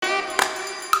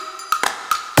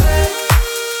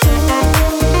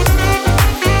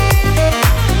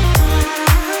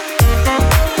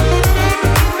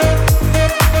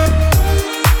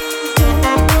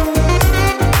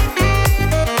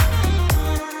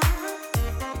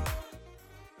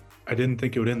I didn't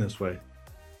think it would end this way.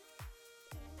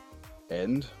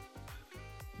 End?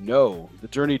 No, the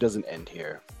journey doesn't end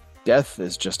here. Death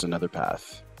is just another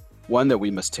path, one that we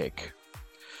must take.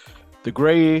 The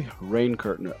gray rain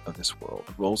curtain of this world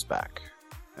rolls back,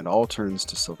 and all turns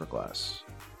to silver glass.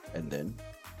 And then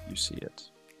you see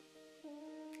it.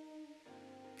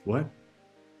 What?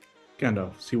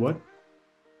 Gandalf, see what?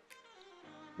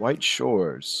 White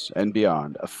shores and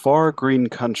beyond, a far green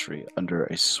country under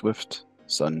a swift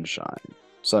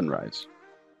sunrise.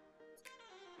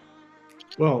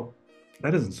 Well,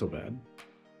 that isn't so bad.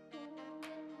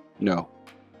 No.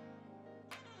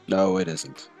 No, it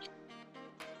isn't.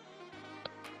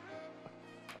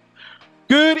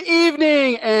 Good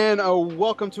evening and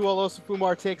welcome to Alosa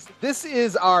Fumar Takes. This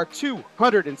is our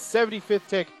 275th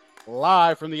take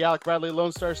live from the Alec Bradley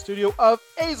Lone Star Studio of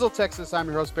Azle, Texas. I'm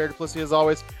your host, Barry Duplessis, as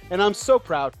always, and I'm so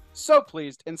proud, so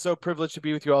pleased, and so privileged to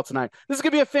be with you all tonight. This is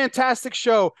going to be a fantastic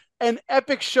show, an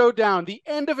epic showdown, the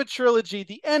end of a trilogy,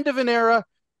 the end of an era,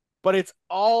 but it's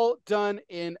all done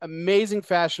in amazing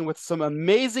fashion with some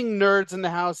amazing nerds in the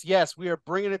house. Yes, we are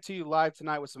bringing it to you live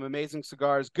tonight with some amazing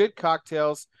cigars, good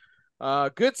cocktails,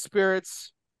 good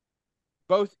spirits,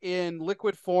 both in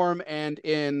liquid form and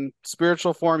in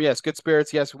spiritual form. Yes, good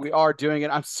spirits. Yes, we are doing it.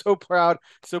 I'm so proud,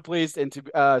 so pleased, and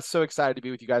so excited to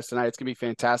be with you guys tonight. It's going to be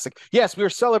fantastic. Yes, we are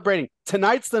celebrating.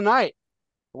 Tonight's the night.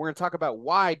 We're going to talk about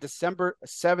why December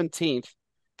 17th,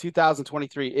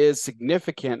 2023 is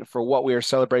significant for what we are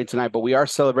celebrating tonight, but we are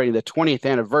celebrating the 20th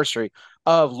anniversary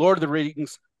of Lord of the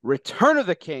Rings, Return of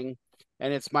the King,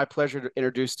 and it's my pleasure to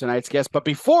introduce tonight's guest. But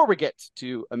before we get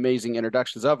to amazing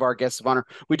introductions of our guests of honor,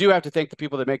 we do have to thank the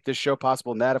people that make this show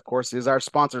possible, and that, of course, is our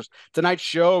sponsors. Tonight's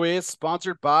show is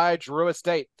sponsored by Drew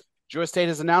Estate. Drew Estate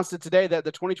has announced it today that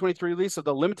the 2023 release of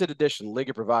the limited edition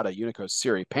Liga Privada Unico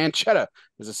Series Pancetta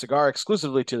is a cigar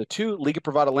exclusively to the two Liga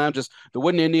Privada lounges, the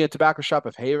Wooden India Tobacco Shop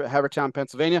of Havertown,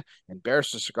 Pennsylvania, and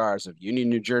Barrister Cigars of Union,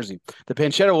 New Jersey. The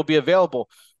Pancetta will be available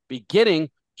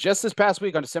beginning just this past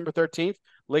week on December 13th.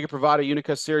 Liga Privada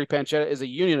Unico Series Pancetta is a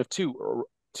union of two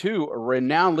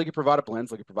renowned Liga Privada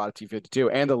blends, Liga Privada T52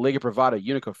 and the Liga Privada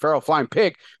Unico Feral Flying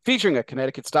Pig, featuring a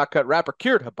Connecticut stock cut wrapper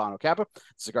cured Habano Kappa. The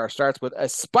cigar starts with a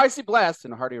spicy blast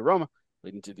and a hearty aroma,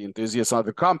 leading to the enthusiasts on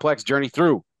the complex journey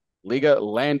through Liga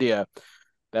Landia.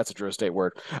 That's a Drew Estate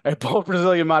word. A bold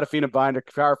Brazilian Modafina binder,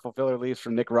 powerful filler leaves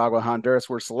from Nicaragua, Honduras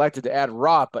were selected to add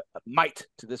raw but might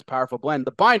to this powerful blend.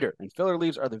 The binder and filler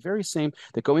leaves are the very same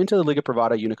that go into the Liga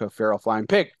Privada Unico Feral Flying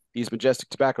Pig. These majestic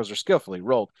tobaccos are skillfully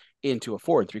rolled into a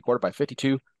 4 3/4 by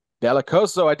 52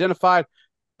 Bellicoso, identified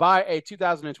by a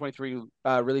 2023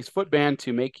 release footband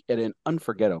to make it an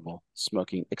unforgettable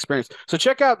smoking experience. So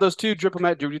check out those two True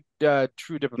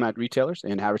Diplomat retailers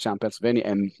in Havertown, Pennsylvania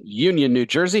and Union, New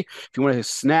Jersey, if you want to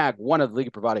snag one of the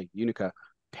Liga Privada Unica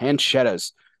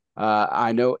Pancettas.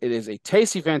 I know it is a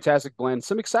tasty, fantastic blend,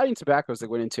 some exciting tobaccos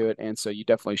that went into it, and so you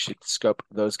definitely should scope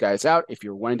those guys out if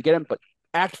you're wanting to get them, but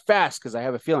act fast because I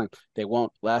have a feeling they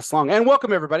won't last long. And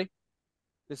welcome, everybody.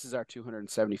 This is our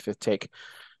 275th take.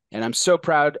 And I'm so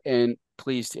proud and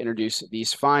pleased to introduce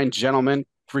these fine gentlemen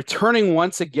returning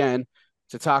once again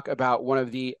to talk about one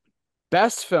of the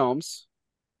best films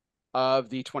of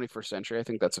the 21st century. I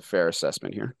think that's a fair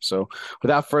assessment here. So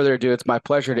without further ado, it's my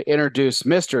pleasure to introduce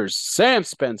Mr. Sam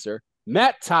Spencer,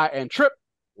 Matt Ty, and Tripp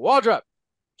Waldrop.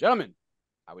 Gentlemen,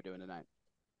 how are we doing tonight?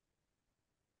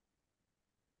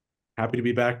 Happy to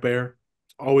be back, Bear.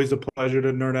 It's always a pleasure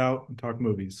to nerd out and talk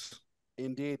movies.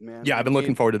 Indeed, man. Yeah, I've been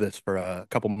looking forward to this for a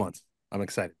couple months. I'm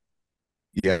excited.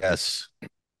 Yes.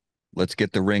 Let's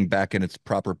get the ring back in its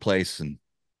proper place,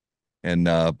 and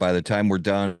by the time we're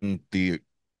done, the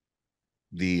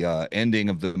ending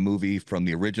of the movie from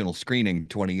the original screening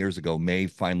 20 years ago may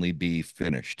finally be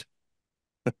finished.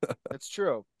 That's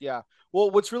true. Yeah. Well,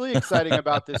 what's really exciting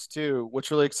about this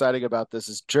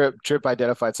is Tripp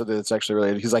identified something that's actually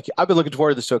related. He's like, I've been looking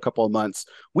forward to this to a couple of months.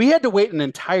 We had to wait an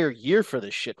entire year for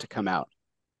this shit to come out.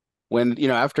 When,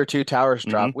 after Two Towers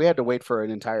dropped, we had to wait for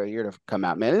an entire year to come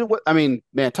out, man.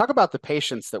 Man, talk about the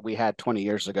patience that we had 20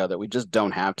 years ago that we just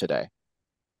don't have today.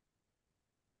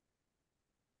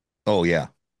 Oh, yeah.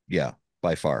 Yeah,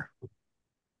 by far.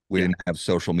 We didn't have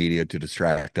social media to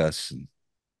distract us and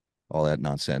all that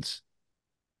nonsense.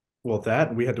 Well,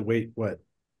 we had to wait,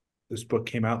 this book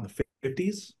came out in the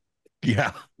 50s?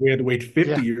 Yeah. We had to wait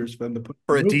 50 years for them to put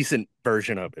for a decent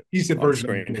version of it. Decent version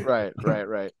of it.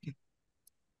 Right.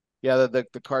 Yeah, the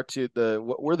cartoon,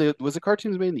 was the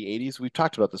cartoons made in the 80s? We've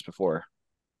talked about this before.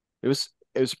 It was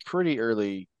pretty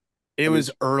early. It was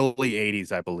early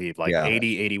 80s, I believe, like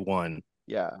 80, 81.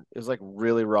 Yeah, it was like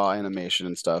really raw animation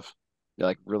and stuff. Yeah,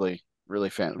 like really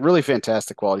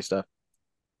fantastic quality stuff.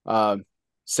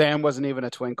 Sam wasn't even a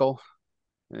twinkle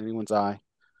in anyone's eye.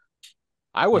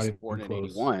 I Not wasn't even born in close.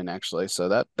 '81 actually, so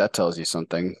that tells you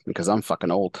something because I'm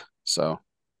fucking old. So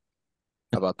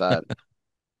how about that?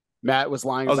 Matt was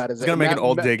lying I was about his gonna make an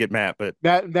old dig at Matt, but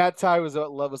Matt Ty was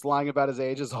lying about his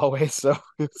age as always. So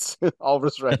it's all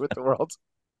was right with the world.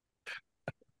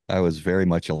 I was very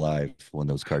much alive when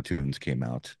those cartoons came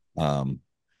out.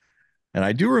 And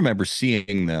I do remember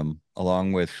seeing them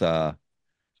along with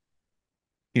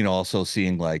also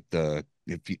seeing like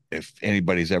if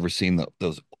anybody's ever seen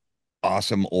those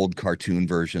awesome old cartoon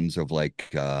versions of like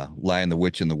Lion the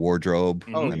Witch in the Wardrobe.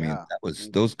 Oh mhm. I mean, yeah.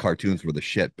 those cartoons were the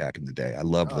shit back in the day. I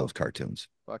loved Oh those cartoons.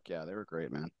 fuck yeah, they were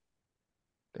great, man.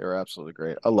 They were absolutely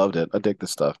great. I loved it. I dig the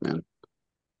stuff, man.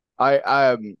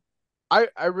 I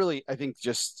really I think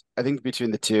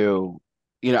between the two,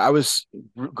 I was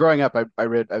growing up. I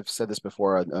read. I've said this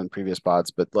before on previous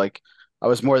pods, but like I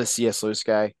was more the C.S. Lewis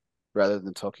guy rather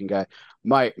than Tolkien guy.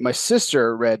 My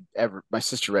sister read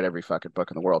every fucking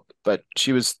book in the world, but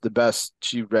she was the best.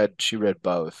 She read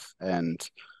both, and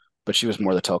but she was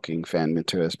more the Tolkien fan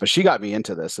into this. But she got me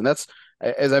into this, and that's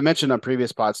as I mentioned on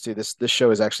previous pods too. This show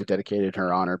is actually dedicated in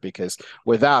her honor because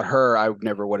without her, I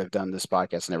never would have done this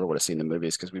podcast. Never would have seen the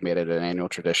movies because we made it an annual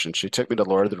tradition. She took me to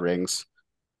Lord of the Rings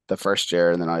the first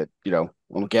year, and then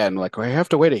again, like we have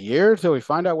to wait a year till we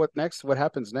find out what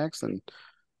happens next. And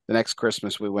the next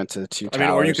Christmas, we went to the Two I mean,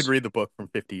 or you could Towers. read the book from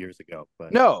 50 years ago,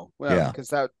 but No, well, Yeah. because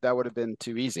that would have been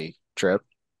too easy, Trip.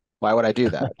 Why would I do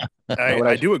that? Why I would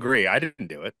I? I do agree. I didn't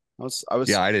do it. I was I was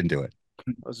Yeah, I didn't do it.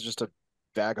 I was just a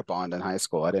vagabond in high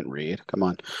school. I didn't read. Come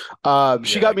on.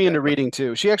 She Yeah, got me into exactly. reading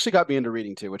too. She actually got me into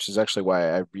reading too, which is actually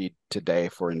why I read today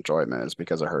for enjoyment, is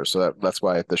because of her. So that's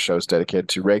why the show's dedicated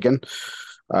to Reagan.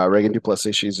 Reagan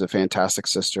Duplessis. She's a fantastic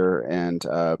sister, and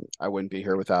I wouldn't be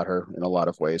here without her in a lot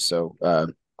of ways. So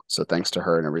thanks to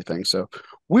her and everything. So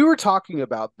we were talking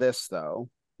about this though,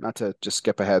 not to just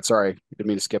skip ahead. Sorry, didn't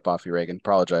mean to skip off you, Reagan.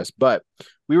 Apologize. But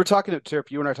we were talking to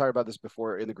Tripp. You and I talked about this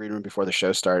before in the green room before the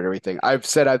show started. And everything. I've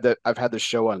said I've had this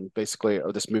show on basically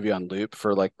or this movie on loop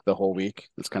for like the whole week.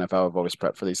 That's kind of how I've always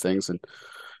prepped for these things. And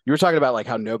you were talking about like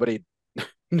how nobody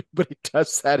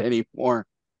does that anymore.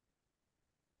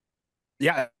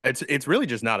 Yeah, it's really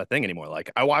just not a thing anymore.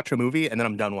 Like I watch a movie and then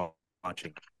I'm done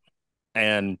watching,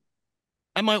 and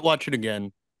I might watch it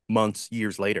again months,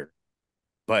 years later.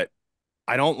 But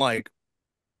I don't like.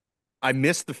 I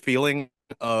miss the feeling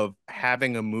of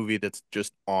having a movie that's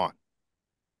just on,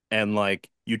 and like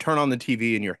you turn on the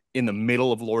TV and you're in the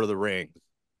middle of Lord of the Rings,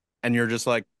 and you're just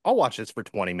like, I'll watch this for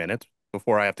 20 minutes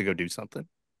before I have to go do something.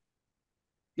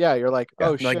 Yeah, you're like, Yeah.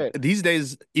 oh Like shit. these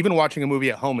days, even watching a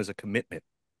movie at home is a commitment.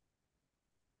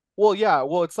 Well, yeah.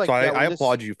 Well, it's So like, yeah, I when this,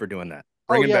 applaud you for doing that,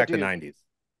 oh bringing yeah, back the dude. 90s.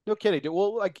 No kidding, dude.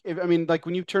 Well, like, I mean, like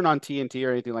when you turn on TNT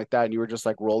or anything like that, and you were just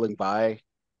like rolling by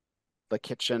the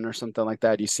kitchen or something like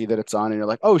that, you see that it's on, and you're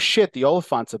like, oh shit, the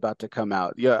Oliphant's about to come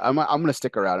out. Yeah, I'm gonna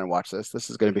stick around and watch this. This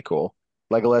is gonna be cool.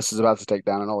 Legolas is about to take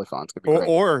down an Oliphant. It's gonna be great.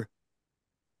 Or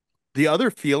the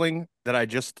other feeling that I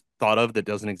just thought of that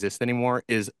doesn't exist anymore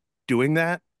is doing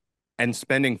that and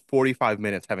spending 45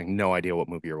 minutes having no idea what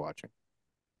movie you're watching.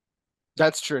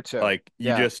 That's true too. Like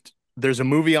Yeah, there's a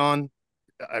movie on.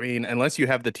 I mean, unless you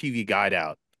have the TV guide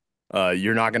out,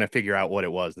 you're not going to figure out what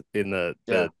it was in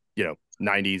yeah.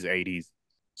 90s, 80s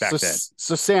So, back then.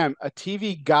 so Sam, a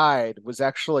TV guide was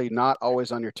actually not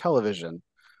always on your television.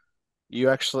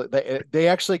 They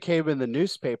actually came in the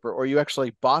newspaper, or you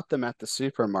actually bought them at the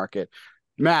supermarket.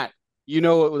 Matt, you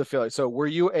know what the feeling. So, were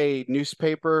you a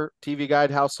newspaper TV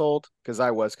guide household? Because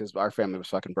I was, because our family was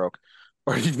fucking broke.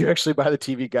 Or did you actually buy the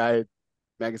TV guide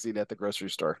magazine at the grocery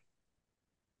store?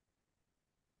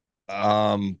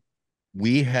 Um,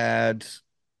 we had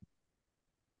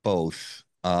both.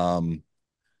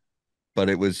 But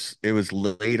it was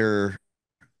later,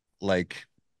 like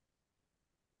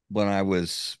when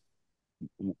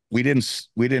we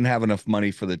didn't have enough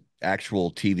money for the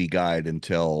actual TV guide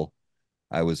until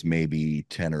I was maybe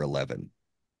 10 or 11.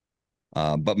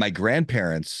 But my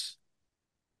grandparents,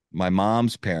 my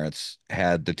mom's parents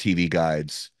had the TV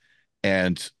guides,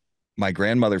 and my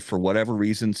grandmother, for whatever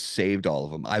reason, saved all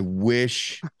of them. I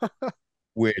wish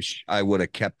I would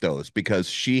have kept those because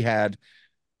she had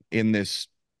in this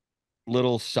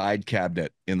little side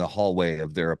cabinet in the hallway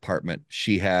of their apartment.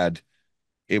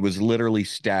 It was literally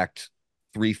stacked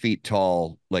 3 feet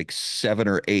tall, like 7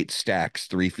 or 8 stacks,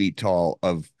 3 feet tall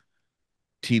of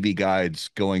TV guides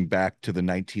going back to the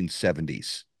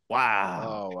 1970s.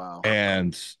 Wow. Oh wow.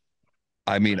 And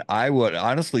I mean, I would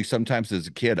honestly, sometimes as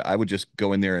a kid, I would just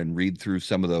go in there and read through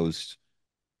some of those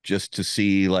just to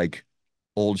see like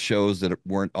old shows that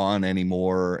weren't on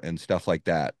anymore and stuff like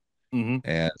that. Hmm.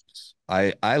 And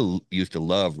used to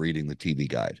love reading the TV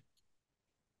guide.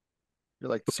 You're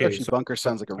like, this Okay, Archie so Bunker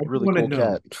sounds like a I do really want to cool cat.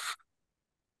 know.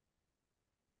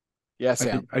 Yeah, I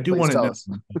Sam, I do please want to tell know. us.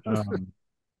 Um,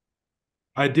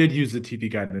 I did use the TV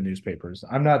guide in the newspapers.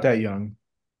 I'm not that young.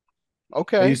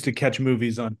 I Okay. used to catch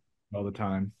movies on all the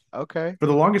time. Okay. For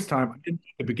the longest time, I didn't know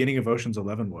what the beginning of Ocean's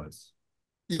 11 was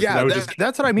because Yeah, I would just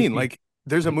that's what I mean. keep Like,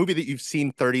 there's a movie that you've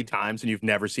seen 30 times and you've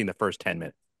never seen the first 10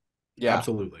 minutes. Yeah.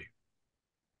 absolutely.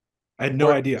 I had no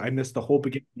Or idea. I missed the whole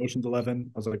beginning of Ocean's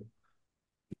 11.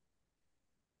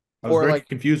 I was or very like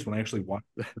confused when I actually watched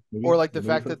or like the the movie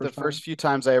fact for the that the first time. first few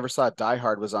times I ever saw Die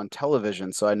Hard was on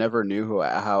television, so I never knew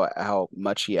how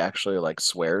much he actually like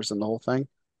swears in the whole thing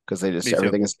because they just Me too.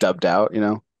 everything is dubbed out, you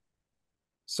know.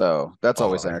 So that's Oh,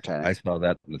 always I entertaining. saw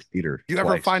that in the theater You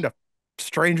ever twice. find a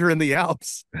stranger in the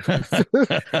Alps?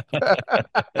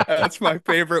 That's my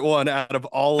favorite one out of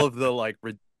all of the like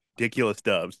ridiculous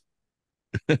dubs.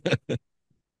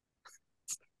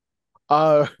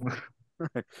 Uh,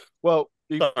 well,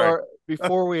 Sorry.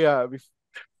 before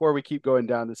we keep going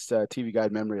down this TV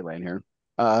guide memory lane here,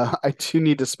 I do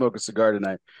need to smoke a cigar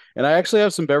tonight, and I actually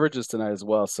have some beverages tonight as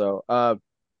well.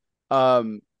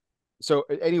 Um,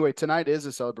 anyway, tonight is a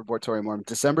celebratory moment.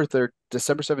 December 3rd,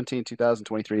 December 17th,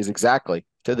 2023 is exactly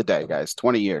to the day, guys.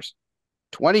 20 years.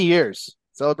 20 years.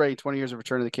 Celebrating 20 years of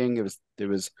Return of the King. It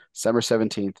was December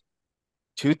 17th,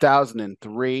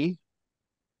 2003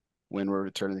 when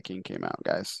Return of the King came out,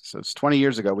 guys. So it's 20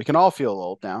 years ago. We can all feel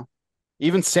old now.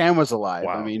 Even Sam was alive.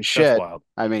 I Wow, mean, that's shit. wild.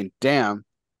 I mean, damn.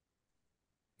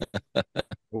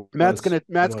 It Matt's was. gonna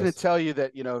It Matt's gonna was. tell you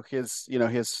that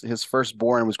his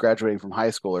firstborn was graduating from high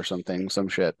school or something, some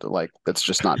shit like that's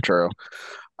just not true.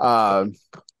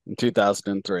 In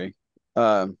 2003.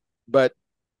 Um, but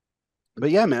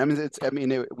but yeah, man. I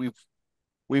mean,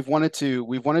 we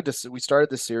started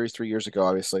this series 3 years ago.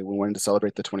 Obviously, we wanted to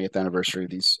celebrate the 20th anniversary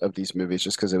of these movies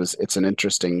just because it's an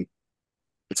interesting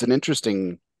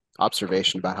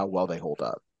observation about how well they hold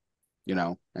up, you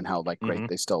know, and how like great Hmm.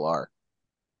 they still are.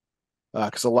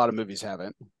 Because a lot of movies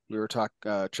haven't. We were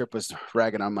talking. Tripp was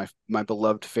ragging on my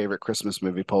beloved favorite Christmas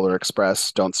movie, Polar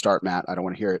Express. Don't start, Matt. I don't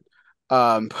want to hear it.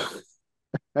 Um,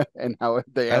 and how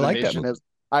the I like that animation movie. has.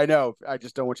 I know. I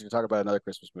just don't want you to talk about another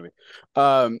Christmas movie.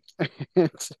 Um,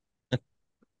 and,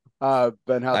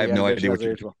 but how I the have no animation idea has what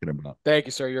you're aged well. talking about. Thank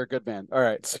you, sir. You're a good man. All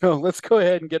right, so let's go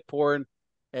ahead and get pouring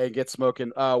and get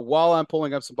smoking. While I'm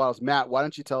pulling up some bottles, Matt, why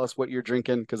don't you tell us what you're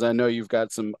drinking? Because I know you've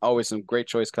got some great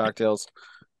choice cocktails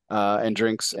and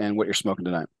drinks, and what you're smoking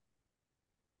tonight.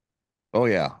 Oh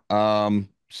yeah.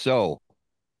 So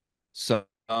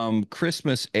some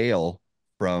Christmas ale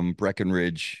from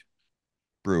Breckenridge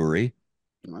Brewery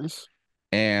Nice.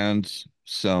 and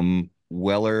some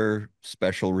Weller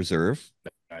Special Reserve.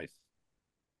 Nice.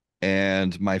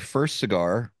 And my first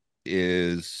cigar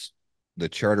is the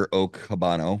Charter Oak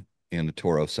Habano in the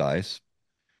Toro size.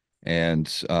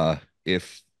 And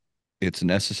if it's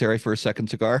necessary for a second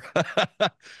cigar,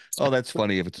 oh, that's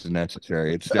funny if it's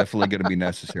necessary. It's definitely going to be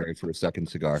necessary for a second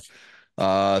cigar.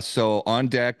 So on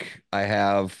deck, I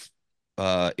have,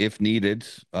 if needed,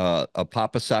 a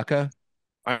Papasaka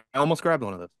I almost grabbed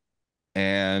one of those.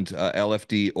 and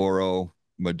LFD Oro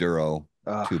Maduro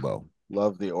Ah, Tubo.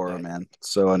 love the aura, Nice. man.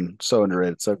 So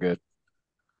underrated. So good.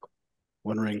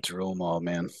 One ring to rule them all,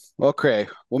 man. Okay.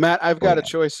 Well, Matt, I've Oh got a yeah,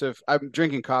 choice of I'm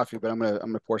drinking coffee, but I'm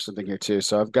gonna pour something here too.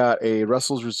 So I've got a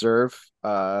Russell's Reserve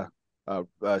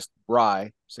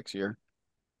rye 6 year.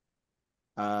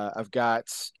 I've got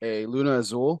a Luna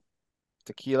Azul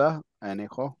tequila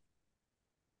anejo,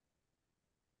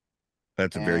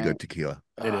 that's a very and good tequila.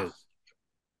 It uh, is.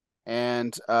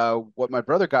 what my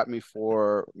brother got me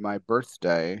for my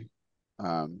birthday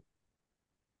um,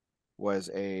 was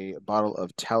a bottle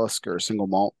of Talisker single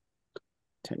malt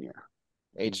 10 year,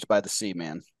 aged by the sea,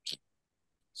 man.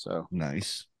 So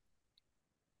Nice.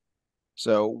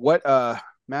 what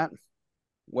Matt,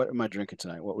 what am I drinking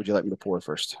tonight? What would you like me to pour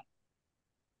first?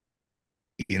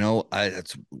 You know,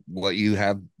 that's what you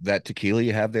have. That tequila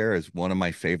you have there is one of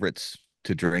my favorites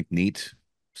to drink neat.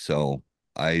 So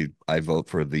I vote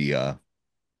for the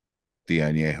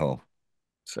añejo.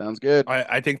 Sounds good.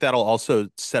 I think that'll also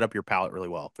set up your palate really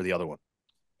well for the other one.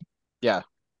 Yeah,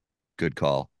 Good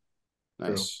call. True.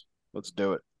 nice. Let's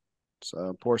do it.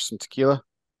 So pour some tequila.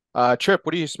 Tripp,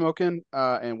 what are you smoking?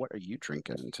 And what are you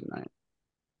drinking tonight?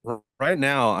 Right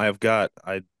now, I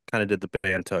kind of did the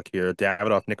band tuck here.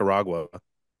 Davidoff Nicaragua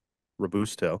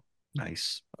Robusto.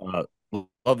 Nice. Uh,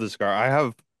 love the cigar. I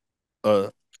have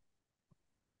a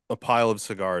a pile of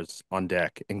cigars on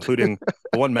deck, including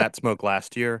the one Matt smoked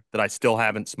last year that I still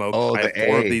haven't smoked. Oh, I the have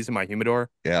four of A. these in my humidor.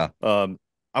 Yeah.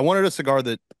 I wanted a cigar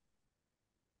that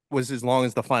was as long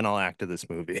as the final act of this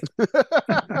movie,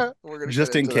 We're gonna get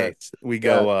just in into that. case we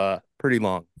Yeah. go pretty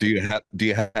long. Do you have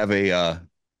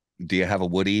a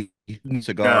Woody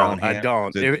cigar No, on I hand?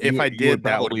 don't. That If I you would did,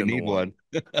 that would have probably been the need one.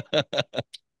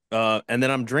 one. And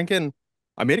then I'm drinking.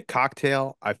 I made a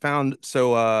cocktail. I found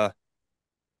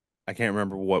I can't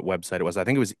remember what website it was. I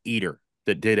think it was Eater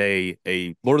that did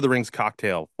a Lord of the Rings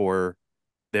cocktail for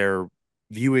their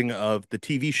viewing of the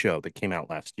TV show that came out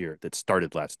last year, that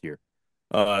started last year.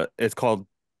 It's called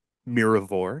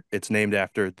Miravor. It's named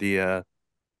after the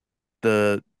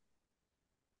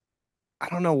I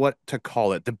don't know what to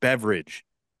call it, the beverage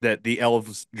that the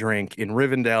elves drank in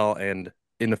Rivendell, and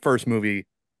in the first movie,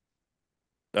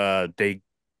 they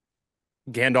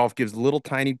Gandalf gives little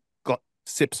tiny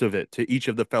sips of it to each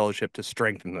of the Fellowship to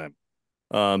strengthen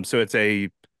them. So it's a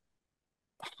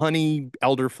honey,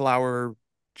 elderflower,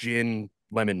 gin,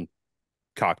 lemon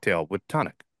cocktail with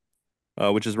tonic,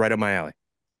 which is right up my alley.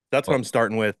 That's what Oh, I'm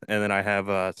starting with, and then I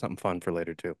have something fun for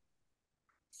later too.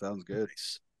 Sounds good.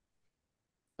 nice.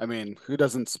 I mean, who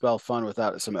doesn't spell fun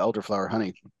without some elderflower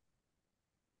honey?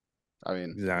 I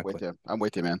mean, Exactly. I'm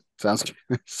with you, man. Sounds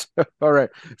good. All right.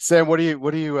 Sam, what do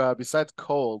you besides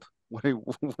cold, what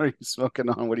are you smoking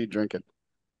on? What are you drinking?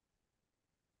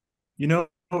 You know,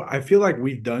 I feel like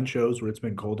we've done shows where it's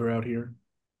been colder out here.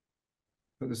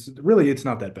 Really, it's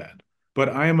not that bad. But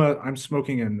I'm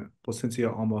smoking an Plasencia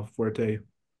Alma Fuerte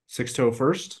six toe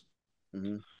first,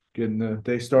 Hmm. getting the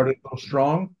day started a little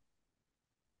strong.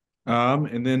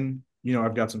 And then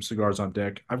I've got some cigars on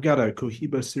deck. I've got a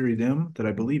Cohiba Ceridim that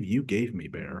I believe you gave me,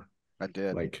 Bear, I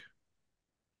did. like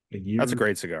a That's a year.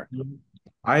 great cigar.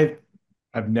 I've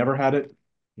I've never had it.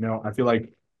 I feel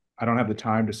like I don't have the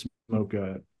time to smoke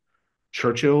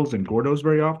Churchills and Gordos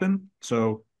very often.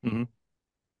 So Hmm.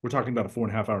 we're talking about a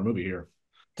 4.5 hour movie here.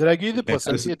 Did I give you the This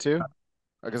is Placencia too?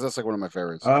 Because that's like one of my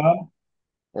favorites. uh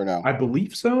Or no? I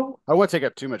believe so. I don't want to take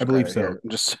up too I much believe credit so. here.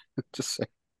 Just say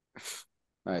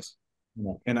nice.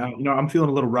 And I'm feeling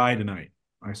a little rye tonight.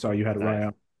 I saw you had a Nice. rye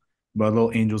out, but a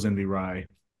little Angels Envy rye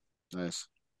Nice.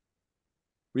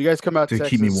 When you guys come out to to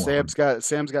keep me Texas, warm.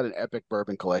 Sam's got an epic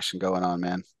bourbon collection going on,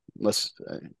 man. Unless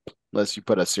you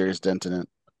put a serious dent in it.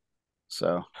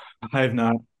 So I have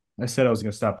not. I said I was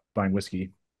going to stop buying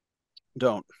whiskey,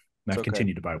 don't. and It's I've okay.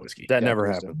 continued to buy whiskey. That Yeah, never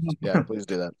please do. happens. Yeah, please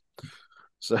do that.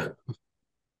 So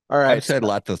all I've right. said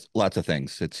lots of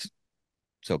things. It's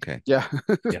okay. Yeah.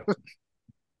 Yeah.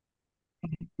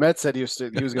 Matt said he was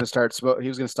going to he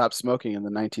was going to stop smoking in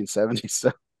the 1970s.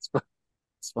 So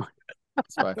it's fine.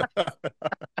 It's fine. It's fine.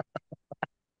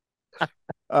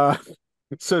 Uh,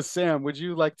 so Sam, would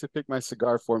you like to pick my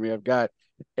cigar for me? I've got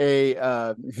a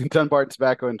Dunbar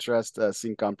Tobacco and Trust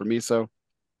Sin Compromiso,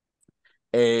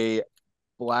 a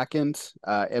blackened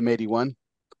M81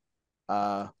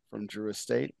 from Drew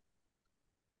Estate.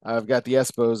 I've got the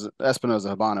Espinosa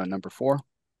Habano #4,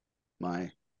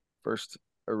 my first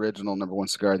original #1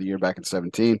 cigar of the year back in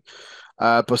 17.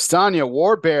 Postania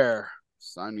War Bear,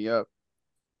 sign me up.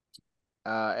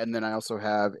 And then I also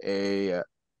have a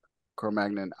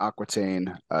Cro-Magnon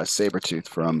Aquitaine Sabertooth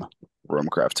from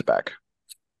Romecraft Tobacco.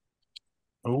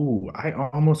 Oh, I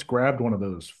almost grabbed one of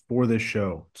those for this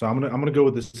show, so I'm gonna go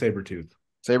with the Sabertooth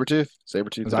Sabertooth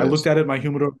because it I looked is. at it in my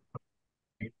humidor.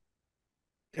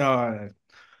 Uh,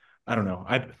 I don't know.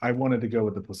 I wanted to go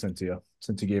with the Placencia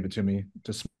since he gave it to me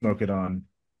to smoke it on.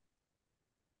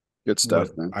 Good stuff,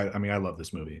 But man. I mean, I love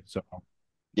this movie. So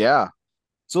Yeah.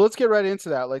 So let's get right into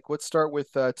that. Like, let's start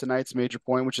with tonight's major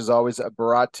point, which is always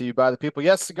brought to you by the people.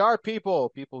 Yes, cigar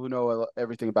people who know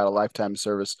everything about a lifetime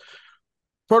service.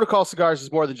 Protocol Cigars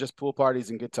is more than just pool parties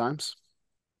and good times.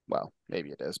 Well,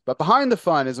 maybe it is. But behind the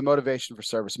fun is a motivation for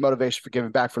service, a motivation for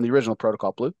giving back from the original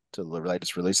Protocol Blue to the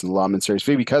latest release in the Lawman series.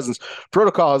 Phoebe Cousins'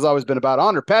 Protocol has always been about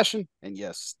honor, passion, and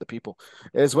yes, the people.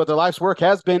 It is what their life's work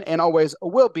has been and always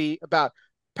will be about.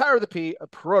 Power of the P,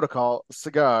 Protocol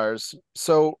Cigars.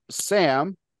 So,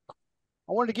 Sam,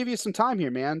 I wanted to give you some time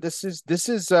here, man. This is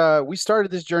we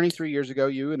started this journey 3 years ago.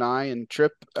 You and I and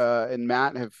Tripp and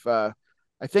Matt have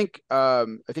I think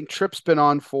Tripp's been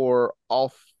on for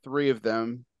all three of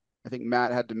them. I think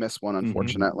Matt had to miss one, Hmm.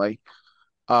 unfortunately.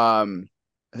 I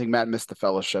think Matt missed the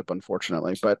fellowship,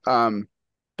 unfortunately.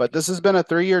 But this has been a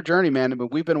 3 year journey, man.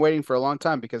 But we've been waiting for a long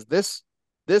time because this,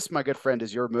 my good friend,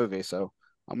 is your movie. So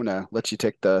I'm gonna let you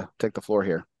take the floor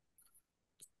here.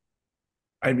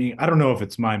 I mean, I don't know if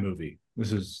it's my movie.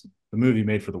 This is the movie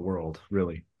made for the world,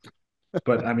 really.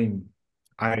 But I mean,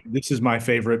 I this is my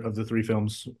favorite of the three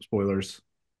films. Spoilers,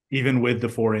 even with the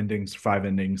four endings, five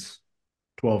endings,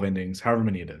 12 endings, however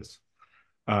many it is.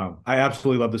 I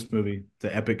absolutely love this movie.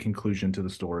 The epic conclusion to the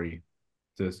story,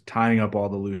 just tying up all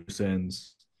the loose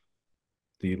ends.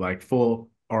 the like full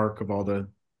arc of all the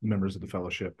members of the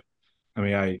Fellowship. I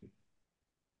mean,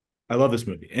 I love this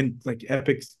movie and like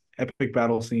epic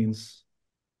battle scenes.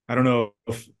 I don't know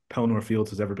if Pelennor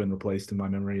Fields has ever been replaced in my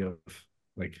memory of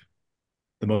like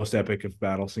the most epic of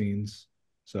battle scenes.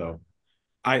 So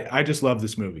I just love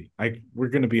this movie. We're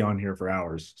going to be on here for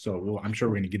hours, so I'm sure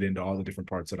we're going to get into all the different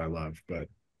parts that I love. But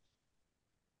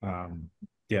um,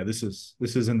 yeah, this is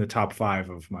in the top 5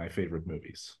 of my favorite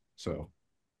movies. So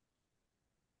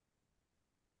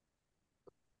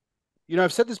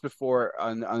I've said this before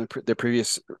on the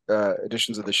previous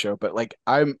editions of the show, but like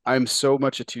I'm so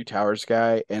much a Two Towers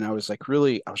guy, and I was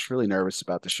really nervous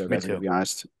about the show, Me guys. I gotta too. be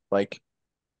honest. Like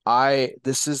I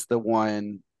this is the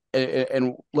one,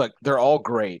 and look, they're all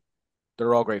great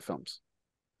films,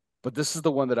 but this is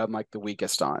the one that I'm like the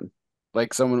weakest on.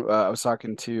 Like someone, I was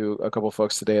talking to a couple of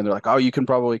folks today, and they're like, "Oh, you can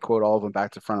probably quote all of them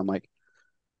back to front." I'm like,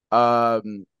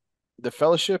 um, The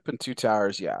Fellowship and Two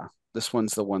Towers, yeah. This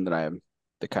one's the one that I am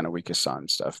the kind of weakest on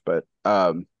and stuff. But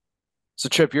so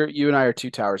Tripp, you and I are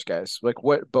Two Towers guys. Like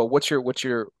what? But what's your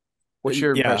Yeah,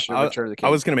 impression of Return of the I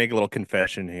King? was gonna make a little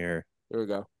confession here. Here we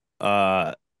go.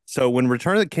 Uh, so when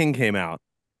Return of the King came out,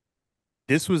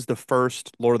 this was the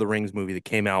first Lord of the Rings movie that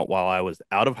came out while I was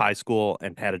out of high school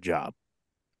and had a job.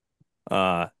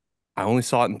 Uh, I only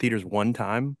saw it in theaters one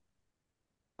time.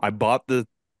 I bought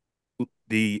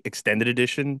the extended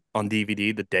edition on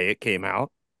DVD the day it came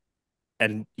out,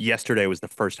 and yesterday was the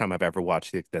first time I've ever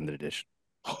watched the extended edition.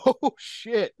 Oh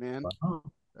shit, man.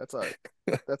 That's a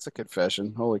that's a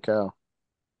confession. Holy cow.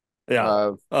 Yeah.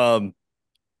 Uh, Um,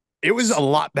 it was a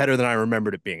lot better than I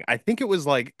remembered it being. I think it was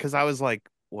like because I was like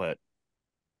what?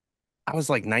 I was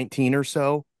like 19 or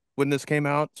so when this came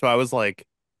out. So I was like,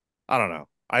 I don't know.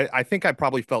 I think I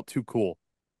probably felt too cool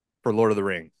for Lord of the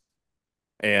Rings.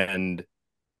 And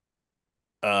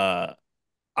uh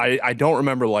I don't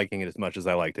remember liking it as much as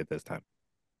I liked it this time.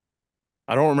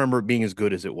 I don't remember it being as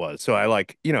good as it was. So I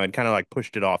like, it kind of like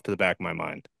pushed it off to the back of my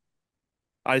mind.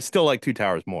 I still like Two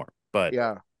Towers more, but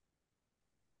yeah.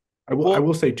 I Well,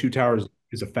 will say Two Towers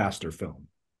is a faster film.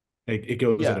 It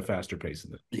goes at yeah. a faster pace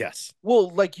than this. yes. Well,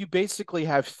 like you basically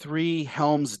have three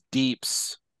Helm's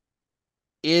Deeps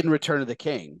in Return of the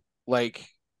King. Like,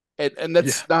 and Yeah.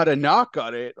 that's not a knock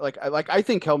on it. I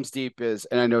think Helm's Deep is,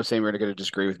 and I know Sam, you're going to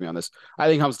disagree with me on this. I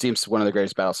think Helm's Deep is one of the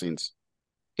greatest battle scenes,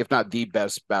 if not the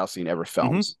best battle scene ever Hmm.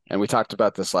 filmed. And we talked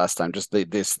about this last time, just the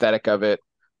aesthetic of it,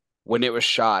 when it was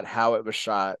shot, how it was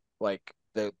shot, like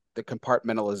the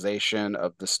compartmentalization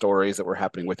of the stories that were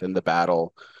happening within the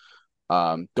battle,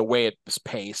 the way it was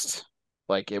paced,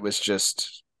 like it was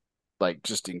just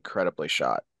incredibly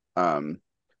shot. Um,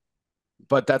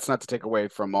 but that's not to take away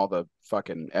from all the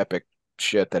fucking epic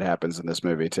shit that happens in this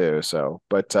movie too. So,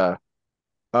 but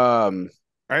um,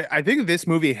 I think this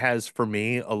movie has for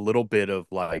me a little bit of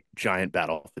like giant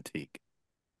battle fatigue,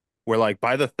 where like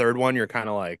by the third one, you're kind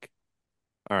of like,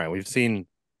 all right, we've seen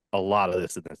a lot of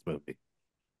this in this movie.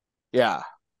 yeah.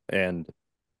 And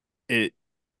it,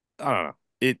 I don't know.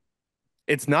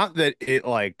 It's not that it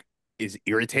like is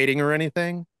irritating or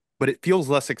anything, but it feels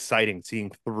less exciting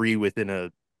seeing three within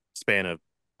a span of,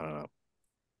 I don't know,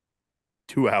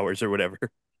 2 hours or whatever.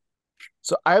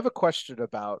 So I have a question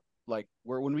about like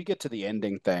where when we get to the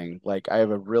ending thing, like I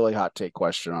have a really hot take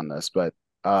question on this, but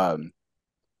um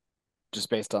just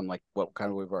based on like what kind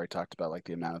of we've already talked about, like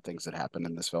the amount of things that happened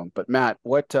in this film. But Matt,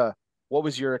 what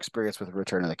was your experience with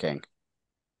Return of the King?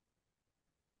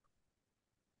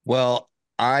 Well,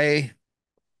 I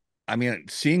I mean,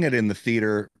 seeing it in the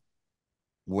theater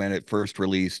when it first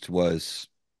released was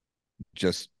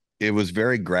just it was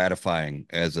very gratifying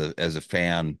as a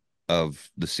fan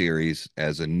of the series,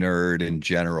 as a nerd in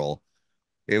general.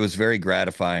 It was very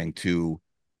gratifying to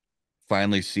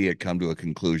finally see it come to a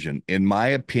conclusion. In my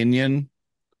opinion,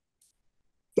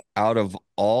 out of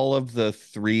all of the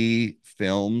three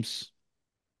films,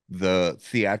 the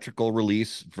theatrical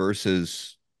release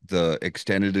versus the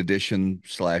extended edition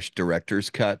slash director's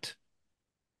cut,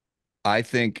 I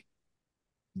think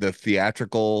the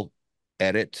theatrical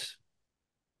edit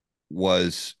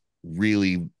was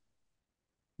really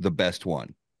the best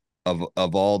one of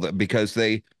all the because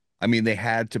they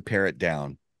had to pare it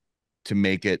down to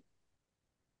make it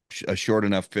a short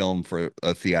enough film for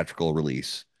a theatrical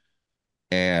release.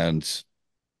 And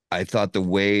I thought the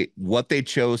way what they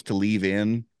chose to leave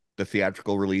in the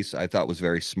theatrical release, I thought was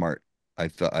very smart. I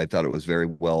thought it was very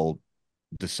well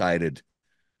decided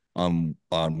on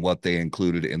what they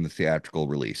included in the theatrical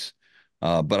release.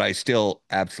 But I still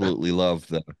absolutely love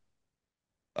the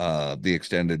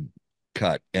extended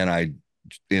cut. And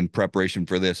in preparation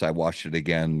for this, I watched it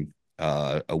again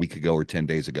a week ago or 10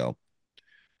 days ago.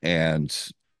 And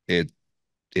it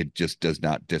it just does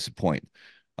not disappoint.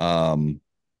 Um,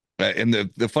 and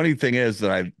the funny thing is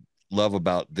that I love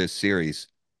about this series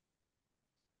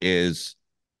is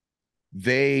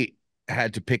they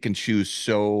had to pick and choose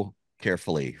so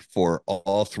carefully for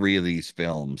all three of these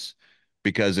films,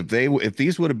 because if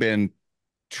these would have been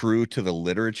true to the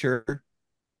literature,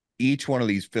 each one of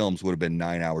these films would have been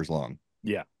 9 hours long.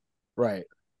 Yeah. Right.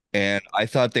 And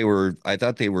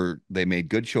they made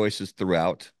good choices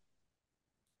throughout.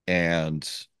 And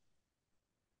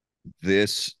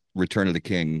this Return of the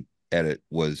King edit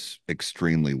was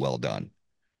extremely well done.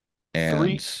 Three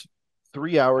And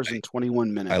 3 hours and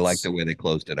 21 I like minutes. the way they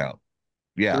closed it out.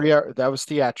 Yeah. 3 hour that was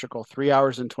theatrical. 3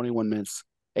 hours and 21 minutes.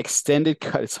 Extended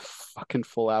cut. It's a fucking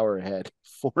full hour ahead.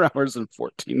 4 hours and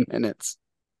 14 minutes.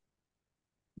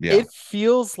 Yeah. It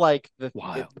feels like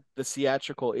Wild. the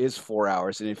theatrical is 4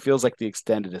 hours, and it feels like the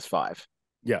extended is 5.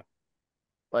 Yeah.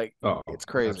 Like, Oh, it's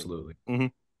crazy. absolutely.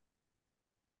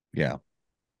 Yeah.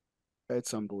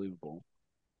 It's unbelievable.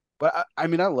 But I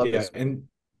mean, I love Yeah, this. and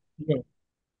you know,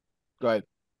 Go ahead.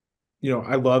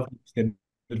 I love the extended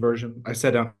version. I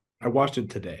sat down, I watched it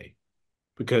today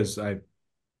because I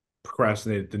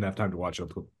procrastinated, didn't have time to watch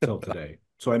it until today.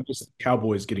 So I missed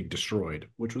Cowboys getting destroyed,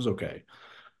 which was okay.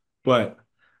 But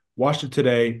watched it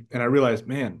today and I realized,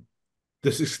 man,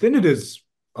 this extended is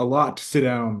a lot to sit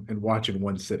down and watch in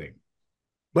one sitting.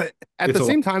 But at It's the a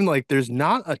lot. same time, like there's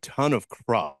not a ton of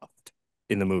craft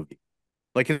in the movie.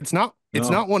 Like it's not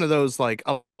No, one of those like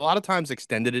a lot of times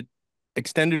extended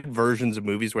versions of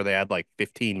movies where they had like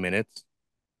 15 minutes.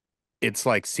 It's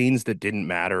like scenes that didn't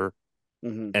matter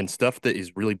Hmm. and stuff that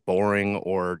is really boring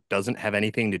or doesn't have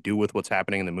anything to do with what's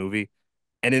happening in the movie.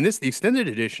 And in this, the extended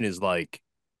edition is like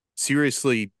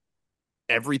seriously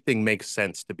everything makes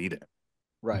sense to be there.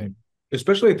 Right. mhm.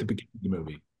 Especially at the beginning of the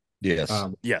movie. Yes.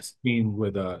 Yes. Scene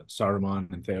with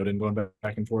Saruman and Theoden going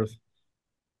back and forth.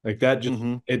 Like that just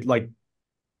Mm-hmm.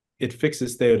 it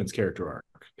fixes Theoden's character arc.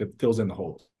 It fills in the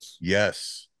holes.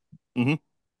 Yes. Mm-hmm.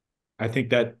 I think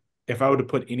that if I were to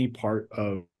put any part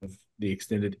of the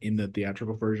extended in the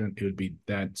theatrical version, it would be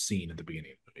that scene at the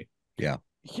beginning of the movie. Yeah.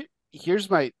 Here's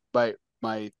my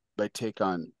take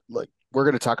on, like, we're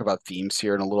going to talk about themes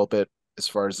here in a little bit as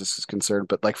far as this is concerned,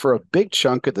 but like for a big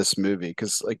chunk of this movie,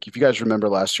 because like if you guys remember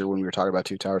last year when we were talking about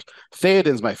Two Towers,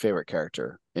 Theoden's my favorite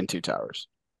character in Two Towers.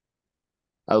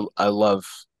 I love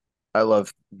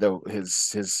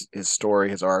his story,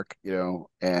 his arc,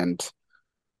 and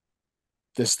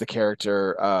the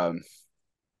character,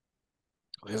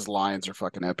 his lines are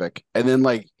fucking epic. And then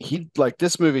like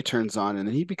this movie turns on and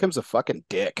then he becomes a fucking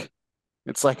dick.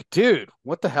 It's like, dude,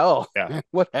 what the hell? Yeah.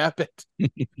 What happened?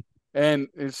 And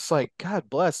it's like, God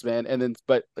bless, man. And then,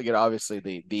 but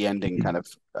obviously the ending kind of,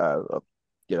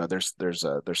 there's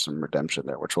some redemption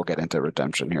there, which we'll get into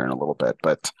redemption here in a little bit.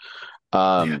 But,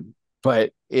 Yeah. um,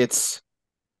 but it's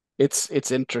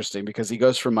interesting because he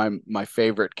goes from my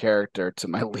favorite character to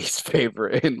my least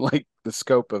favorite in like the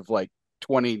scope of like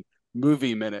 20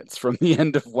 movie minutes from the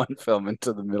end of one film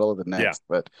into the middle of the Yeah. next.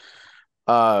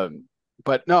 Um,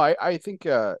 but no, I think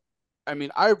I mean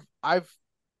I've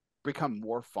become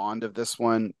more fond of this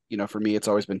one. For me, it's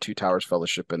always been Two Towers,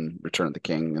 Fellowship, and Return of the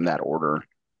King in that order.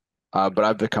 But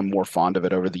I've become more fond of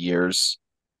it over the years.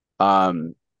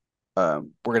 Um, we're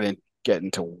gonna get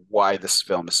into why this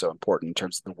film is so important in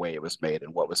terms of the way it was made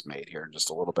and what was made here in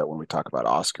just a little bit when we talk about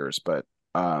Oscars. But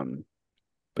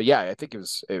yeah, I think it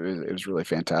was really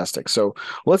fantastic. So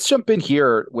let's jump in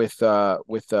here with um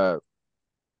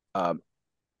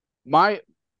my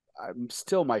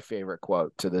still my favorite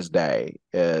quote to this day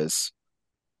is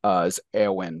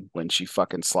Eowyn when she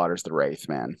fucking slaughters the Wraith,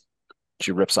 man.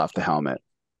 She rips off the helmet.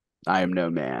 I am no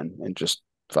man, and just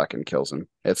fucking kills him.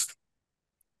 It's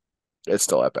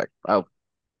still epic. Oh,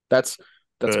 that's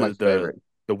my The the favorite.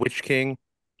 the Witch King,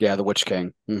 Yeah, the Witch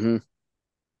King.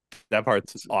 that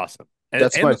part's awesome. And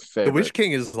That's and my the Witch favorite.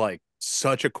 King is like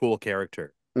such a cool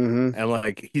character. Hmm. And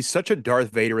like he's such a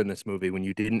Darth Vader in this movie when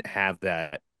you didn't have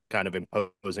that kind of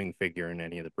imposing figure in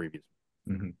any of the previous.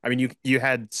 Mhm. I mean, you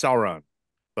had Sauron,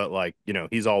 but like,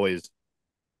 he's always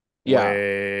Yeah.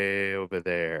 way over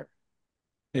there.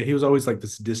 Yeah, he was always like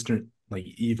this distant, like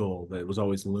evil that was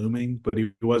always looming, but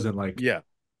he wasn't like Yeah.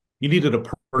 you needed a He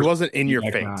person wasn't in to be your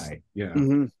that face. guy. Yeah.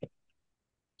 Hmm.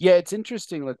 Yeah, it's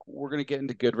interesting. Like we're gonna get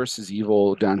into good versus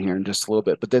evil down here in just a little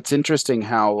bit, but that's interesting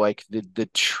how like the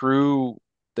true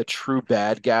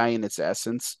bad guy in its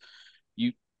essence,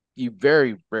 you you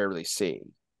very rarely see,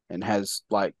 and has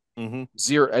like Hmm.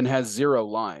 zero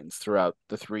lines throughout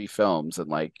the three films and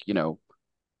like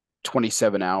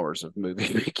 27 hours of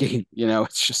movie making.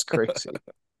 It's just crazy.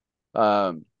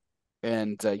 Um,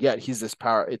 And yet he's this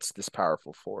power. It's this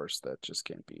powerful force that just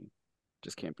can't be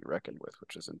reckoned with,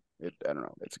 which isn't it. I don't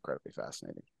know. It's incredibly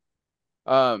fascinating.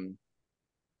 Um,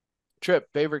 Tripp,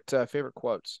 favorite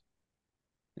quotes.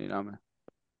 You know, man.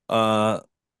 Uh,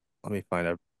 let me find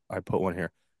out. I put one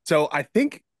here. So I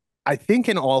think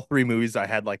in all three movies I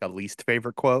had like a least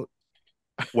favorite quote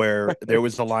where there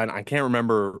was a line, I can't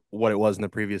remember what it was in the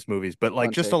previous movies, but like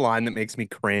Fun just a take. line that makes me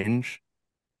cringe.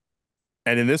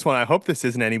 And in this one, I hope this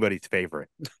isn't anybody's favorite,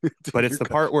 but it's Here, the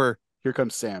part where here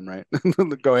comes Sam. Right.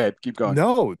 Go ahead. Keep going.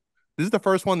 no, this is the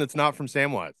first one that's not from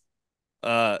Samwise.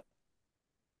 Uh,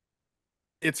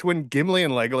 it's when Gimli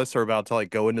and Legolas are about to like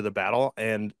go into the battle,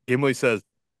 and Gimli says,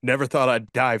 "Never thought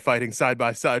I'd die fighting side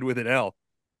by side with an elf,"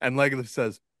 and Legolas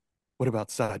says, "What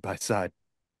about side by side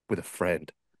with a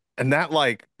friend?" And that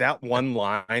one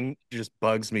line just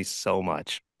bugs me so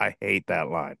much. I hate that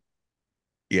line.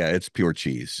 Yeah, it's pure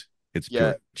cheese. It's Yeah,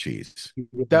 pure cheese.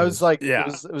 that was like it Yeah.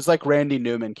 was it was like Randy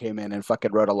Newman came in and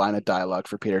fucking wrote a line of dialogue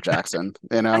for Peter Jackson.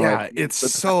 You know, like Yeah, it's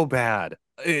so bad.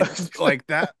 Like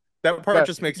that part yeah,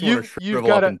 just makes me want you've to you've shrivel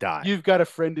got up a and die. you've got a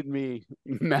friend in me,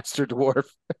 Master Dwarf.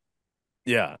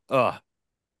 Yeah.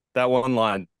 That one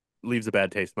line leaves a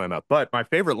bad taste in my mouth. But my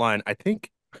favorite line, I think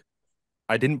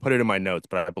I didn't put it in my notes,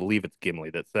 but I believe it's Gimli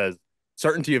that says,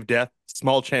 "Certainty of death,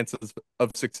 small chances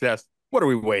of success. What are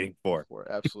we waiting for?" For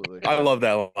absolutely, I love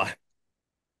that line.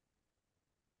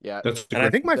 yeah. That's a And I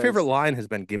great. think my favorite That's line has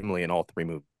been Gimli in all three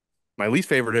movies. My least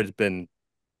favorite has been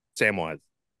Samwise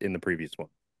in the previous one.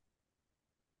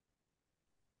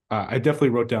 I definitely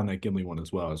wrote down that Gimli one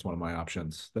as well as one of my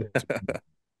options. That's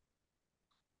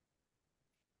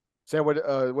Sam. What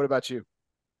about you?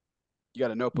 You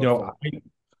got a you notebook know, full.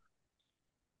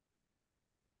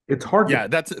 it's hard to Yeah,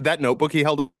 that notebook he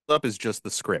held up is just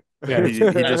the script. yeah, He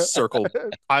just circled,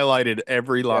 highlighted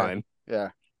every Yeah, line. yeah.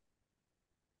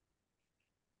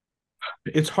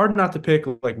 it's hard not to pick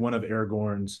like one of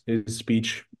Aragorn's his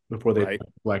speech before they Right.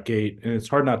 Black Gate, and it's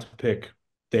hard not to pick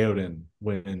Theoden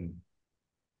when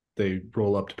they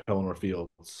roll up to Pelennor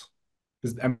Fields.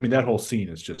 'Cause, I mean, that whole scene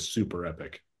is just super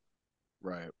epic.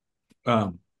 Right.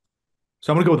 Um,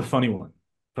 so I'm gonna go with the funny one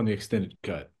from the extended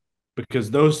cut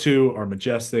because those two are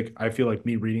majestic. I feel like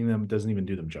me reading them doesn't even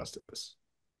do them justice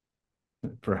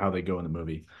for how they go in the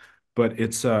movie. But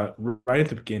it's right at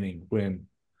the beginning when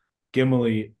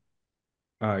Gimli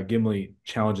Gimli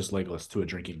challenges Legolas to a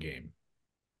drinking game.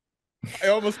 I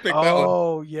almost picked that one.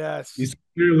 Oh yes. He's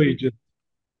clearly just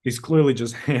he's clearly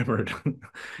just hammered.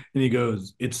 And he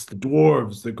goes, "It's the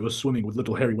dwarves that go swimming with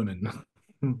little hairy women."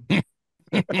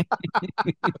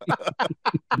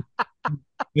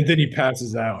 And then he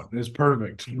passes out. It's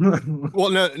perfect. Well,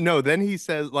 no. Then he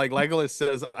says, like Legolas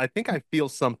says, "I think I feel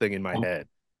something in my head,"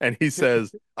 and he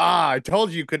says, "Ah, I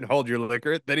told you couldn't hold your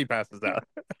liquor." Then he passes out.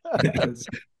 Yes.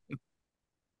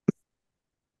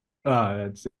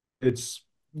 It's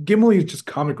Gimli is just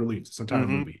comic relief this entire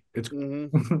Hmm. movie. It's Hmm.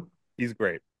 He's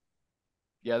great.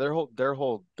 Yeah, their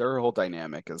whole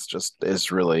dynamic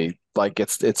is really like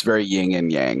it's very yin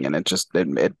and yang, and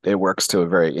it works to a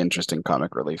very interesting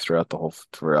comic relief throughout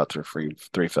the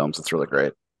three films. It's really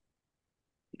great.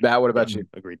 Matt, what Yeah, about you?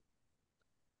 agreed.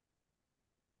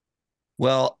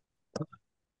 Well,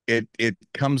 it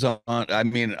comes on. I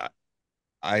mean,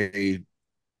 I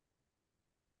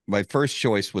my first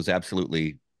choice was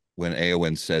absolutely when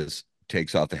Eowyn says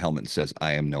takes off the helmet and says,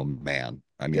 "I am no man."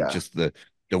 I mean, Yeah. just the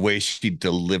way she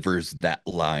delivers that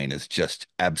line is just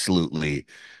absolutely.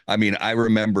 I mean, I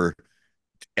remember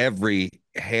every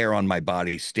hair on my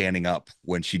body standing up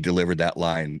when she delivered that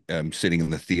line, sitting in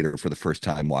the theater for the first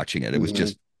time watching it. It was Mhm.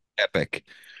 just epic.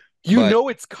 You But know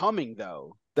it's coming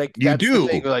though. Like you that's the do,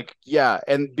 thing. Like, yeah,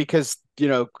 and because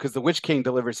the Witch King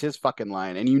delivers his fucking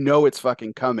line, and you know it's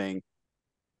fucking coming,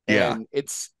 yeah. and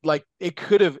it's like it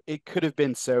could have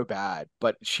been so bad,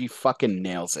 but she fucking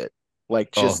nails it.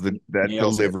 Like Oh, just that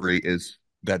nails it.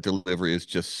 delivery is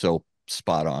just so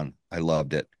spot on. I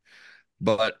loved it.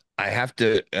 But I have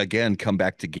to again come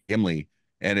back to Gimli,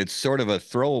 and it's sort of a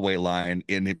throwaway line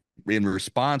in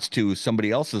response to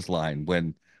somebody else's line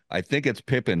when I think it's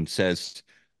Pippin says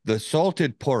the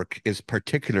salted pork is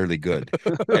particularly good,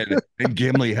 and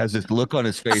Gimli has this look on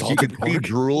his face. You Salted could see pork.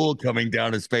 drool coming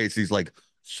down his face. He's like,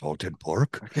 salted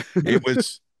pork.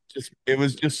 It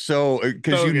was just so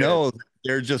because So good.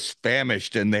 they're just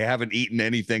famished and they haven't eaten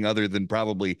anything other than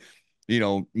probably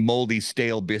moldy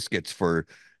stale biscuits for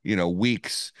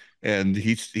weeks, and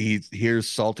he hears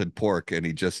salted pork and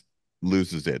he just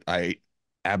loses it. I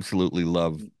absolutely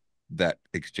love that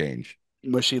exchange.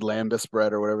 Mushy lambus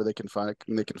bread or whatever they can find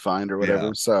or Yeah.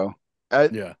 whatever. So,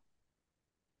 Yeah.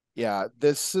 yeah,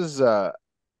 this is uh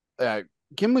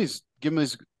Gimli's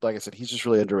Gimli's, like I said, he's just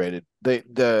really underrated.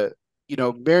 The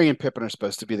Merry and Pippin are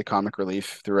supposed to be the comic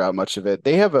relief throughout much of it.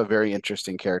 They have a very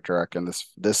interesting character arc in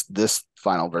this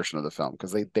final version of the film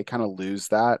because they kind of lose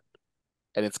that,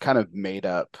 and it's kind of made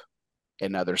up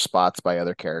in other spots by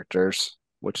other characters,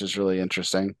 which is really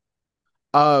interesting.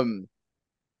 Um,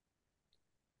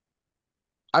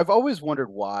 I've always wondered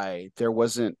why there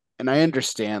wasn't, and I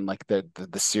understand like the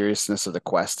seriousness of the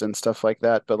quest and stuff like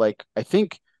that, but like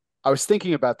I was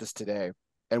thinking about this today,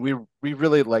 and we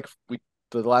really like we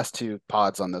the last two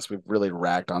pods on this, we've really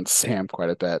ragged on Sam quite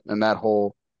a bit, and that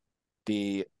whole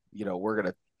the we're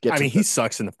gonna get I to mean, he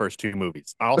sucks in the first two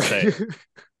movies. I'll say it.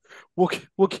 we'll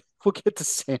get to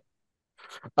Sam.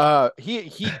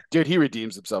 He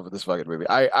redeems himself in this fucking movie.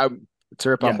 I'm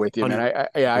Tripp, I'm Yeah, with you, man.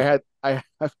 100%. I've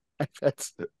had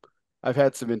I've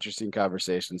had some interesting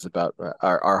conversations about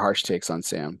our harsh takes on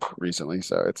Sam recently,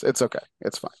 so it's okay,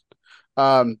 it's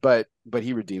fine. But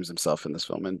he redeems himself in this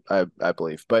film, and I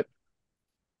believe. But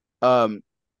um,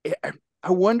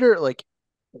 I wonder, like,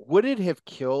 would it have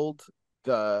killed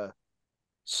the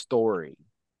story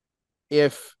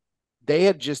if they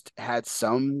had just had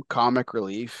some comic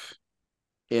relief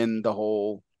in the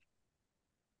whole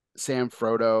Sam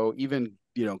Frodo, even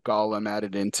Gollum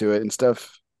added into it and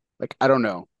stuff? Like, I don't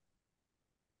know.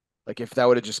 Like if that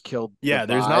would have just killed the Yeah,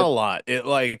 there's not a vibe. lot. It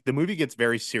like the movie gets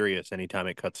very serious anytime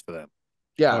it cuts to them. Oh,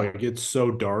 Yeah, it gets so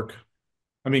dark.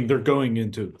 I mean, they're going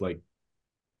into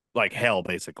Like hell,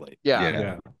 basically. yeah.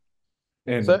 Yeah.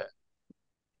 yeah, So and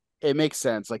it makes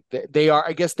sense. Like they are,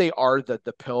 I guess they are the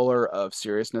pillar of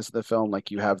seriousness of the film. Like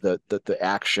you have the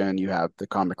action, you have the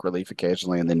comic relief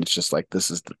occasionally, and then it's just like this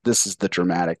is the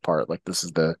dramatic part. Like this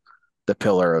is the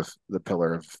pillar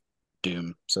of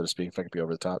doom, so to speak, if I could be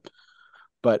over the top.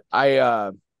 But I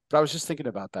was just thinking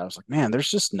about that. I was like, man, there's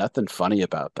just nothing funny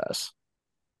about this.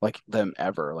 Like them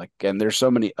ever. Like, and there's so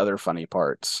many other funny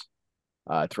parts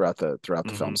throughout the Hmm.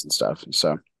 films and stuff.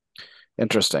 So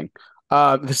interesting.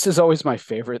 This is always my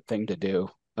favorite thing to do.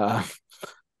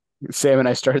 Sam and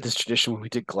I started this tradition when we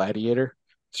did Gladiator.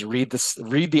 To read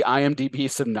the IMDb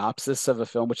synopsis of a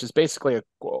film, which is basically a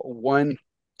 1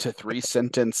 to 3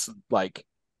 sentence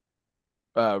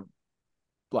uh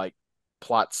like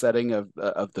plot setting of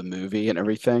the movie and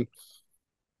everything.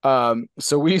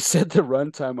 So we said the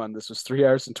runtime on this was 3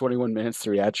 hours and 21 minutes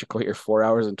theatrically, or 4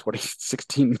 hours and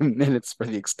 16 minutes for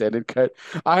the extended cut.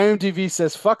 IMDb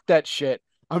says, fuck that shit.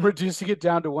 I'm reducing it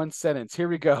down to 1 sentence. Here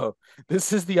we go.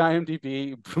 This is the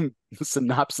IMDb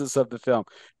synopsis of the film.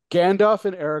 Gandalf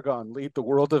and Aragorn lead the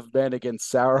world of men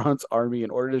against Sauron's army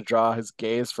in order to draw his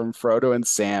gaze from Frodo and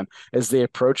Sam as they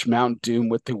approach Mount Doom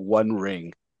with the One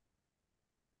Ring.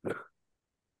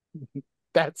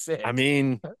 That's I it.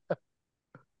 mean,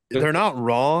 they're that, not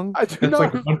wrong. I do that's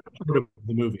like not. one part of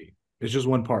the movie. It's just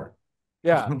one part.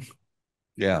 Yeah.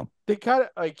 Yeah. They kind of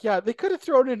like, yeah, they could have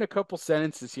thrown in a couple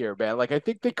sentences here, man. Like I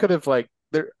think they could have like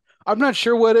there. I'm not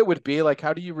sure what it would be like.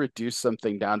 How do you reduce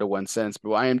something down to 1 sentence? But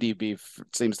IMDb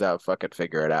seems to have fucking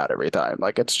figure it out every time.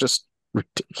 Like it's just Mhm.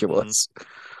 ridiculous.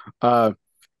 Uh,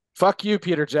 fuck you,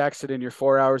 Peter Jackson, and your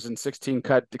 4 hours and 16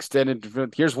 cut extended.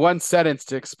 Here's 1 sentence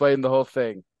to explain the whole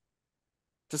thing.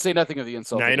 To say nothing of the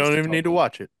insult Now it you is don't to even need to Tolkien.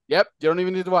 watch it. Yep, you don't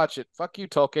even need to watch it. Fuck you,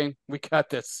 Tolkien. We got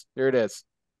this. Here it is.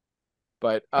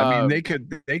 But I mean, they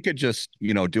could just,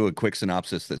 do a quick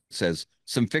synopsis that says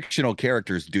some fictional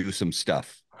characters do some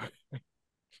stuff.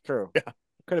 true. Yeah.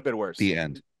 Could have been worse. The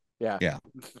end. Yeah. Yeah.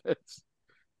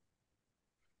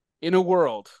 In a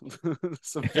world,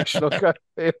 some fictional cut.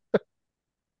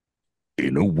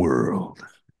 In a world.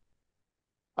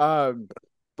 Um,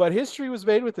 but history was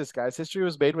made with this, guys. History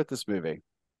was made with this movie.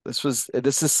 This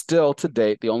is still to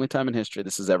date the only time in history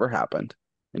this has ever happened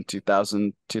in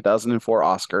 2004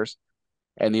 Oscars.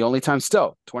 And the only time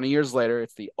still, 20 years later,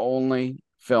 it's the only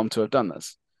film to have done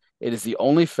this. It is the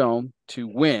only film to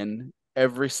win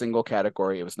every single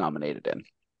category it was nominated in.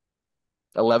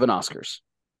 11 Oscars.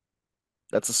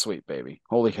 That's a sweep, baby.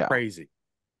 Holy cow. Crazy.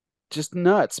 Just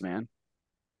nuts, man.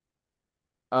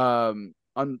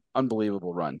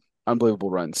 Unbelievable run. Unbelievable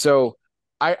run. So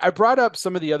I brought up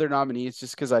some of the other nominees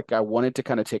just because like I wanted to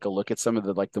kind of take a look at some of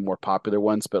the like the more popular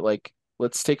ones, but like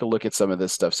let's take a look at some of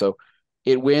this stuff. So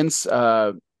it wins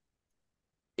we'll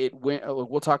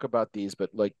talk about these,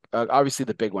 but like obviously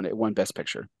the big one, it won Best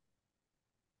Picture.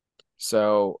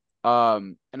 So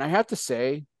and I have to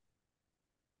say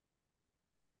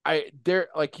there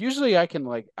like usually I can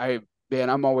like I man,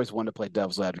 I'm always one to play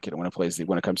devil's advocate when it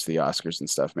comes to the Oscars and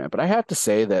stuff, man. But I have to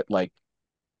say that like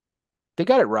they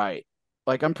got it right.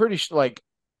 Like I'm pretty sure like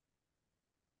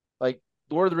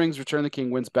Lord of the Rings Return of the King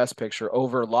wins Best Picture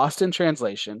over Lost in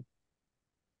Translation,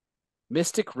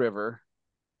 Mystic River,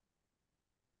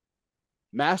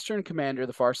 Master and Commander: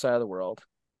 The Far Side of the World,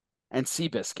 and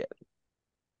Seabiscuit.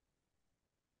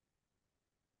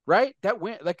 Right? That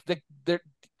went like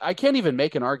I can't even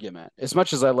make an argument as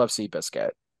much as I love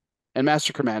Seabiscuit. And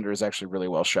Master Commander is actually really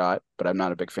well shot, but I'm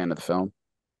not a big fan of the film.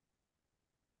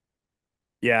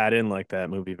 Yeah, I didn't like that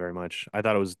movie very much. I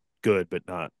thought it was good, but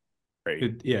not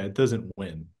great. It doesn't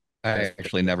win. I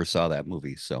actually never saw that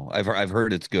movie, so I've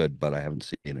heard it's good, but I haven't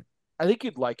seen it. I think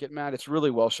you'd like it, Matt. It's really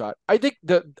well shot. I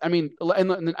mean,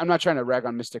 and I'm not trying to rag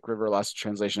on Mystic River, Lost in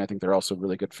Translation. I think they're also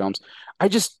really good films. I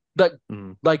just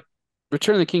like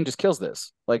Return of the King just kills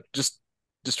this. Like just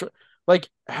destroy. Like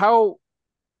how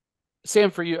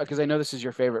Sam, for you, because I know this is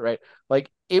your favorite, right?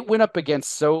 Like it went up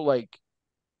against so like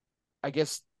I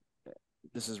guess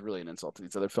this is really an insult to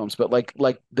these other films, but like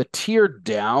the tier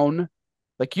down,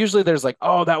 like usually there's like,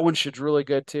 oh, that one should really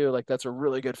good too. Like that's a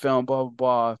really good film, blah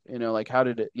blah blah. Like how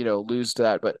did it, lose to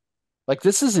that? But like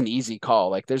this is an easy call.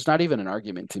 Like there's not even an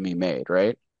argument to be made,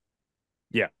 right?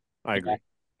 Yeah, I agree.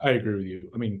 I agree with you.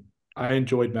 I mean, I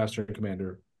enjoyed Master and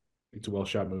Commander. It's a well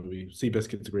shot movie.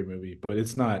 Seabiscuit's a great movie, but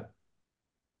it's not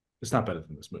better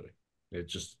than this movie.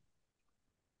 It's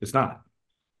not.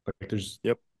 Like there's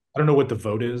Yep. I don't know what the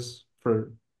vote is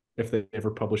for if they ever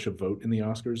publish a vote in the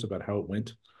Oscars about how it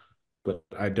went, but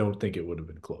I don't think it would have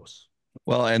been close.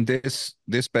 Well, and this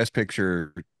Best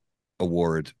Picture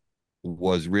award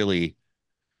was really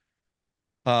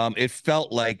it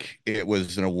felt like it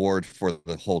was an award for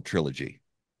the whole trilogy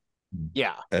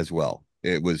Yeah. as well.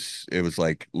 It was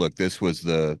like, look, this was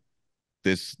the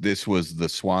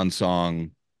swan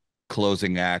song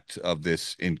closing act of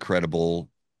this incredible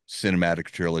cinematic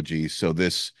trilogy. So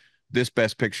this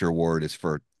Best Picture award is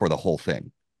for the whole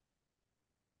thing.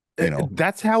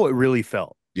 That's how it really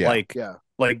felt. Yeah.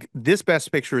 Like this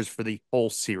Best Picture is for the whole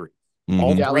series,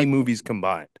 all Mhm. Yeah, three like- movies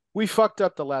combined. We fucked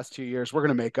up the last 2 years. We're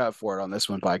gonna make up for it on this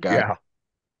one, by God. Yeah.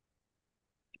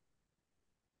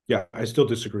 Yeah, I still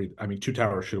disagree. I mean, Two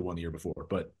Towers should have won the year before,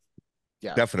 but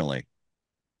Yeah. Definitely.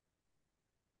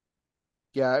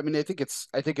 Yeah, I mean, I think it's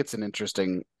an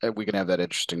interesting. We can have that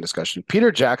interesting discussion.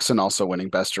 Peter Jackson also winning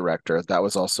Best Director. That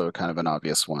was also kind of an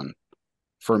obvious one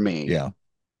for me. Yeah.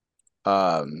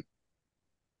 Um,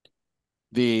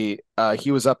 he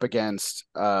was up against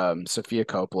Sofia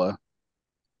Coppola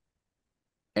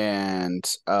and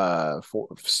Sofia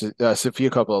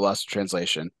Coppola, Lost in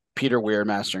Translation, Peter Weir,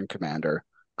 Master and Commander,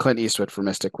 Clint Eastwood for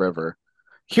Mystic River.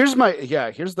 Here's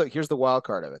the wild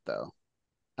card of it though.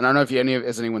 And I don't know if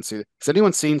has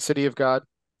anyone seen City of God?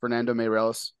 Fernando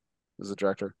Meirelles is the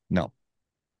director. No.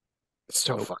 It's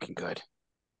so fucking good.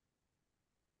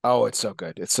 Oh, it's so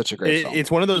good. It's such a great film.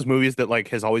 It's one of those movies that like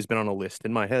has always been on a list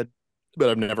in my head, but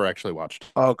I've never actually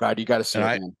watched. Oh God, you got to see And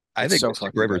it, man. I It's think so Mystic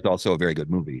fucking River is good. also a very good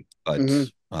movie, but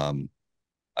Mhm.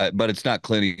 but it's not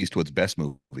Clint Eastwood's best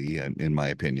movie in my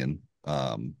opinion.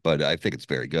 But I think it's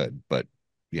very good. But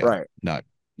yeah, Right. not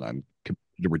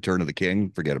the Return of the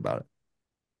King. Forget about it.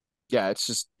 Yeah, it's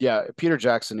just Peter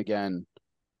Jackson again,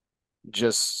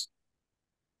 just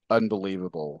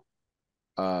unbelievable.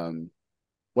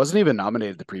 Wasn't even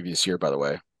nominated the previous year, by the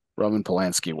way. Roman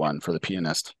Polanski won for The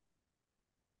Pianist,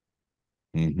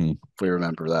 Mm-hmm. if we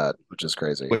remember that, which is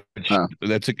crazy. Which and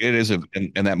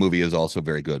that movie is also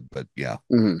very good. But yeah,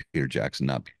 Mhm. Peter Jackson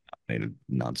not being nominated,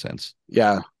 nonsense.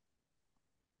 Yeah.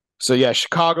 So yeah,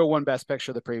 Chicago won Best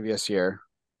Picture the previous year.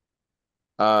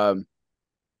 Um,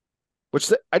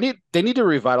 they need to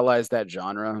revitalize that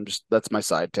genre. That's my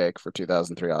side take for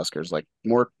 2003 Oscars. Like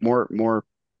more.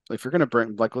 If you're gonna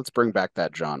let's bring back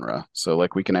that genre, so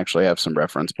like we can actually have some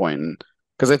reference point. And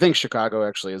because I think Chicago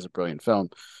actually is a brilliant film,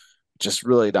 just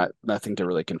really nothing to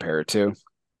really compare it to.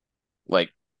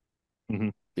 Like,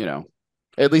 Mhm.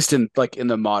 At least in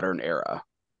the modern era,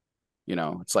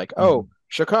 it's like, oh,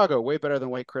 Chicago way better than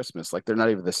White Christmas. Like they're not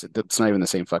even this. It's not even the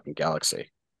same fucking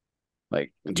galaxy,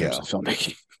 like in terms of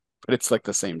filmmaking, but it's like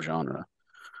the same genre.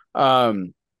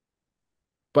 But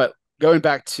going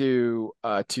back to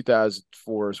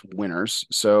 2004's winners,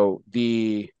 so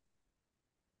it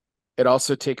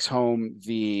also takes home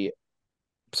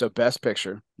Best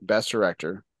Picture, Best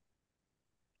Director,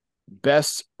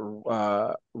 Best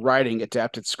Writing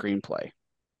Adapted Screenplay.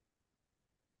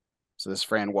 So this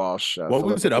Fran Walsh, What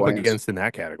was Philippa it up Boyens. against in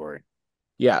that category?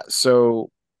 Yeah,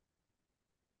 so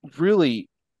really,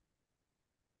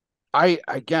 I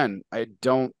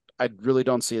really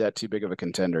don't see that too big of a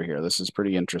contender here. This is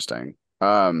pretty interesting.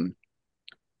 The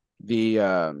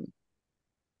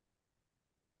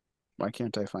Why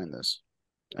can't I find this?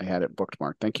 I had it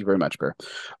bookmarked. Thank you very much, Bear.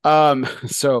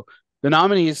 So the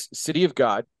nominees: City of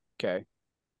God, okay,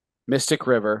 Mystic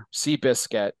River,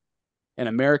 Seabiscuit, and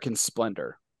American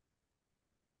Splendor,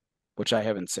 which I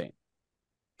haven't seen.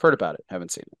 Heard about it.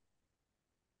 Haven't seen it.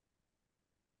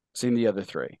 Seen the other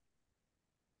three.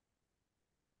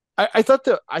 I thought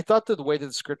that the way that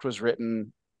the script was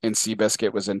written in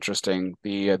Seabiscuit was interesting.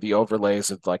 The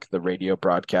overlays of like the radio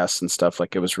broadcasts and stuff,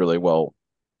 like it was really well.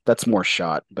 That's more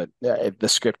shot, but the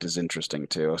script is interesting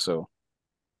too. So,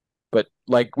 but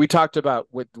like we talked about,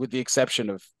 with the exception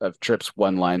of Tripp's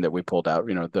one line that we pulled out,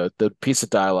 the piece of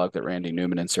dialogue that Randy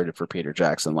Newman inserted for Peter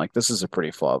Jackson, like this is a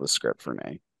pretty flawless script for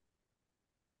me.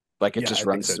 Like it Yeah, just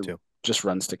I think so too.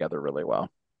 runs together really well.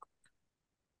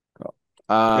 Cool.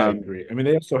 Yeah, I agree. I mean,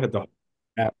 they also had the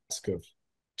task of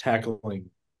tackling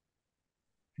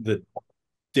the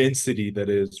density that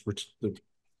is the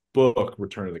book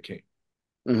Return of the King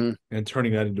mhm. and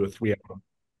turning that into a 3 hour,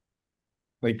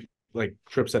 like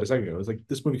Tripp said a second ago. It was like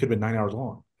this movie could have been 9 hours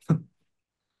long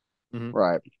Mhm.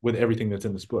 Right. with everything that's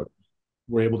in this book.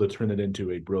 We're able to turn it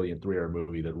into a brilliant 3 hour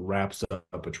movie that wraps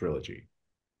up a trilogy.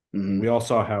 Mhm. We all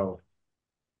saw how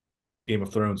Game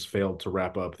of Thrones failed to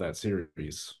wrap up that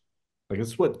series. Like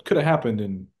it's what could have happened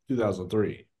in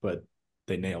 2003, but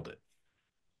they nailed it.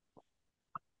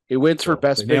 It wins for So they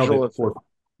best nailed visual it for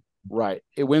Right.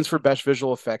 It wins for best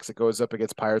visual effects. It goes up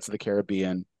against Pirates of the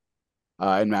Caribbean,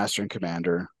 and Master and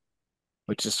Commander,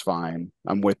 which is fine.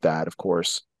 I'm with that, of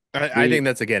course. I The think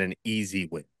that's again an easy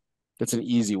win. It's an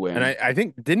easy And win. I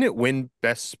think didn't it win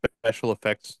best special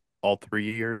effects all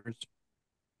 3 years?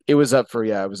 It was up for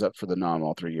Yeah, it was up for the nom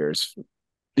all 3 years.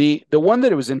 The one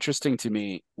that it was interesting to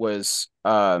me was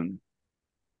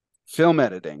film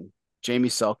editing. Jamie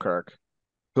Selkirk,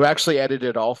 who actually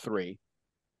edited all three,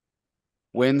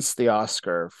 wins the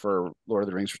Oscar for Lord of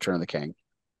the Rings: Return of the King.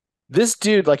 This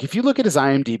dude, like, if you look at his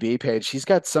IMDb page, he's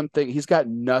got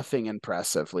nothing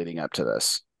impressive leading up to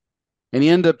this. And he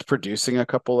ended up producing a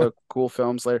couple of cool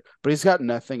films later, but he's got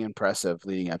nothing impressive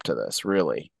leading up to this,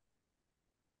 really.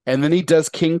 And then he does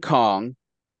King Kong,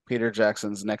 Peter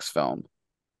Jackson's next film.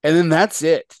 And then that's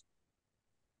it.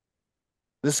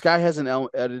 This guy hasn't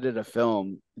edited a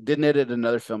film, didn't edit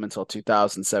another film until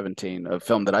 2017, a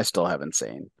film that I still haven't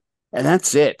seen. And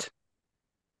that's it.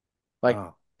 Like,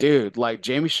 Oh. dude, like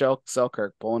Jamie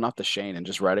Selkirk pulling off the Shane and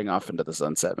just riding off into the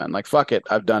sunset, man. Like, fuck it,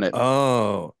 I've done it.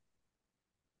 Oh.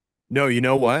 No, you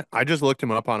know what? I just looked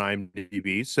him up on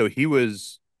IMDb. So he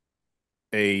was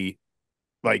a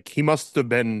he must have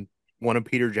been one of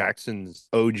Peter Jackson's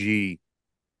OG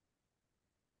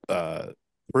uh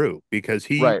crew because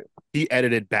Right, he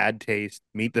edited Bad Taste,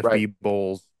 Meet the right.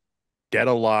 Feebles, Dead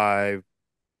Alive,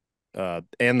 and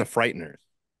The Frighteners,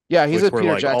 Yeah, he's a which were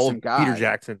Peter like all Jackson of Peter guy.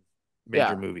 Jackson's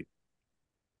major Yeah, movies.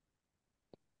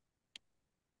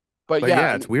 but But yeah,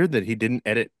 yeah, it's weird that he didn't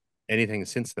edit anything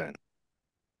since then.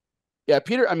 yeah,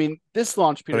 Peter. I mean, this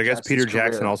launched But Peter I guess Jackson's Peter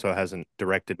Jackson career. also hasn't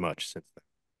directed much since then.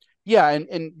 Yeah,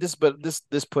 but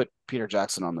this put Peter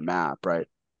Jackson on the map, right?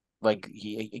 Like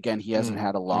he hasn't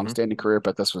had a Mm-hmm. long-standing career,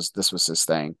 but this was his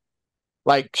thing.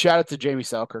 Like, shout out to Jamie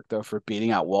Selkirk though for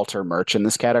beating out Walter Murch in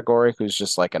this category, who's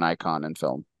just like an icon in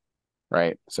film,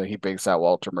 right? So he beats out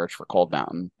Walter Murch for Cold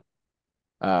Mountain,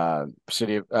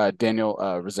 City of Daniel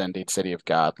Resended, City of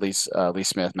God, Lee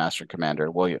Smith, Master and Commander,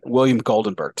 William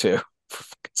Goldenberg too for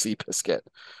Seabiscuit.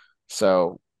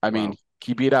 So I mean, Wow.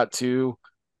 he beat out two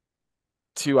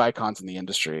icons in the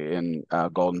industry in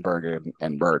Goldenberg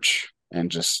and Birch,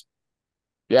 and just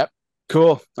yep,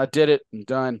 cool. I did it. I'm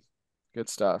done. Good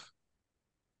stuff.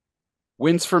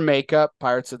 Wins for makeup,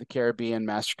 Pirates of the Caribbean,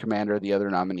 Master Commander, the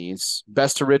other nominees.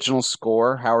 Best original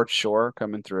score, Howard Shore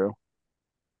coming through.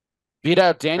 Beat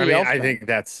out I Danny mean, I Elfman. think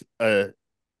that's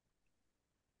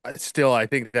still I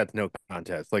think that's no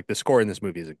contest. Like the score in this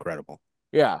movie is incredible.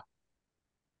 Yeah.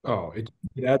 oh, it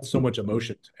adds so much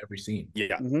emotion to every scene.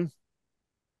 Yeah. hmm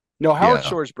No, Howard Yeah.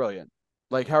 Shore is brilliant.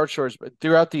 Like Howard Shore's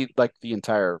throughout the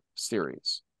entire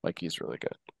series. Like he's really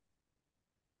good.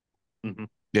 Hmm.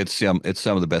 It's some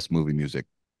of the best movie music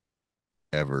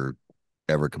ever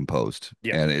ever composed.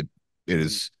 Yeah. And it Mhm.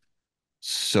 is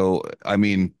so I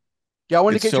mean, Yeah, I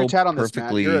wanted to it's get your so tat on this, Matt.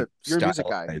 perfectly You're a music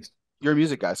guy. stylized. You're a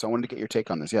music guy, so I wanted to get your take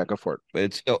on this. Yeah, go for it.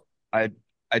 It's so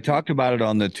I talked about it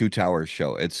on the Two Towers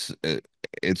show. It's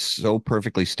so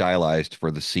perfectly stylized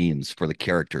for the scenes, for the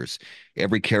characters.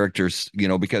 Every character's,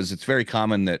 because it's very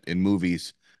common that in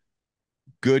movies,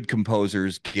 good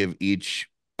composers give each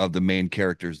of the main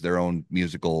characters their own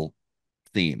musical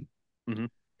theme. Hmm.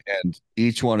 And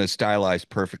each one is stylized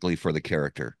perfectly for the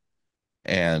character.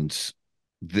 And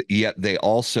yet they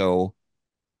also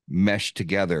mesh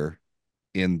together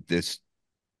in this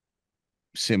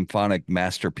symphonic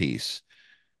masterpiece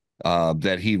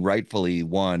that he rightfully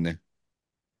won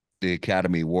the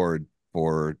Academy Award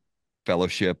for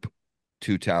Fellowship,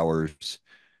 Two Towers,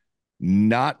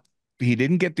 not he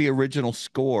didn't get the original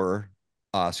score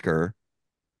Oscar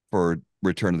for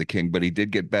Return of the King, but he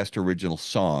did get Best Original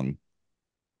Song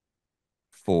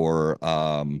for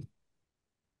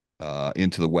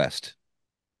Into the West.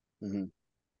 Mm-hmm.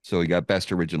 So he got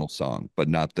Best Original Song, but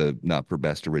not for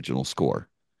Best Original Score.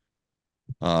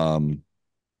 Um,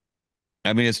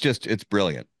 I mean, it's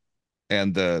brilliant.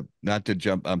 And the not to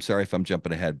jump, I'm sorry if I'm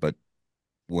jumping ahead, but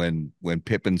when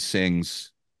Pippin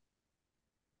sings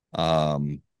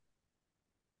um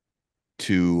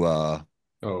to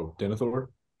Oh, Denethor.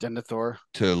 Denethor.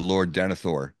 to Lord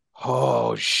Denethor,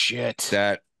 Oh shit.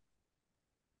 that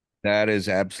that is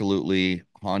absolutely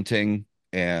haunting.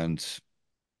 And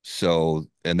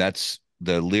and that's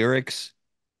the lyrics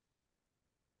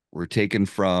were taken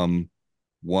from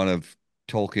one of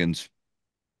Tolkien's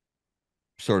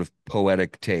sort of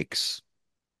poetic takes.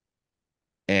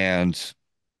 And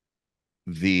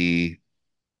the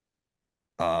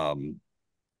um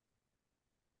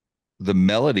the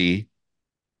melody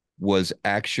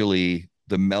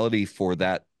the melody for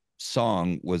that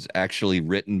song was actually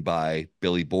written by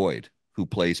Billy Boyd, who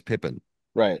plays Pippin.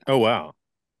 Right. Oh wow.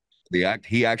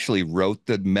 He actually wrote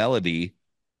the melody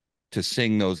to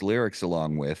sing those lyrics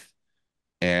along with,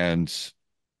 and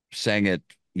sang it,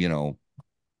 you know,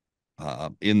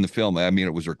 in the film. I mean,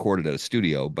 it was recorded at a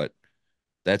studio, but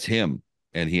that's him,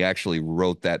 and he actually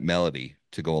wrote that melody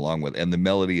to go along with. And the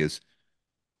melody is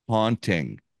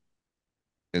haunting.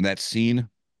 In that scene,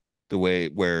 the way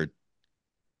where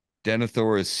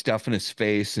Denethor is stuffing his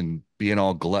face and being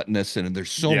all gluttonous, and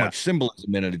there's so Yeah. much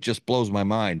symbolism in it, it just blows my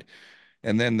mind.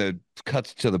 And then the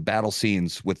cuts to the battle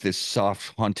scenes with this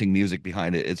soft, haunting music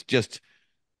behind it. It's just,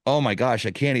 oh my gosh,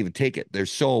 I can't even take it.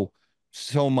 There's so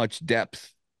much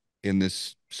depth in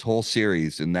this whole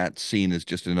series, and that scene is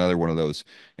just another one of those.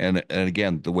 And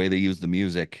again, the way they use the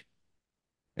music,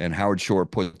 and Howard Shore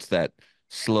puts that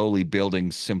slowly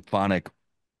building symphonic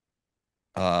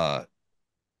uh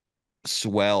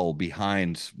swell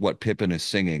behind what Pippin is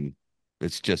singing.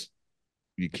 It's just,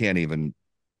 you can't even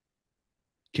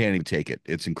take it.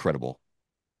 It's incredible.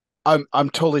 I'm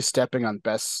totally stepping on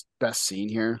best scene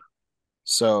here.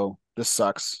 So this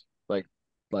sucks.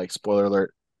 Like spoiler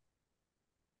alert.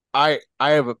 I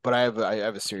have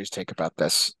a serious take about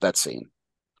that scene.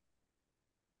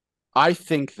 I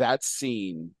think that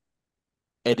scene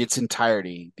in its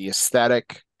entirety, the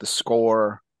aesthetic, the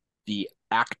score, the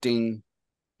acting,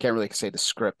 can't really say the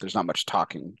script, there's not much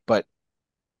talking, but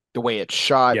the way it's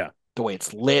shot, Yeah. the way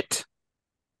it's lit,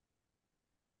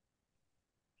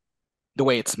 the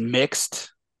way it's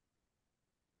mixed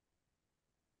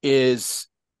is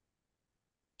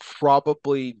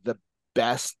probably the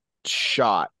best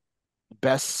shot,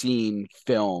 best scene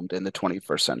filmed in the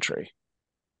 21st century.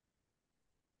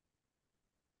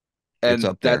 It's And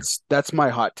up there. that's my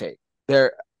hot take.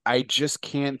 There I just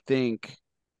can't think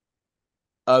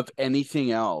of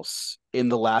anything else in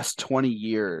the last 20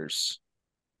 years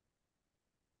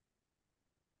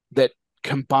that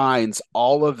combines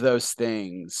all of those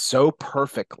things so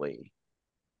perfectly.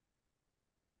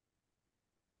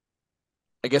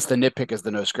 I guess the nitpick is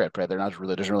the no script, right? There's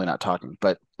really not talking,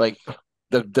 but like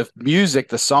the music,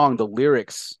 the song, the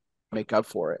lyrics make up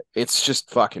for it. It's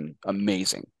just fucking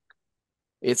amazing.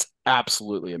 It's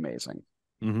absolutely amazing.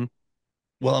 Mm-hmm.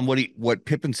 Well, and what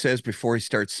Pippin says before he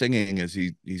starts singing is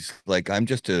he's like, I'm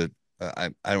just a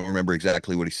I don't remember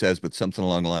exactly what he says, but something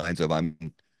along the lines of I'm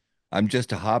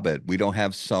just a hobbit. We don't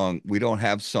have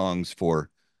songs for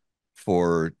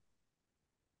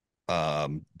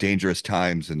dangerous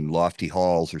times and lofty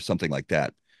halls or something like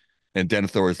that. And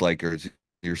Denethor is like, is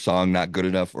your song not good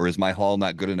enough, or is my hall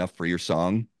not good enough for your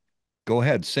song? Go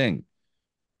ahead, sing.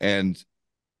 And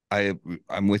I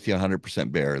I'm with you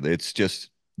 100% Bear. It's just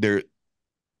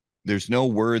there's no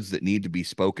words that need to be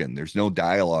spoken. There's no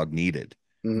dialogue needed.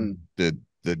 Mhm.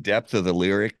 The depth of the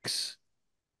lyrics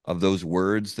of those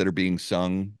words that are being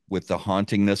sung, with the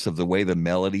hauntingness of the way the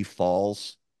melody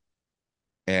falls,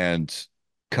 and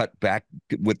cut back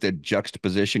with the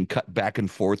juxtaposition, cut back and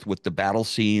forth with the battle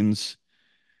scenes,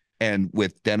 and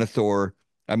with Denethor.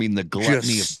 I mean, the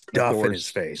gluttony of Just stuff in his Denethor's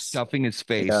face. stuffing his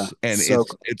Yeah, face, and so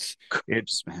it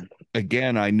gross, man.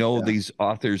 again. I know Yeah. these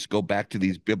authors go back to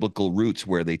these biblical roots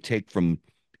where they take from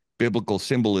biblical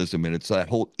symbolism, and it's that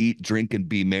whole eat, drink, and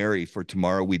be merry, for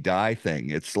tomorrow we die thing.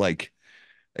 It's like,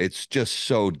 it's just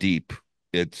so deep.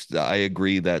 I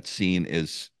agree, that scene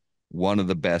is one of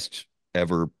the best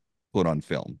ever put on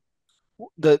film.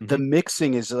 The Mm-hmm.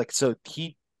 mixing is like so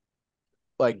he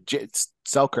like it's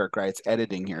Selkirk, right? It's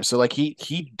editing here. So like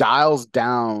he dials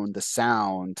down the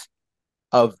sound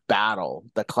of battle,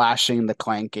 the clashing, the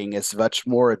clanking. It's much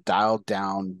more a dialed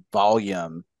down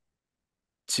volume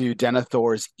to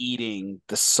Denethor's eating,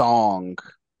 the song,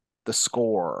 the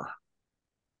score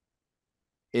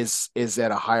is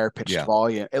at a higher pitched Yeah.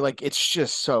 volume. Like it's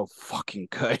just so fucking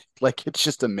good. Like it's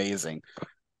just amazing.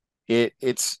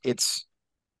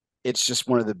 It's just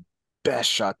one of the best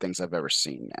shot things I've ever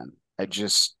seen, man. I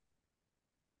just,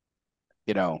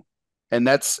 you know, and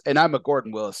I'm a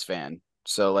Gordon Willis fan.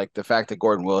 So like the fact that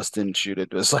Gordon Willis didn't shoot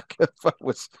it was like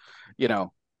was, you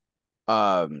know,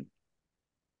 um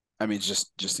I mean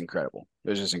just incredible. It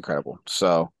was just incredible.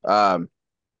 So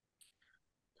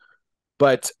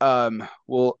but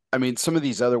well, I mean some of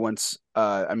these other ones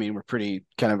I mean were pretty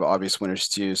kind of obvious winners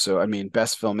too. So I mean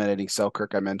best film editing,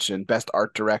 Selkirk I mentioned, best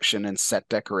art direction and set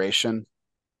decoration.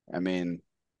 I mean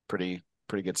pretty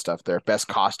good stuff there. Best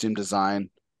costume design.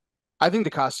 I think the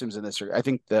costumes in this are I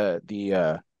think the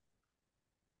the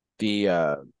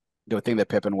thing that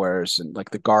Pippin wears and like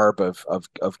the garb of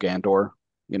Gandor,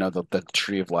 you know, the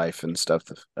tree of life and stuff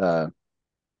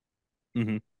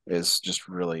Hmm. is just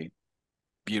really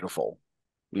beautiful,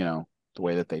 you know, the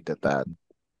way that they did that.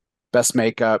 Best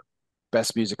makeup,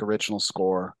 best music original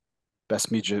score,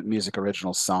 best music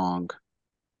original song,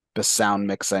 best sound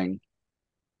mixing.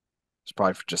 It's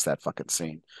probably for just that fucking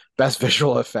scene. Best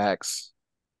visual effects.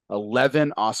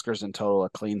 11 Oscars in total, a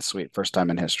clean sweep, first time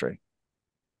in history.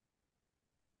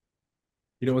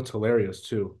 You know what's hilarious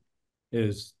too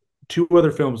is two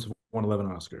other films have won 11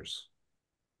 Oscars.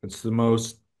 It's the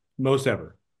most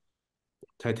ever.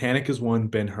 Titanic is one,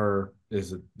 Ben-Hur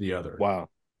is the other. Wow.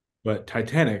 But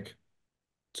Titanic,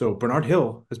 so Bernard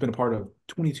Hill has been a part of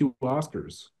 22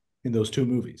 Oscars in those two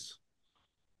movies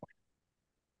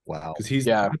Wow. because he's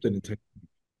the Yeah, captain in Titanic.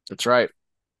 that's right.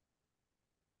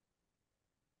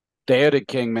 Theoden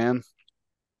King, man.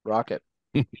 Rocket.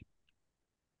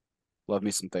 Love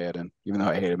me some Theoden, even though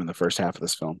I hate him in the first half of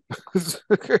this film.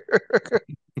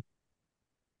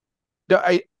 No,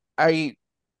 I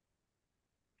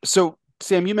so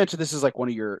Sam, you mentioned this is like one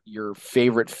of your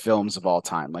favorite films of all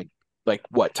time. Like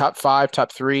what, top five,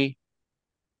 top three,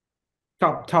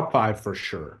 Top five for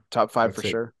sure. top five I'd for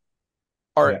say. sure.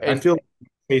 Or Yeah, I and feel like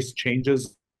pace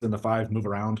changes and the five move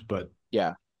around, but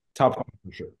yeah. top five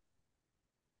for sure.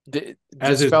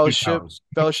 As Does is Two Towers.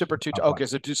 Fellowship or two? Top five. Okay,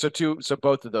 so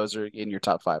both of those are in your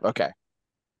top five. Okay.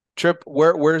 Tripp,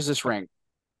 where does this rank?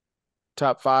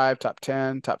 Top five, top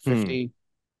 10, top Hmm. 50?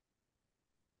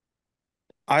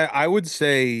 I would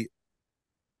say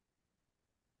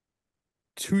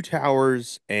Two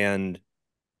Towers and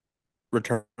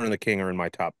Return of the King are in my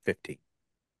top 50.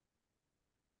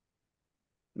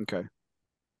 Okay.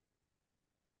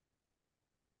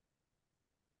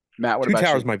 Matt, what Two about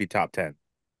Towers you? might be top 10.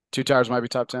 Two Towers might be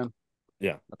top 10.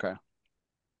 Yeah. Okay.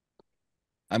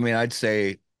 I mean, I'd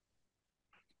say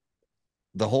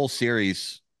the whole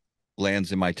series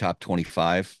lands in my top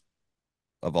 25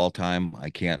 of all time. I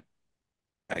can't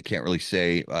really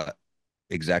say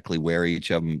exactly where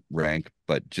each of them rank,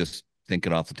 but just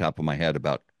thinking off the top of my head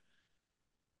about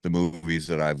the movies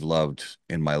that I've loved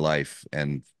in my life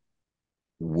and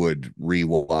would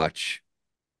rewatch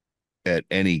at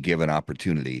any given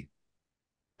opportunity.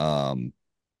 Um,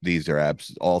 these are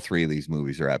all three of these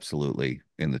movies are absolutely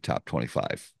in the top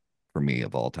 25 for me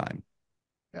of all time.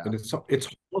 Yeah. And it's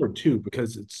hard too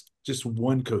because it's just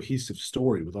one cohesive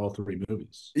story with all three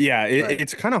movies. Yeah, Right.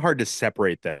 it's kind of hard to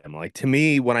separate them. Like to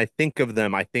me, when I think of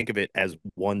them, I think of it as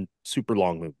one super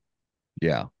long movie.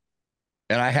 Yeah.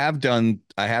 And I have done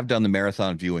the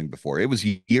marathon viewing before. It was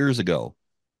years ago,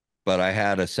 but I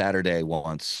had a Saturday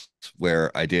once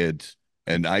where I did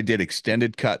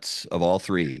extended cuts of all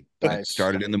three. And it Nice.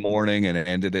 started in the morning and it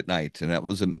ended at night. And that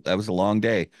was a long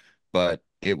day, but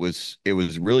it was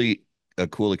really a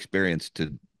cool experience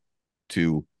to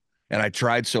and I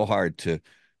tried so hard to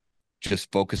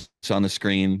just focus on the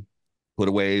screen, put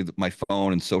away my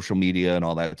phone and social media and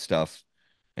all that stuff,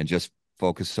 and just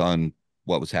focus on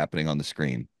what was happening on the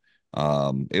screen.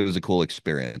 It was a cool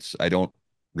experience. I don't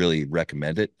really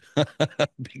recommend it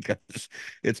because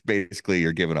it's basically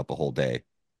you're giving up a whole day.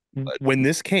 But When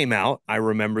this came out, I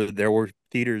remember there were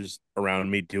theaters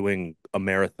around me doing a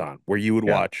marathon where yeah,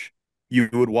 you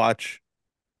would watch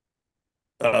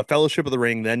Fellowship of the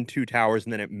Ring, then Two Towers,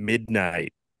 and then at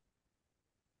midnight,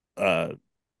 uh,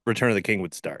 Return of the King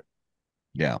would start.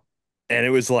 yeah. And it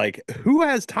was like, who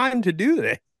has time to do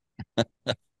this?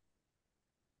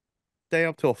 Stay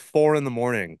up till 4 in the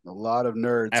morning A lot of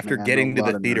nerds, after man. A getting to lot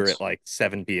the of theater nerds. at like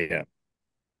 7 p.m.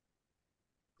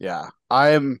 Yeah.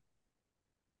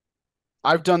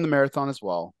 I've done the marathon as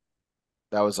well.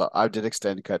 I did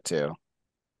extended cut too.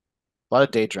 A lot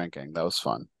of day drinking. That was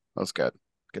fun. That was good.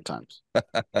 Good times.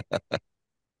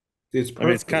 It's I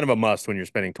mean, it's kind perfect. of a must when you're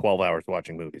spending 12 hours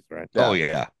watching movies, right? Oh Yeah.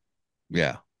 yeah.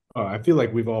 Yeah. I feel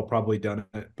like we've all probably done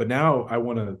it, but now I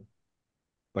want to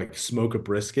like smoke a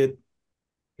brisket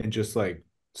and just like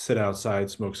sit outside,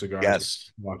 smoke cigars,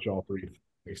 Yes. watch all three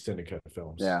extended cut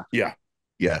films. Yeah. Yeah,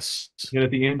 Yes. And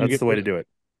at the end, you that's get the way to do it.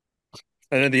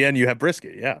 And at the end, you have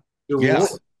brisket. Yeah. the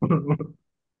Yes. reward.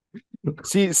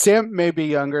 See, Sam may be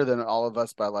younger than all of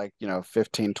us by like,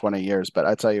 15, 20 years, but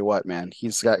I tell you what, man,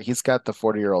 he's got the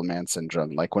 40-year-old man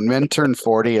syndrome. Like when men turn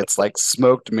 40, it's like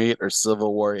smoked meat or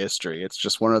Civil War history. It's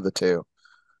just one of the two.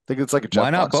 I think it's like a Why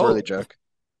Jeff not Foxworthy both? joke.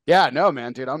 Yeah, no,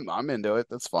 man, dude, I'm into it.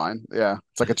 That's fine. Yeah.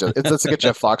 It's like a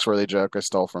Jeff Foxworthy joke I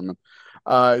stole from him.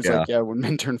 It's Yeah. like, yeah, when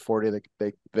men turn 40,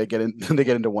 they get in they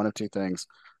get into one of two things.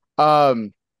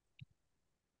 Um,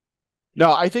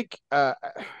 no, I think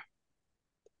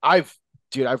I've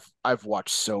dude, I've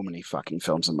watched so many fucking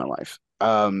films in my life.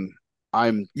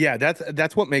 I'm Yeah,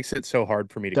 that's what makes it so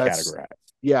hard for me to that's categorize.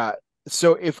 yeah.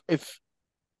 So if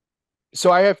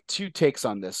so I have two takes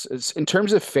on this. In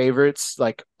terms of favorites,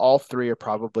 like all three are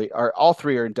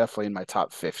definitely in my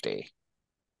top 50.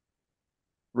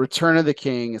 Return of the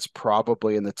King is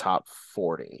probably in the top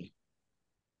 40.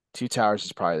 Two Towers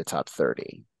is probably the top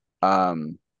 30.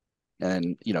 Um,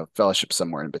 and Fellowship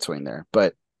somewhere in between there.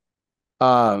 But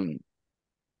um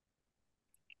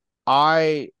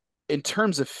I in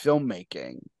terms of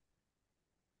filmmaking,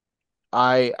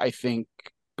 I think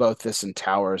both this and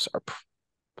Towers are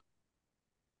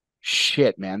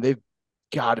shit, man. They've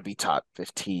got to be top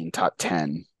 15, top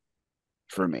 10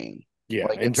 for me. Yeah,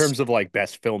 Like in it's terms of like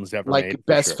best films ever like made, for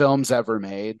best sure. films ever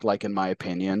made, like in my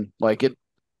opinion.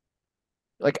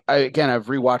 I've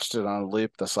rewatched it on a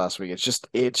loop this last week.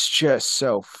 It's just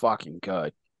so fucking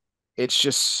good. It's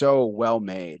just so well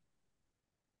made.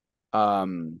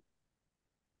 Um,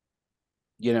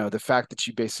 the fact that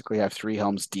you basically have three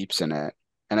Helms Deeps in it,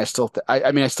 and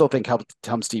I mean, I still think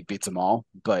Helms Deep beats them all,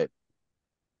 but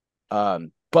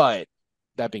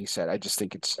that being said, I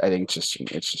think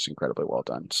it's just incredibly well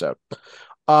done. So,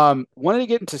 wanted to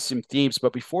get into some themes,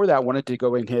 but before that, wanted to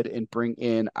go ahead and bring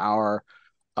in our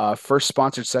first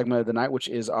sponsored segment of the night, which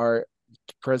is our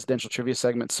presidential trivia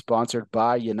segment sponsored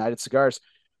by United Cigars,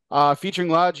 featuring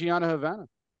La Gianna Havana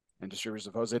and distributors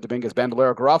of Jose Dominguez,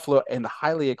 Bandolero, Garofalo, and the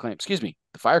highly acclaimed, excuse me,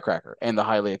 the Firecracker and the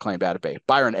highly acclaimed Atabey,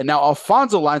 Byron. And now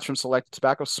Alfonso lines from Selected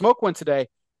Tobacco. Smoke one today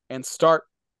and start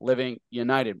living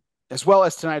united. As well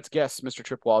as tonight's guests, Mr.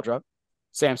 Tripp Waldrop,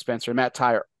 Sam Spencer, Matt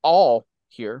Tyre, all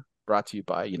here brought to you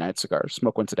by United Cigars.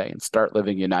 Smoke one today and start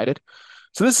living united.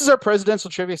 So this is our presidential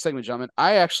trivia segment, gentlemen.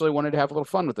 I actually wanted to have a little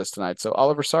fun with this tonight. So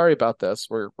Oliver, sorry about this.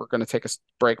 We're going to take a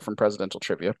break from presidential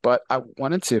trivia, but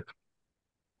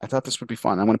I thought this would be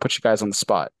fun. I want to put you guys on the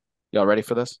spot. Y'all ready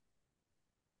for this?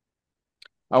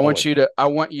 Always. I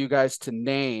want you guys to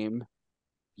name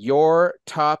your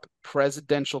top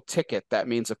presidential ticket. That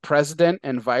means a president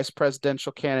and vice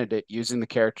presidential candidate using the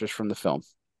characters from the film.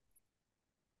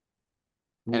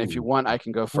 And if you Ooh. want, I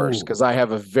can go first because Ooh. I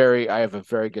have a very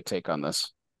good take on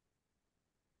this.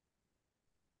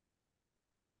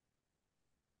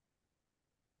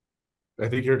 I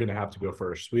think you're gonna have to go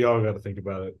first. We all got to think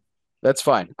about it. That's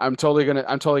fine. I'm totally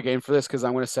game for this because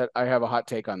I have a hot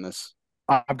take on this.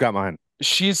 I've got mine.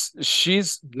 She's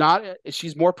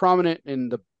more prominent in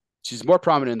the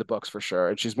books for sure,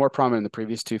 and she's more prominent in the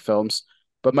previous two films.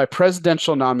 But my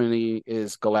presidential nominee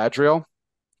is Galadriel,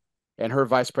 and her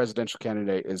vice presidential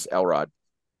candidate is Elrod.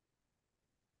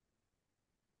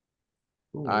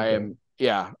 Ooh, I okay. am,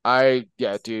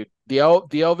 yeah, dude. The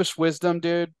Elvish wisdom,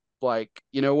 dude. Like,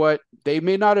 you know what? They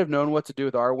may not have known what to do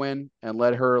with Arwen and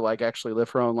let her like actually live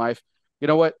her own life. You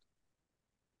know what?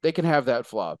 They can have that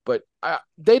flaw, but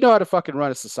they know how to fucking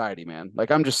run a society, man. Like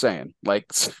I'm just saying, like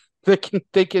they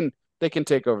can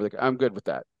take over the. I'm good with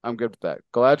that. I'm good with that.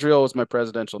 Galadriel was my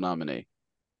presidential nominee.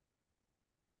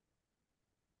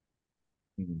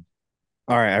 Mhm.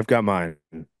 All right, I've got mine.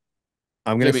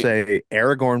 I'm gonna Give me. say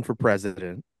Aragorn for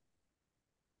president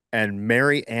and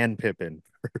Mary Ann Pippin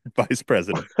for vice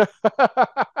president.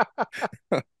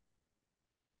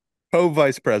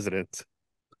 Co-vice president.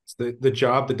 It's the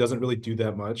job that doesn't really do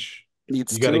that much.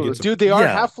 Needs You got to two of get us, to dude. They are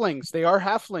Yeah, halflings. They are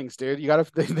halflings, dude. You gotta.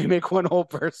 They make one whole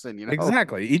person. You know.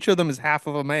 exactly. Each of them is half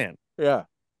of a man. Yeah,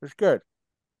 it's good.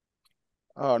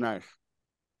 Oh, nice.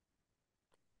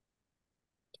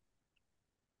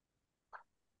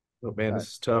 Oh man, Uh, this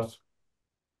is tough.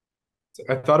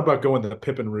 I thought about going the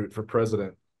Pippin route for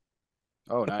president,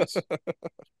 oh, nice.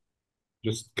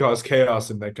 just cause chaos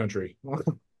in that country.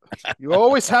 You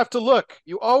always have to look.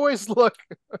 You always look.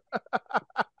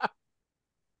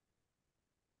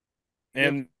 Give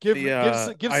And give the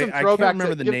give give some I can't throwback to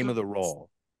remember the name of the role.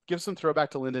 give some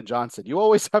throwback to Lyndon Johnson. You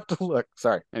always have to look.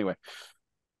 Sorry. Anyway,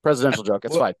 presidential joke.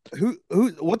 It's fine.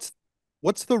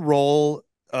 What's the role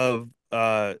of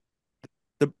the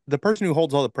person who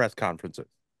holds all the press conferences?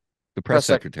 The press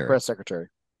secretary. Press secretary.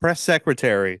 Press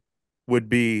secretary would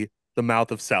be the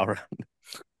mouth of Sauron.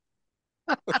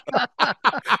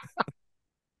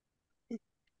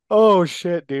 Oh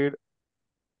shit, dude.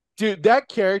 Dude, that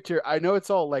character, I know it's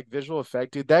all like visual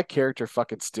effect, dude. That character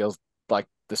fucking steals like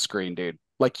the screen, dude.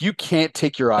 Like you can't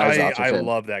take your eyes off of I him.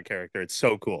 love that character. It's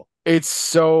so cool. It's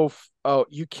so oh,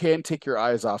 you can't take your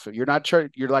eyes off it. You're not trying.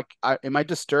 You're like, am I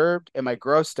disturbed? Am I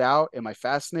grossed out? Am I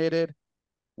fascinated?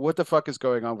 What the fuck is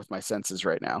going on with my senses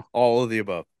right now? All of the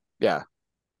above. Yeah,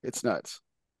 it's nuts.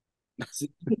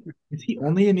 Is he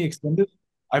only in the extended?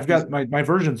 I've got my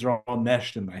versions are all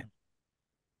meshed in my.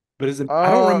 But is it? I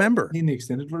don't remember. In the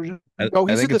extended version? No,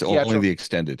 I he's think in it's the only theatrical. the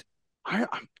extended. I'm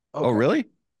Oh, okay. really?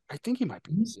 I think he might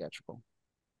be in the theatrical.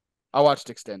 I watched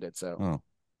extended, so Oh,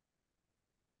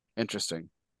 interesting.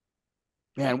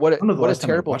 Man, what I don't know the a last time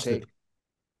I terrible watched take. it.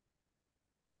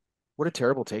 What a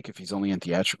terrible take if he's only in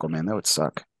theatrical, man. That would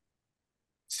suck.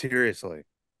 Seriously.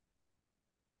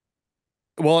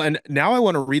 Well, and now I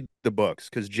want to read the books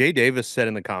because Jay Davis said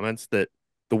in the comments that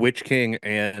The Witch King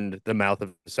and The Mouth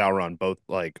of Sauron both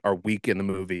like are weak in the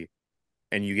movie,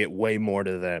 and you get way more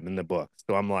to them in the book.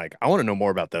 So I'm like, I want to know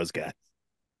more about those guys.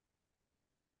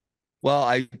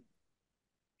 well,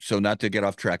 so not to get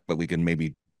off track, but we can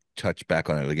maybe touch back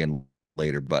on it again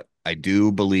later. But I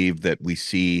do believe that we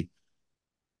see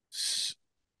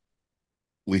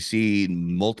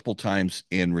multiple times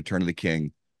in Return of the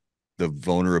King the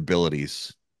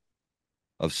vulnerabilities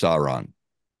of Sauron,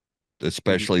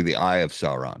 especially the Eye of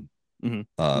Sauron.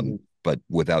 Mhm. But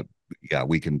without, yeah,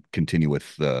 we can continue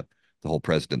with the whole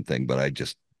president thing. But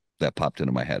that popped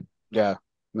into my head. Yeah,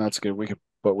 that's good. We could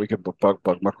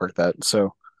bookmark that.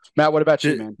 So, Matt, what about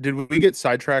you, man? Did we get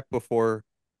sidetracked before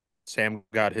Sam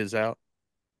got his out?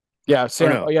 Yeah, Sam.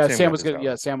 no, Oh, yeah, Sam Sam got was his good. out.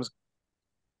 Yeah, Sam was.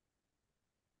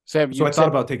 Sam, So you I thought said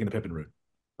about taking the Pippin route.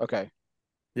 okay.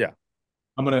 Yeah.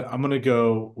 I'm gonna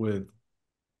go with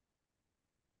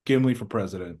Gimli for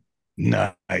president.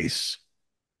 Nice.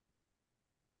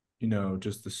 You know,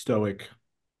 just the stoic.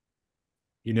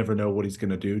 You never know what he's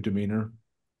gonna do demeanor.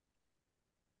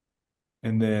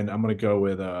 And then I'm gonna go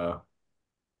with oh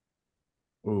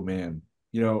man,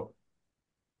 you know,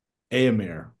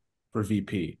 Aemir for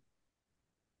VP.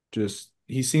 Just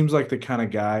he seems like the kind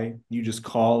of guy you just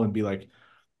call and be like,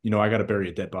 you know, I got to bury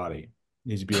a dead body.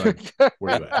 He'd be like,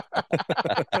 where you at?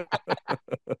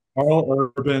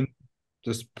 Carl Urban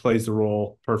just plays the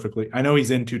role perfectly. I know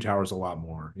he's in Two Towers a lot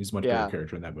more. He's a much bigger Yeah.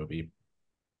 character in that movie.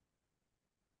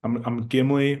 I'm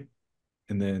Gimli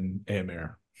and then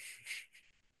Aemir.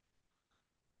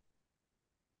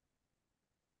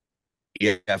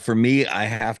 Yeah, for me, I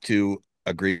have to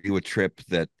agree with Tripp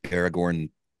that Aragorn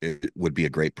would be a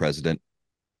great president.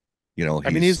 You know, I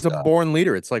mean, he's a born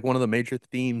leader. It's like one of the major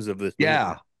themes of this movie.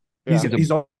 yeah, Yeah.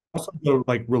 He's also the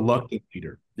like reluctant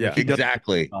leader. Yeah. Like, he does-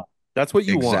 exactly. That's what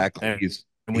you Exactly. want. He's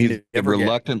we a never get.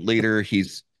 reluctant leader.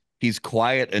 He's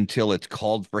quiet until it's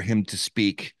called for him to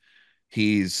speak.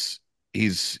 He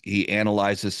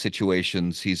analyzes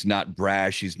situations. He's not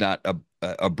brash. He's not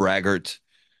a braggart.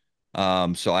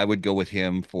 So I would go with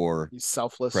him for He's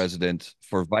selfless. president.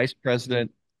 For vice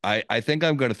president, I think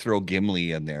I'm going to throw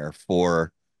Gimli in there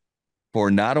for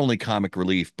not only comic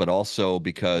relief, but also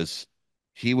because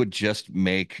he would just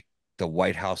make the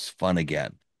White House fun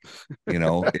again. You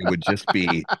know, it would just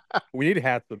be, We need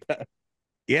hats with that.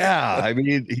 yeah. I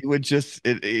mean, he would just,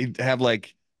 he'd have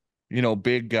like,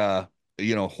 big,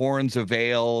 horns of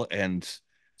ale and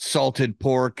salted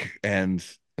pork. And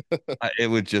it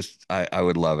would just, I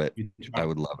would love it. I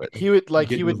would love it. He would Get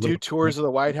he you would a do little- tours of the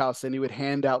White House and he would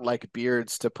hand out like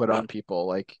beards to put on people,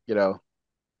 like,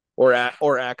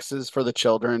 or axes for the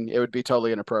children. It would be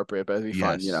totally inappropriate, but it'd be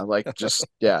fun, Yes. like just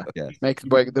yeah. Yes. Make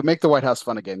the White House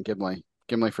fun again, Gimli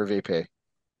for VP.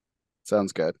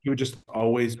 Sounds good. He would just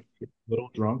always be a little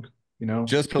drunk, you know?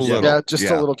 Just a Yeah, little. just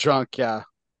a little drunk, yeah.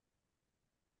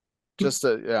 Just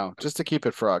to keep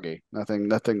it froggy. Nothing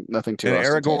too And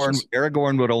ostentatious.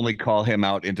 Aragorn would only call him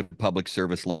out into public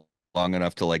service long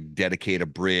enough to like dedicate a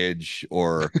bridge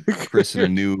or christen a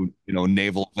new,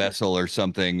 naval vessel or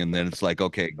something. And then it's like,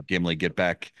 okay, Gimli, get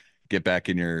back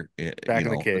in your, Back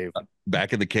in the cave.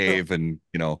 back in the cave, and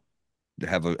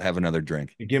have another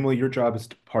drink. Gimli, your job is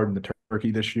to pardon the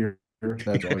turkey this year.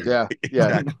 That's all. Yeah.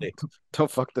 Exactly. Don't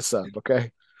fuck this up,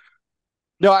 okay?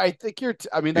 No, I think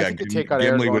I mean, I think the take on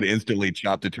Gimli would Aragorn. instantly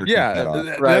chop the turkey Yeah, head off.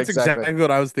 Right, that's exactly. exactly what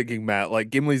I was thinking, Matt.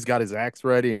 Like Gimli's got his axe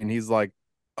ready, and he's like,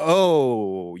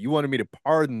 "Oh, you wanted me to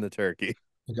pardon the turkey?"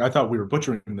 I thought we were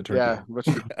butchering the turkey. Yeah, which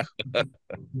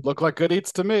look like good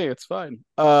eats to me. It's fine.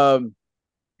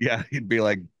 Yeah, he'd be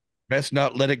like, best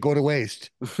not let it go to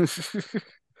waste.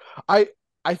 I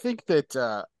I think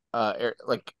that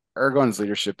like Aragorn's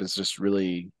leadership is just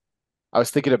really. I was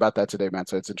thinking about that today, Matt.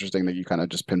 So it's interesting that you kind of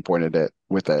just pinpointed it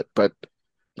with it. But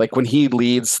like when he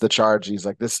leads the charge, he's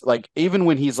like this. Like even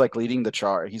when he's like leading the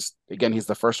charge, he's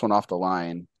the first one off the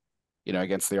line.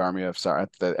 Against the army of at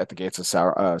the gates of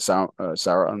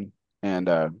Sauron and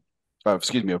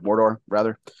excuse me, of Mordor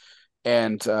rather.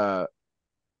 And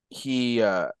he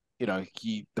the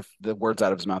words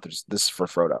out of his mouth are just, this is for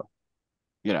Frodo,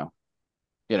 you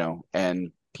know,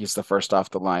 and he's the first off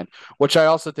the line, which I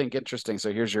also think interesting.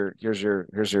 So here's your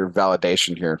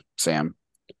validation here, Sam.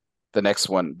 The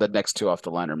next two off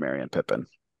the line are Merry and Pippin.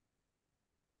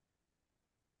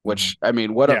 Which I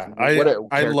mean, what Yeah, a I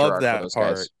character love arc for that those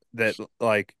part guys. that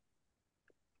like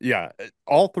yeah,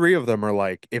 all three of them are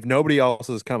like, if nobody else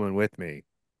is coming with me,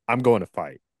 I'm going to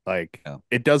fight. Like Yeah.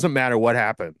 it doesn't matter what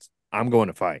happens, I'm going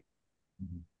to fight.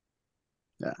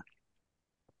 Yeah.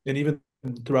 And even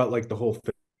throughout like the whole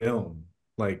film,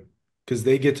 like because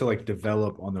they get to like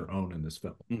develop on their own in this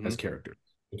film Mhm. as characters.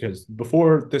 Because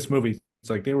before this movie, it's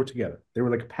like they were together. They were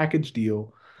like a package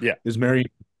deal. Yeah. Is married,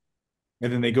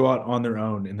 and then they go out on their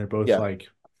own, and they're both Yeah. like,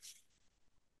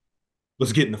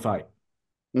 "Let's get in the fight.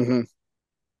 Hmm.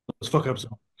 Let's fuck up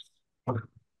some."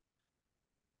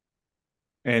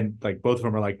 And like both of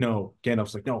them are like, "No."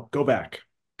 Gandalf's like, "No, go back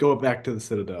to the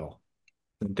Citadel."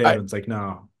 And I Theoden's like,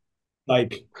 "No,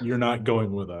 like you're not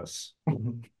going with us."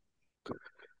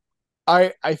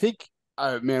 I think,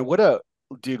 man, what a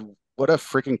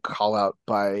freaking call out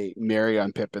by Merry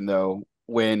on Pippin though,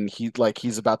 when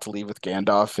he's about to leave with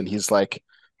Gandalf, and he's like,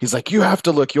 you have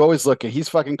to look, you always look, and he's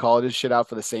fucking calling his shit out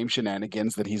for the same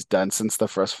shenanigans that he's done since the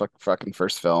fucking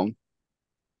first film,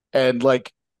 and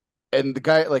like. And the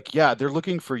guy, like, yeah, they're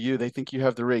looking for you. They think you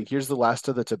have the ring. Here's the last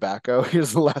of the tobacco.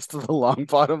 Here's the last of the long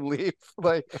bottom leaf.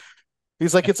 Like,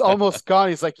 he's like, it's almost gone.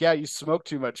 He's like, yeah, you smoke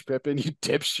too much, Pippin, you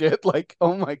dipshit. Like,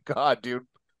 oh my God, dude.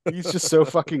 He's just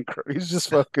fucking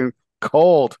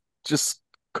cold. Just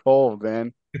cold,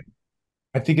 man.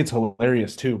 I think it's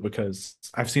hilarious too because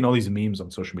I've seen all these memes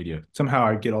on social media. Somehow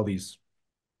I get all these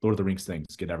Lord of the Rings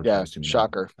things get Yeah, advertised to me now.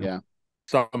 shocker. Yeah.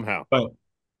 Somehow. But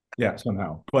yeah,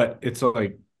 somehow. But it's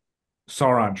like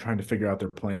Sauron trying to figure out their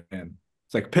plan.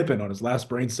 It's like Pippin on his last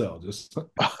brain cell, just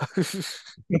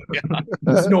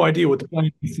has no idea what the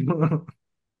plan is.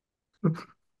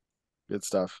 Good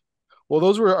stuff. Well,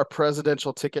 those were our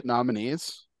presidential ticket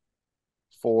nominees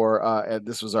for and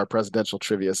this was our presidential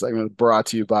trivia segment brought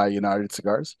to you by United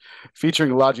Cigars,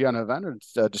 featuring La Giana Havana,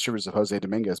 distributors of Jose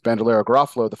Dominguez, Bandolero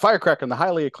Garofalo, the Firecracker, and the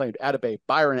highly acclaimed Atabey,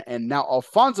 Byron, and now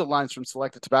Alfonso lines from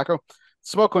Selected Tobacco.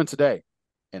 Smoke one today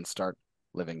and start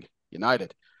living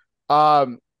united.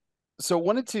 Um, so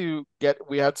wanted to get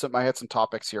I had some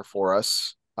topics here for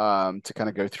us to kind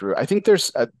of go through. I think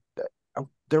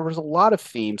there was a lot of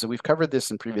themes, and we've covered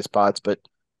this in previous pods, but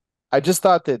I just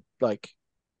thought that like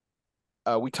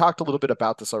we talked a little bit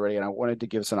about this already, and I wanted to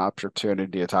give us an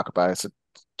opportunity to talk about it. So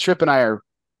Tripp and I are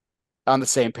on the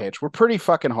same page. We're pretty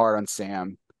fucking hard on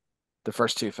Sam, the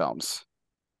first two films.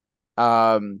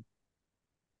 Um,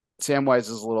 Samwise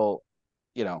is a little,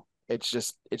 it's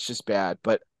just bad.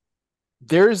 But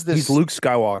there's He's this, Luke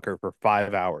Skywalker for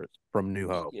 5 hours from New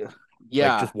Hope. yeah, Like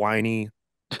yeah, just whiny,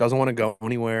 doesn't want to go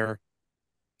anywhere.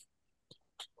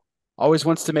 always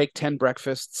wants to make 10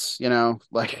 breakfasts,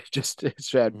 like just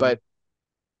it's bad.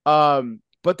 Mhm.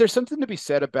 But there's something to be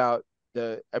said about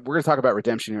we're going to talk about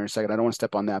redemption here in a second. I don't want to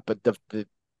step on that, but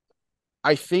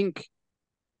I think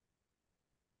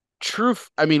truth.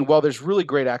 I mean, while there's really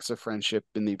great acts of friendship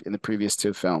in the previous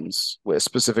two films,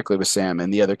 specifically with Sam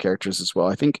and the other characters as well,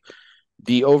 I think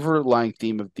the overlying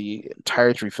theme of the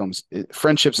entire three films,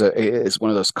 friendships is one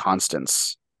of those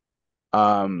constants.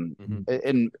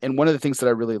 Mhm. And one of the things that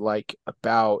I really like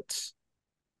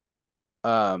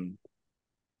um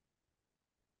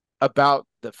about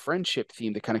the friendship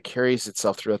theme that kind of carries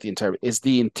itself throughout the entire is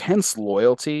the intense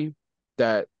loyalty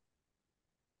that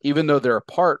even though they're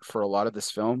apart for a lot of this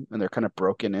film and they're kind of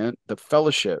broken in, the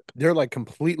fellowship, They're like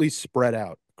completely spread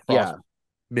out across yeah,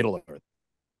 Middle Earth.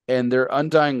 and their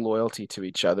undying loyalty to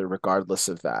each other, regardless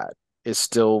of that, is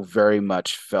still very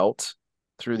much felt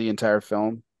through the entire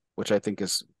film, which I think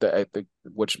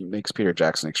which makes Peter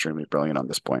Jackson extremely brilliant on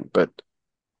this point. But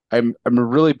I'm a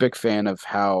really big fan of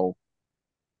how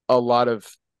a lot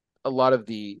of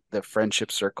the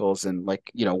friendship circles and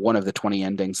like one of the 20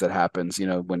 endings that happens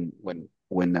when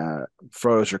when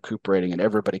Frodo's recuperating and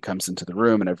everybody comes into the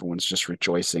room and everyone's just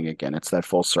rejoicing again. It's that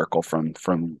full circle from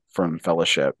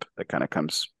Fellowship that kind of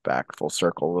comes back full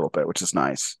circle a little bit, which is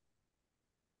nice.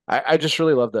 I just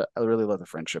really love the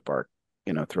friendship arc,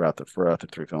 throughout the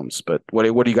three films. But what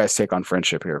do you guys take on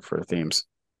friendship here for the themes?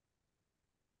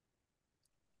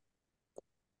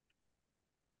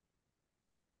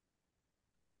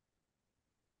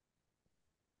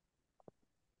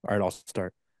 All right, I'll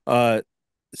start. Uh,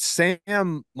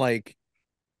 Sam, like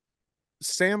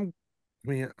Sam, I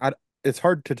mean, it's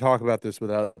hard to talk about this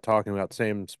without talking about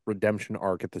Sam's redemption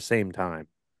arc at the same time.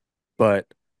 But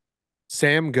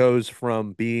Sam goes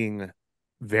from being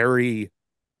very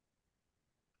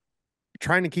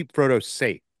trying to keep Frodo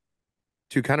safe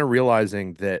to kind of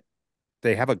realizing that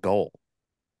they have a goal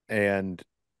and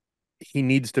he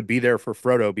needs to be there for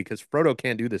Frodo because Frodo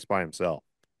can't do this by himself.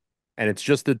 And it's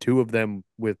just the two of them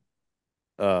with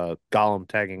Gollum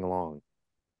tagging along.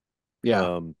 Yeah.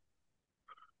 Um,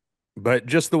 but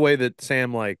just the way that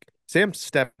Sam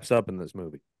steps up in this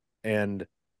movie and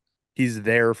he's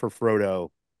there for Frodo,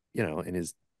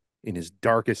 in his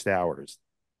darkest hours,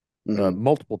 Hmm.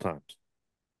 multiple times.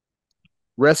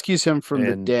 Rescues him from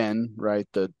the And den, right?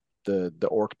 The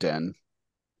orc den,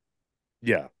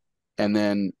 yeah, and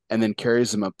then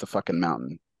carries him up the fucking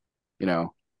mountain, you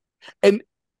know. And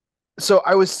so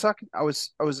I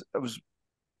was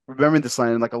remembering this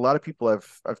line, and like a lot of people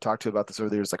I've talked to about this over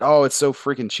the years, like, oh, it's so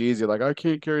freaking cheesy. Like, I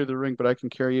can't carry the ring, but I can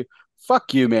carry you.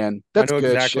 Fuck you, man. I That's know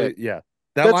good exactly. shit. Yeah.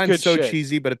 That That's line's good so shit.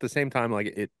 cheesy, but at the same time, like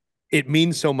it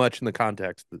means so much in the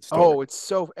context of the Oh, story.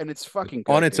 it's fucking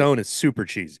On good, its dude. own, it's super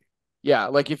cheesy. Yeah,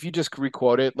 like if you just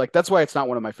requote it, like that's why it's not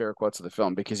one of my favorite quotes of the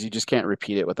film because you just can't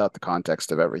repeat it without the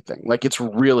context of everything. Like it's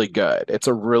really good. It's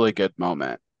a really good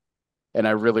moment. And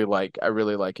I really like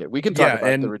it. We can talk Yeah,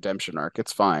 about the and redemption arc.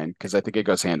 It's fine because I think it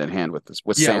goes hand in hand with this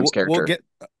with yeah, Sam's we'll character. get.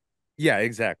 Yeah,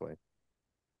 exactly.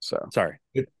 So, Sorry.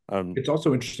 It, Um, it's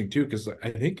also interesting too because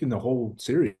I think in the whole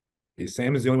series,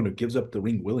 Sam is the only one who gives up the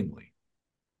ring willingly.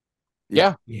 yeah,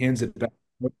 yeah. He hands it back.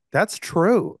 that's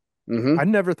true. Hmm. I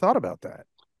never thought about that.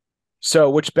 So,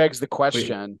 which begs the Wait,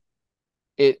 question,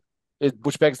 it,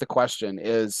 which begs the question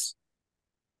is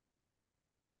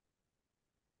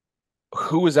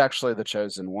who was actually the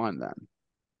chosen one then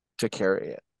to carry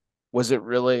it? Was it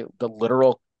really the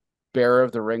literal bearer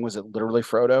of the ring? Was it literally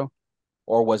Frodo,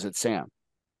 or was it Sam?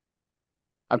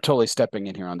 I'm totally stepping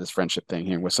in here on this friendship thing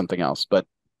here with something else, but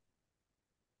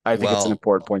I think it's an Well,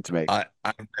 important point to make.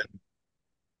 I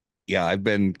yeah, I've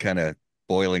been kind of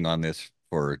boiling on this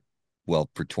for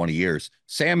 20 years.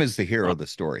 Sam is the hero Wow. of the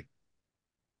story.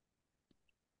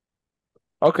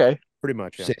 Okay. Pretty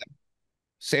much, yeah. Sam,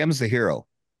 Sam's the hero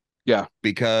Yeah.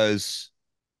 because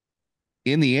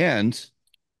in the end,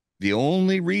 the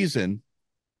only reason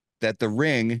that the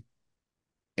ring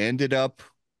ended up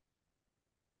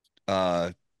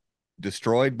uh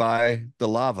destroyed by the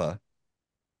lava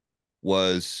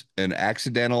was an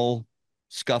accidental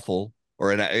scuffle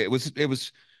or it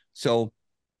was so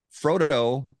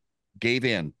Frodo gave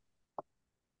in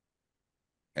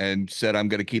and said, I'm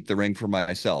going to keep the ring for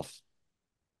myself.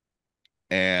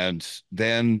 And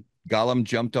then Gollum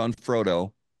jumped on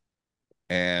Frodo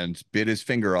and bit his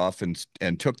finger off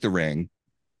and took the ring.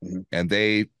 Mhm. And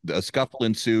a scuffle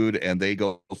ensued and they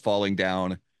go falling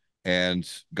down. And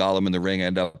Gollum and the ring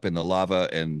end up in the lava,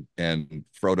 and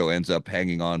Frodo ends up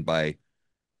hanging on by,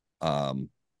 um,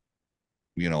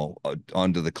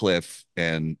 onto the cliff,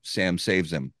 and Sam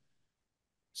saves him.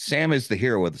 Sam is the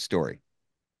hero of the story.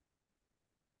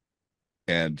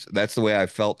 And that's the way I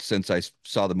felt since I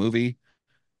saw the movie,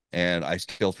 and I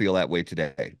still feel that way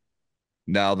today.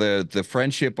 Now, the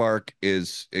friendship arc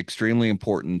is extremely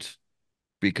important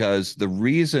because the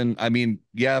reason, I mean,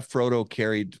 yeah, Frodo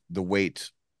carried the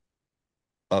weight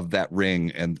of that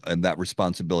ring and that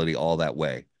responsibility all that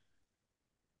way.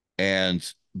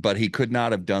 But he could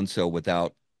not have done so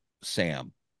without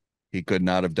Sam. He could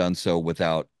not have done so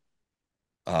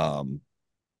um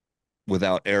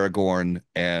without Aragorn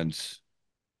and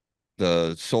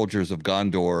the soldiers of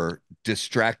Gondor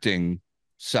distracting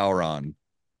Sauron,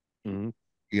 Hmm.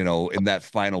 in that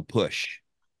final push.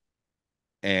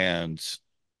 And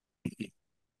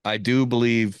I do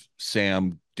believe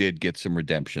Sam did get some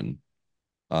redemption.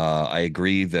 I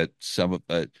agree that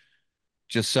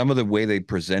just some of the way they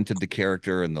presented the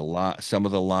character and some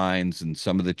of the lines and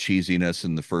some of the cheesiness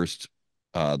in the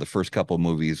first couple of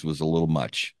movies was a little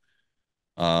much.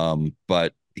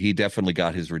 But he definitely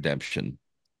got his redemption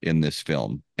in this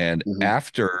film. And Mhm.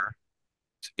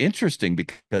 it's interesting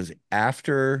because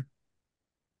after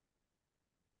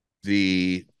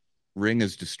the ring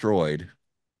is destroyed,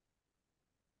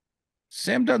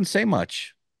 Sam doesn't say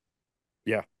much.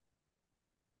 Yeah.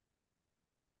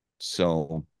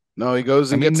 So, No, he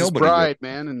goes I and mean, gets his nobody really, bride,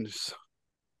 man, and just,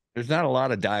 there's not a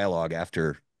lot of dialogue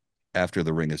after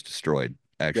the ring is destroyed,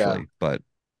 yeah, actually. But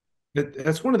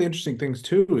That's one of the interesting things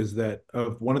too, is that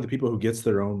of one of the people who gets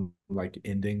their own like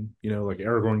ending, like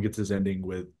Aragorn gets his ending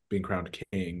with being crowned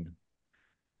king,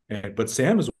 and but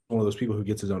Sam is one of those people who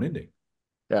gets his own ending.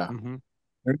 yeah. Mm-hmm.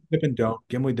 Pippin don't,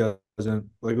 Gimli doesn't,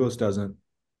 Legolas doesn't,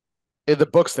 In the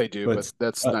books they do, but but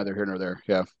that's neither here nor there.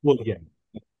 Yeah. well, yeah,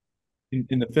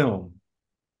 in the film,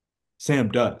 Sam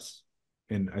does,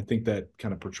 and I think that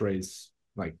kind of portrays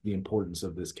like the importance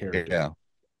of this character. yeah,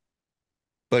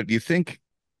 but you think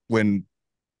when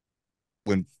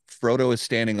when Frodo is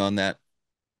standing on that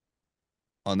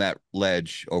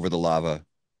ledge over the lava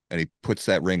and he puts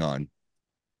that ring on,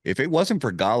 if it wasn't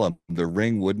for Gollum, the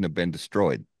ring wouldn't have been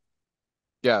destroyed.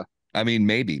 Yeah. I mean,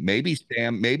 maybe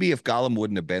Sam, maybe if Gollum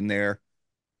wouldn't have been there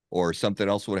or something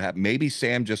else would have happened, maybe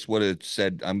Sam just would have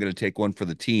said, "I'm going to take one for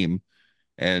the team,"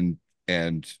 and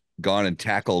and gone and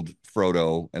tackled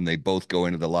Frodo, and they both go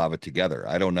into the lava together.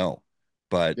 I don't know,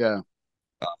 but Yeah.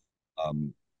 uh,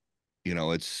 um,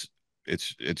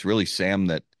 it's really Sam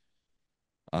that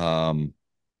um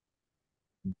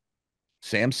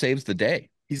Sam saves the day.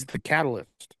 He's the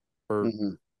catalyst for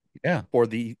Hmm. Yeah,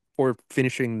 for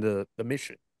finishing the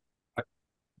mission.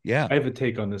 yeah, I have a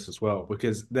take on this as well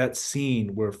because that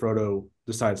scene where Frodo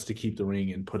decides to keep the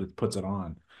ring and puts it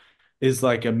on is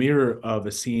like a mirror of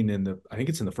a scene in the I think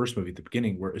it's in the first movie at the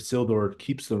beginning where Isildur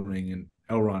keeps the ring and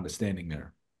Elrond is standing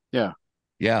there Yeah.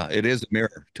 yeah. It is a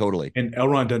mirror, totally. and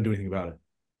Elrond doesn't do anything about it.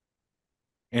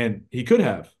 And he could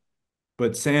have,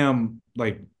 but Sam,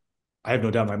 like, I have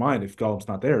no doubt in my mind if Gollum's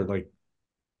not there, like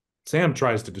Sam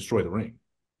tries to destroy the ring,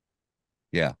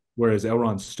 Yeah, whereas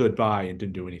Elrond stood by and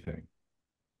didn't do anything.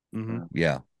 Mm-hmm.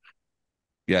 Yeah.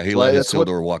 yeah, yeah. He That's let why his that's what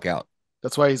Isildur walk out.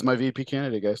 that's why he's my VP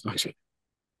candidate, guys.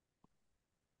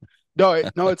 No,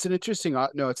 no, it's an interesting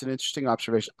no, it's an interesting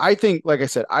observation. I think, like I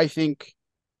said, I think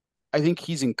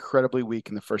he's incredibly weak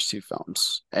in the first two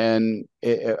films, and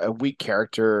a weak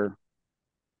character.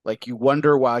 Like you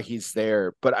wonder why he's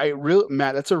there. But I really,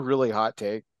 Matt, that's a really hot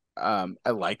take. I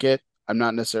like it. I'm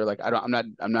not necessarily like I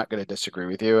don't. I'm not going to disagree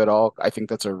with you at all. I think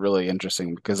that's a really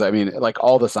interesting because I mean, like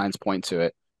all the signs point to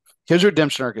it. His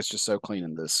redemption arc is just so clean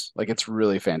in this. Like it's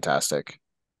really fantastic,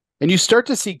 and you start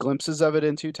to see glimpses of it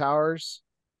in Two Towers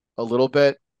a little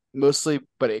bit, mostly.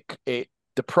 But it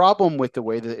the problem with the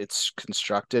way that it's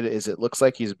constructed is it looks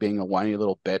like he's being a whiny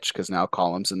little bitch because now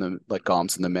Gollum's in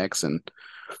the mix, and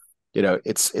Yeah.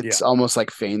 it's almost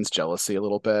like feigns jealousy a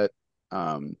little bit,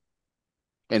 um,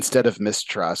 instead of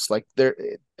mistrust. Like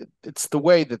it's the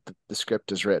way that the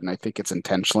script is written. I think it's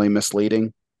intentionally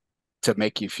misleading to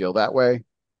make you feel that way.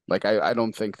 Like I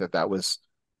don't think that was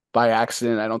by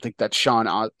accident. I don't think that Sean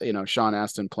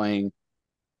Astin playing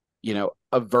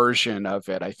a version of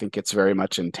it. I think it's very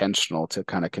much intentional to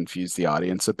kind of confuse the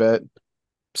audience a bit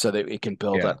so that it can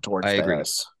build Yeah, up towards I the agree.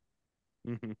 S.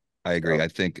 Mm-hmm. I agree. So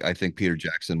I think Peter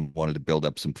Jackson wanted to build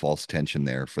up some false tension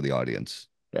there for the audience.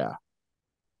 yeah,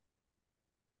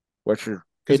 which are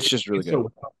Because it's just really it's good.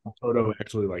 so Frodo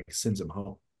actually like sends him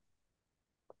home.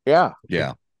 Yeah,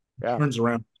 Yeah, yeah, Turns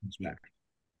around, comes back.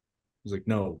 He's like,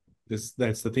 no,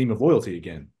 that's the theme of loyalty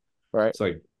again. right. It's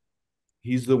like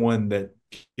he's the one that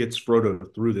gets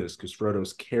Frodo through this because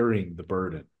Frodo's carrying the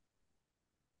burden.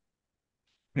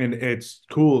 And it's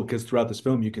cool because throughout this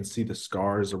film, you can see the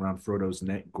scars around Frodo's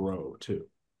neck grow too,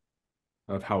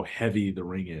 of how heavy the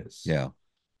ring is. yeah.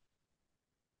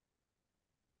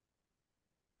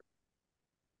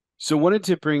 So wanted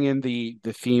to bring in the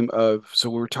theme of so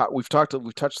we've touched a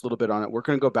little bit on it. We're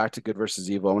going to go back to good versus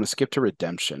evil. I want to skip to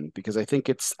redemption because I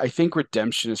think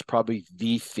redemption is probably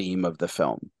the theme of the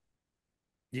film.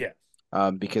 Yeah.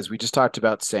 Because we just talked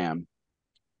about Sam,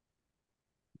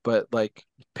 but like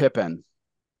Pippin,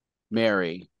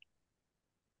 Mary,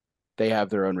 they have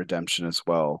their own redemption as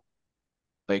well.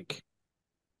 Like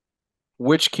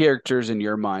which characters in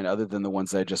your mind, other than the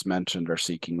ones I just mentioned, are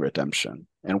seeking redemption,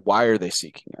 and why are they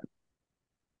seeking it?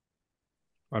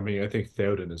 I mean, I think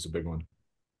Theoden is a big one.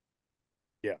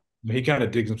 Yeah. He kind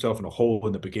of digs himself in a hole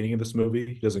in the beginning of this movie.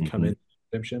 He doesn't come Hmm. in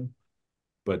redemption,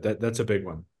 but that's a big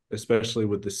one, especially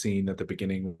with the scene at the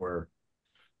beginning where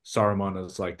Saruman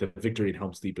is like, "The victory in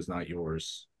Helm's Deep is not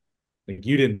yours. Like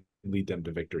you didn't lead them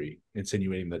to victory,"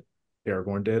 insinuating that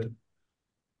Aragorn did.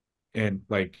 And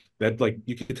like that, like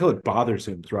you can tell it bothers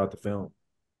him throughout the film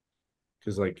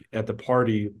because like at the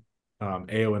party,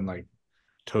 Eowyn like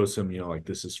toasts him, like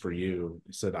this is for you.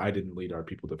 He said, "I didn't lead our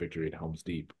people to victory at Helm's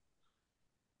Deep."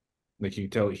 Like you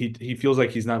can tell he feels like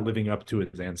he's not living up to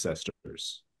his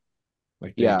ancestors.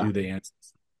 Like they Yeah. do the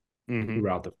answers Hmm.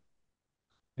 throughout the,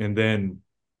 and then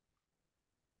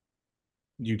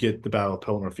you get the Battle of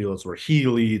Pelennor Fields where he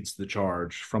leads the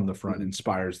charge from the front, Mhm.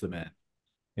 inspires the men,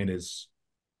 and is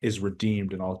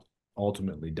redeemed and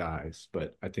ultimately dies.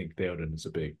 But I think Theoden is a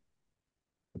big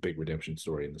redemption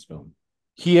story in this film.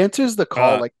 He answers the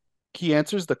call, Uh, like he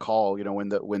answers the call, when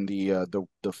the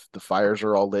fires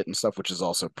are all lit and stuff, which is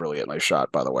also brilliantly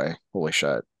shot, by the way. Holy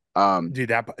shit. Um, dude,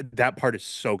 that part is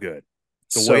so good.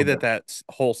 The so way good. that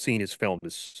whole scene is filmed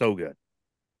is so good.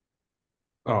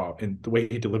 Oh, and the way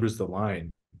he delivers the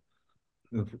line,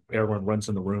 everyone runs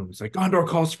in the room. It's like Gondor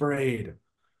calls for aid.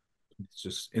 It's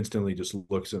just instantly just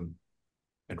looks him,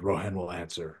 and Rohan will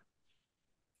answer.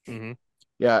 Hmm.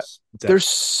 Yeah. It's There's epic.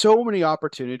 so many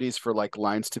opportunities for like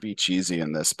lines to be cheesy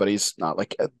in this, but he's not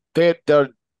like they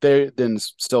then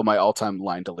still my all-time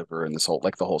line deliverer in this whole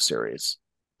like the whole series.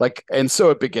 Like, and so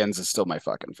it begins is still my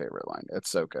fucking favorite line. It's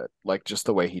so good. Like just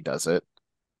the way he does it.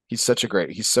 He's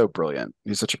so brilliant.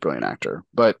 He's such a brilliant actor.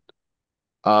 But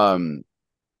um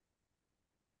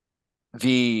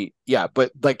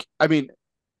but like I mean,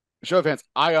 show of hands,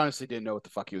 I honestly didn't know what the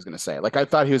fuck he was gonna say. Like I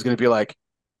thought he was gonna be like,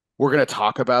 we're gonna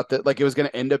talk about that. Like it was gonna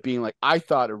end up being like I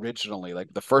thought originally,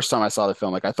 like the first time I saw the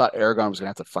film, like I thought Aragorn was gonna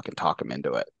have to fucking talk him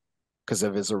into it because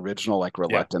of his original like Yeah.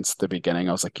 reluctance at the beginning.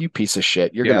 I was like, you piece of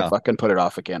shit, you're gonna Yeah, fucking put it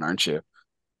off again, aren't you?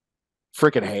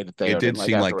 Freaking hated it Theoden. did Like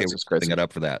seem like they afterwards, were it's setting crazy. it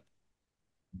up for that.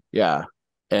 Yeah,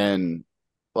 and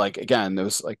like again, there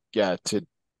was like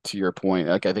to your point,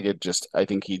 like I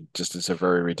think he just is a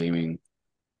very redeeming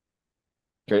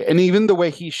character, and even the way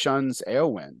he shuns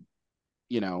Eowyn,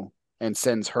 and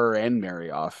sends her and Mary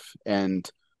off, and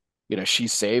she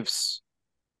saves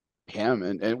him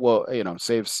and well,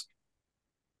 saves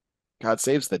God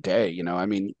saves the day, I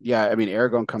mean, yeah, I mean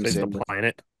Aragorn comes Saves the in with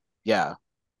planet. yeah,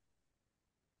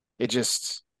 it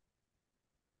just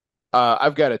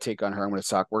I've got a take on her. We're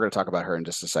gonna talk about her in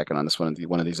just a second on this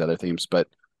one of these other themes, but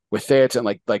with Theoden,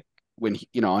 like when he,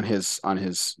 on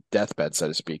his deathbed, so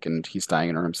to speak, and he's dying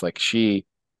in her arms, like he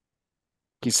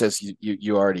says,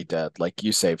 you already dead, like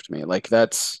you saved me. Like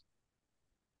that's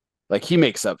like he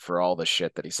makes up for all the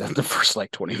shit that he said in the first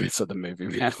like 20 minutes of the movie,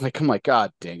 man. Like I'm like,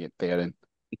 God dang it, Theoden.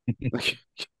 Like,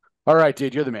 all right,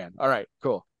 dude, you're the man. All right,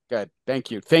 cool. Good.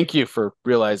 Thank you. Thank you for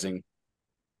realizing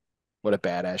what a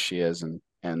badass she is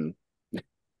and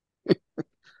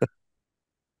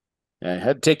I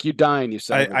had to take you dying, you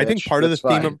son I, of a I think bitch. part of the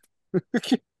That's theme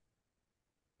fine.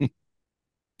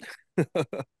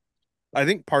 of I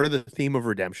think part of the theme of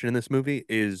redemption in this movie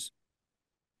is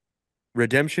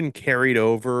redemption carried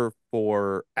over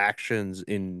for actions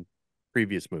in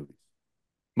previous movies,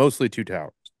 mostly Two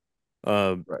Towers.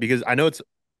 Right. Because I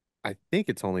think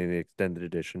it's only in the extended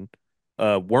edition.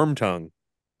 Wormtongue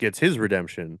gets his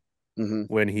redemption Hmm.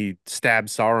 when he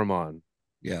stabs Saruman,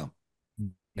 Yeah.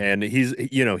 and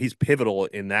he's pivotal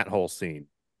in that whole scene.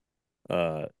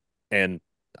 Uh, and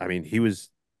I mean, he was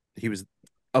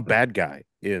a bad guy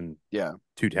in Yeah.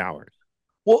 Two Towers.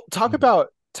 Well, talk about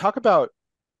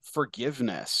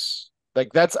forgiveness.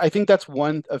 Like I think that's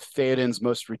one of Theoden's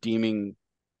most redeeming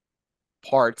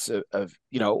parts of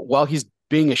while he's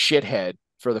being a shithead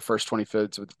for the first 20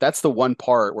 minutes, that's the one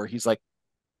part where he's like,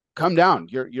 come down.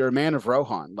 You're a man of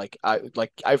Rohan. Like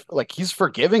he's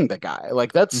forgiving the guy.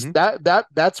 Like Hmm.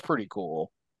 that's pretty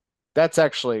cool. That's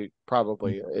actually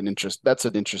probably that's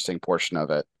an interesting portion of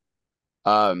it.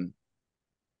 Um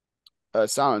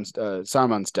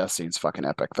Saruman's death scene's fucking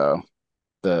epic though.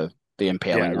 The Yeah,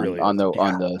 impaling it on really is.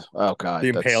 the oh god,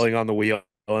 The that's impaling on the wheel,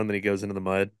 and then he goes into the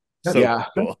mud. That, So yeah.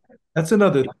 cool. that's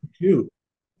another thing too.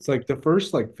 It's like the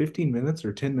first like 15 minutes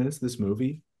or 10 minutes of this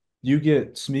movie, you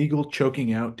get Smeagol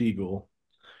choking out Deagle,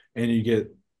 and you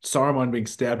get Saruman being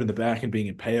stabbed in the back and being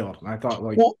impaled. And I thought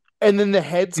like Well, and then the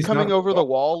heads he's not. coming over the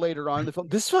wall later on in the film.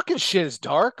 This fucking shit is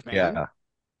dark, man. Yeah.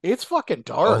 It's fucking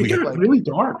Oh It dark. yeah. got Like really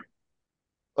dark.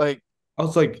 like I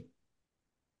was like,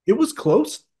 it was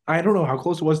close. I don't know how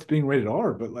close it was to being rated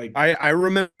R, but like I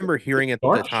remember hearing at the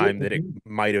dark shit. time that it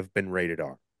might have been rated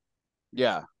R,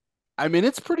 yeah. I mean,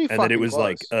 it's pretty and that it fucking was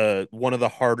like close. one of the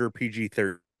harder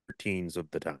PG-13s of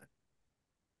the time.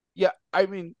 Yeah, I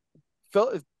mean,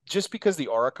 just because the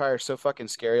Orokai are so fucking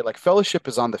scary, like Fellowship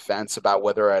is on the fence about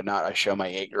whether or not I show my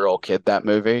 8-year-old kid that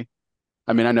movie.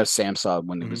 I mean, I know Sam saw it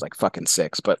when he was Hmm. like fucking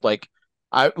 6, but like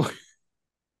I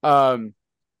um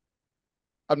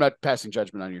I'm not passing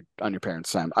judgment on your parents,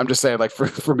 Sam. I'm just saying, like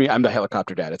for me, I'm the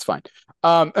helicopter dad. It's fine.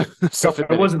 I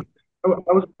Self-admitted. wasn't. I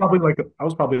was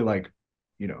probably like,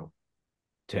 you know,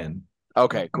 10.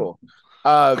 Okay, cool.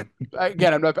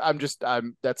 Again, I'm not. I'm just.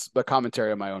 I'm. That's a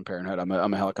commentary on my own parenthood. I'm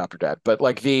a helicopter dad. But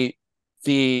like the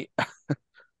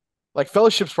Like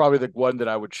Fellowship's probably the one that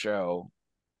I would show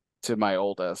to my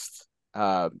oldest.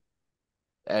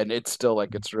 And it's still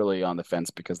like it's really on the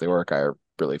fence because the Orca are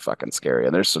really fucking scary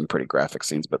and there's some pretty graphic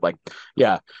scenes, but like,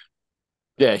 yeah,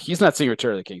 yeah, he's not seeing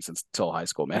Return of the King since till high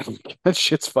school, man. That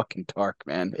shit's fucking dark,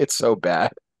 man. It's so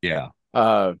bad. Yeah.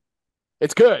 Uh,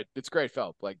 it's good. It's great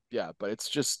film. Like, yeah, but it's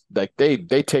just like they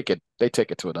take it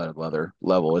to another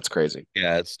level. It's crazy.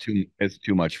 Yeah, it's too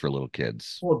much for little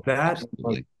kids. Well, that like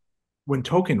Absolutely. when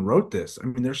Tolkien wrote this, I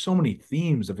mean, there's so many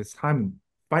themes of his time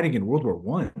fighting in World War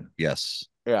One. Yes.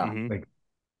 Yeah. Hmm. Like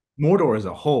Mordor as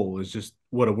a whole is just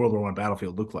what a World War One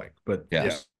battlefield looked like. But Yeah.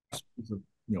 Yeah. this,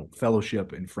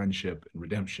 fellowship and friendship and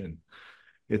redemption.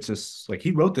 It's just like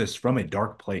he wrote this from a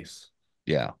dark place.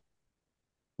 Yeah.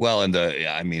 Well, and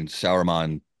I mean,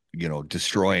 Sauron,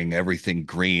 destroying everything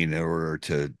green in order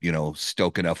to,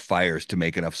 stoke enough fires to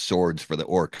make enough swords for the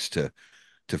orcs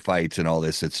to fight and all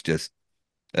this. It's just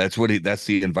that's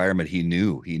the environment he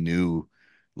knew. He knew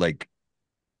like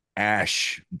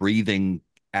ash, breathing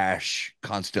ash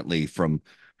constantly from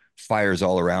fires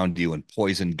all around you and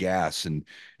poison gas and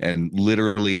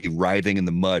literally writhing in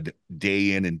the mud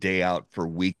day in and day out for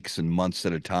weeks and months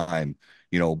at a time,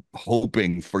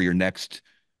 hoping for your next,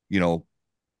 you know,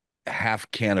 half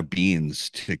can of beans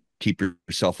to keep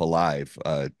yourself alive.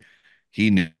 He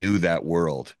knew that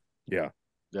world. Yeah.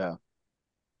 Yeah.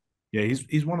 Yeah,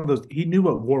 he's one of those. He knew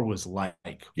what war was like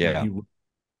when Yeah. he wrote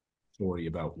a story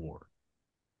about war.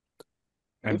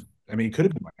 And I mean, it could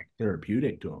have been like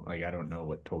therapeutic to him. Like I don't know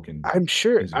what Tolkien I'm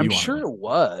sure his I'm view on it sure was. it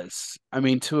was. I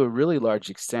mean, to a really large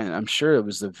extent, I'm sure it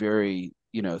was a very,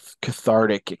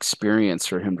 cathartic experience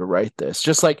for him to write this.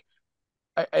 Just like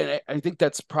I think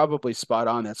that's probably spot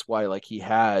on. That's why like he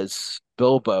has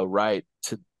Bilbo right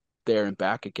to there and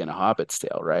back again, a Hobbit's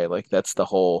Tale, right? Like that's the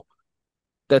whole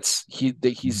he's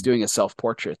Mhm. doing a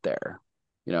self-portrait there.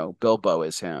 Bilbo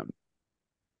is him.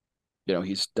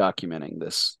 He's documenting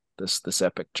this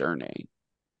epic journey.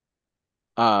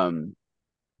 Um,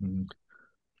 Mhm.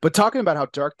 but talking about how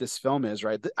dark this film is,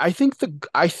 right? I think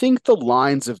the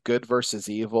lines of good versus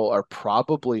evil are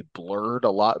probably blurred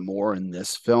a lot more in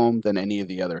this film than any of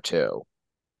the other two.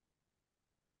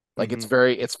 Like Hmm.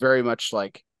 it's very much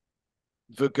like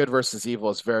the good versus evil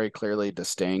is very clearly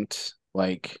distinct,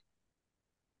 like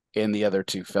in the other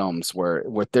two films, where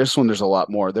with this one there's a lot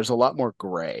more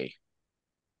gray.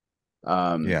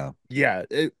 Um, Yeah. Yeah.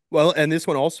 Well, and this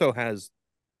one also has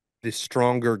the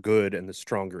stronger good and the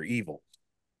stronger evil.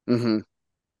 mhm,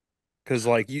 Because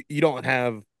like you don't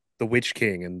have the Witch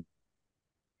King and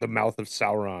the mouth of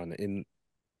Sauron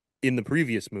in the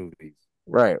previous movies.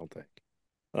 I right. don't think.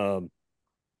 Um,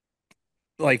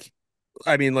 like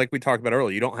I mean, like we talked about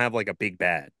earlier, you don't have like a big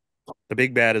bad. The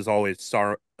big bad is always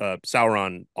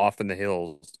Sauron off in the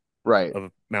hills Right.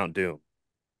 of Mount Doom.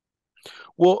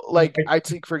 Well, like I, I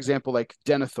take for example, like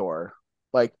Denethor.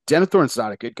 Like Denethor's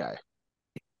not a good guy.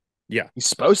 Yeah, He's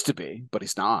supposed to be, but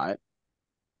he's not.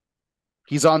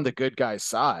 He's on the good guy's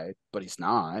side, but he's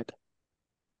not.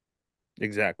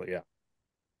 exactly. Yeah.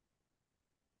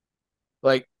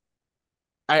 Like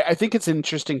I think it's an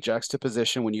interesting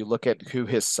juxtaposition when you look at who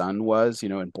his son was,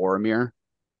 in Boromir,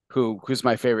 who's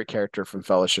my favorite character from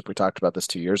Fellowship. We talked about this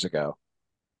 2 years ago.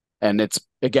 And it's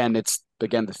again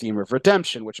the theme of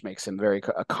redemption, which makes him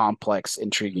a complex,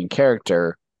 intriguing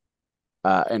character,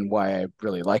 and why I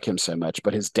really like him so much.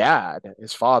 But his dad,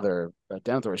 his father,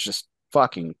 Denethor, is just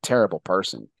fucking terrible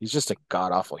person. He's just a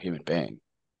god awful human being,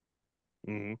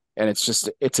 Hmm. and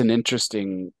it's an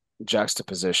interesting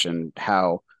juxtaposition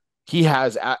how he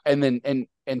has, and then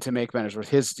and to make matters worse,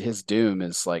 his doom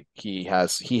is like he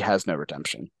has no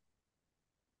redemption.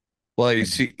 Well,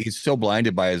 he's so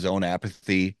blinded by his own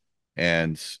apathy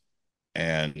and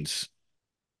and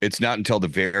it's not until the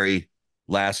very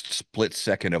last split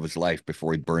second of his life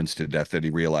before he burns to death that he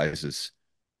realizes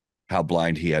how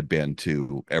blind he had been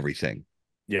to everything.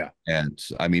 Yeah. And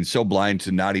I mean, so blind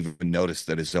to not even notice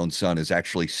that his own son is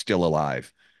actually still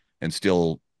alive and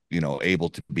still, able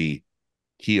to be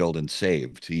healed and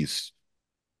saved. And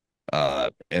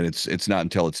it's not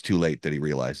until it's too late that he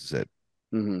realizes it.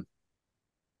 Hmm.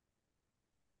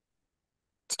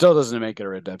 Still doesn't make it a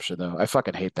redemption though. I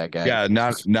fucking hate that guy. Yeah,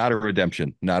 not a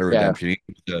redemption, not a Yeah. redemption.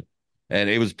 And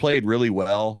it was played really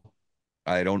well.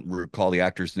 I don't recall the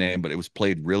actor's name, but it was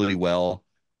played really well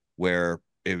where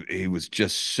he was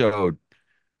just so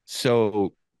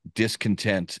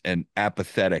discontent and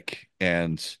apathetic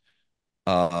and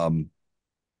um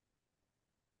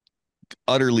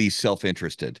utterly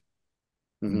self-interested.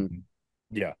 Hmm. Mhm.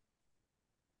 Yeah.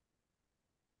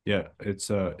 Yeah,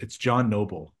 it's John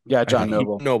Noble. Yeah, I John think he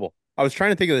Noble. Noble. I was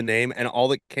trying to think of the name, and all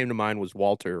that came to mind was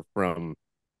Walter from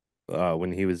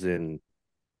when he was in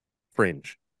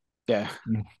Fringe. Yeah.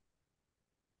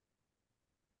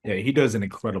 Yeah, he does an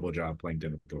incredible job playing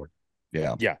Denethor.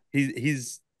 Yeah. Yeah,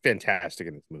 he's fantastic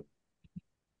in this movie.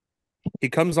 He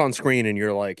comes on screen and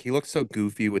you're like, he looks so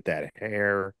goofy with that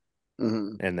hair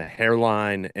Hmm. and the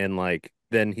hairline, and like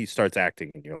then he starts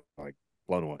acting and you're like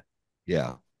blown away.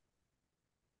 Yeah.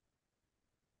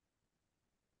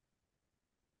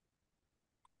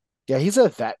 Yeah, he's a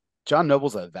that John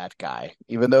Noble's a that guy.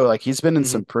 Even though like he's been in Hmm.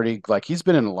 some pretty like he's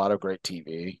been in a lot of great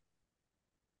TV.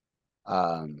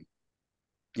 Um,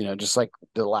 just like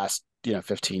the last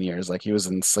 15 years. Like he was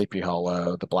in Sleepy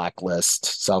Hollow, The Blacklist,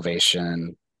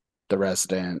 Salvation, The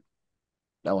Resident,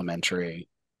 Elementary.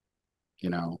 You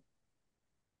know,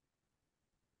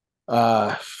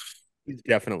 uh, He's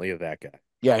definitely a that guy.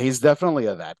 yeah, he's definitely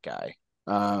a that guy.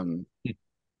 Um,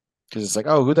 because it's like,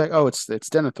 oh, who that? Oh, it's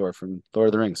Denethor from Lord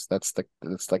of the Rings. That's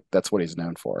what he's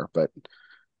known for. But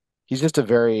he's just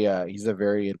he's a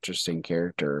very interesting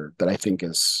character that I think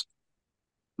is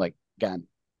like again,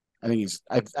 I think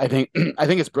I think I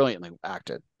think it's brilliantly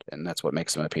acted, and that's what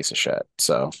makes him a piece of shit.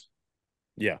 So,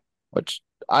 Yeah. which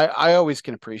I always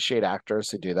can appreciate actors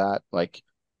who do that. Like,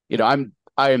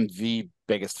 I am the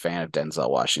biggest fan of Denzel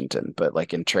Washington, but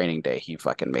like in Training Day, he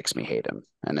fucking makes me hate him,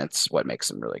 and it's what makes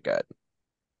him really good.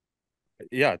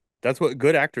 Yeah. That's what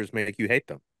good actors make you hate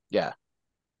them. Yeah,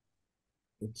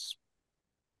 It's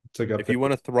it's like up If there. you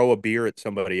want to throw a beer at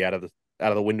somebody out of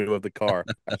the window of the car,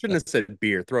 I shouldn't have said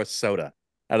beer, throw a soda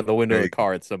out of the window of There the you go.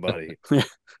 car at somebody.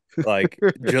 Like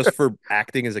just for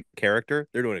acting as a character,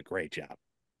 they're doing a great job.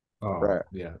 Oh right.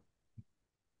 yeah,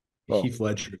 Well, Heath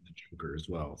Ledger, the Joker as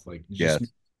well. Like just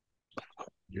Yes.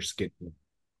 your skin.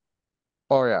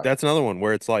 oh yeah, That's another one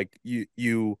where it's like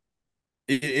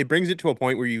it brings it to a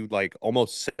point where you like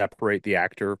almost separate the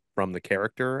actor from the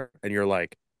character and you're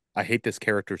like, I hate this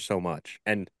character so much.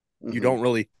 And you hmm don't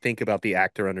really think about the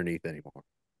actor underneath anymore.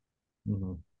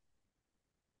 Mhm.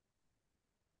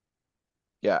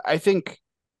 yeah. I think,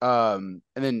 and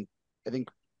then I think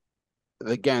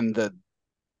again the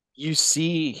you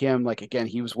see him like again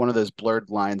he was one of those blurred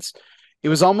lines. It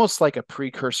was almost like a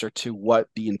precursor to what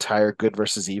the entire good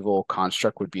versus evil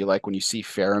construct would be like when you see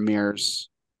Faramir's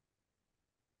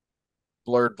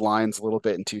blurred lines a little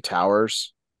bit in Two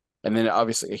Towers, and then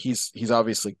obviously he's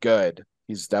obviously good.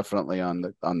 He's definitely on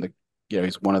the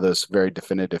he's one of those very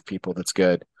definitive people that's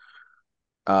good.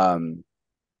 Um,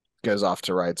 Goes off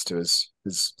to rides to his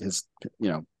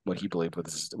what he believed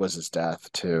was his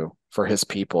death too for his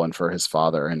people and for his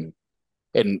father and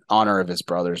in honor of his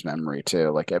brother's memory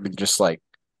too. Like I mean, just like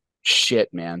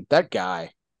shit, man, that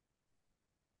guy.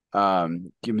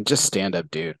 Just stand up,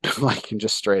 dude. Like and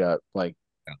just straight up like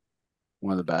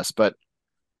one of the best. But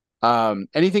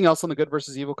anything else on the good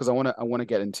versus evil? Because I want to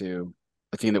get into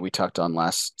a theme that we talked on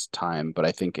last time, but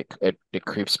I think it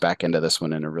creeps back into this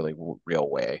one in a really real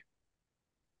way.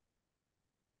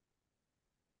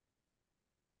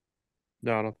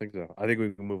 No, I don't think so. I think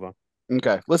we can move on.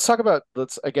 Okay, let's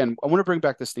again. I want to bring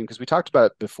back this theme because we talked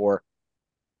about it before,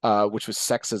 which was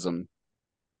sexism,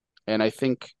 and I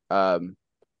think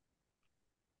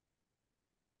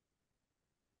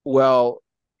well,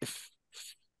 if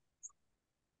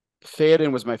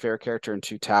Theoden was my favorite character in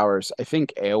Two Towers, I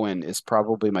think Eowyn is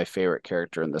probably my favorite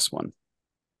character in this one.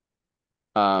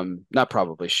 Not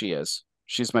probably, she is.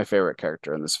 She's my favorite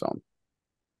character in this film.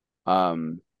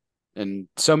 Um, and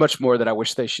so much more that I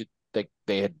wish they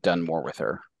had done more with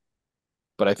her.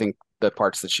 But I think the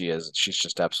parts that she's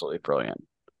just absolutely brilliant.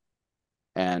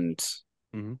 And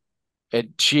Hmm.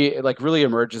 she like really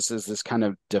emerges as this kind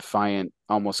of defiant,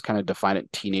 almost kind of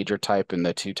defiant teenager type in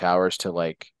the Two Towers to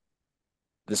like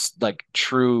this like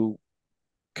true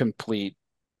complete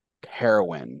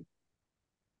heroine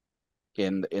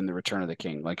in the Return of the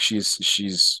King. Like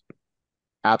she's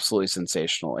absolutely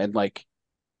sensational. And like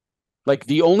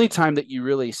the only time that you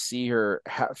really see her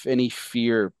have any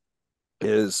fear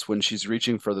is when she's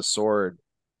reaching for the sword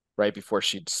right before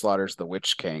she slaughters the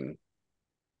Witch King.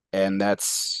 And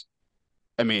that's,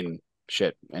 I mean,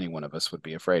 shit, any one of us would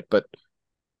be afraid.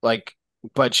 Like,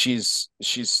 but she's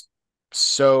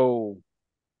so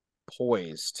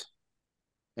poised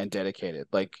and dedicated.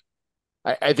 Like,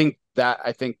 I think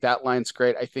that line's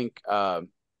great. I think,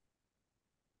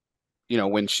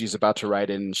 when she's about to ride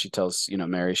in, she tells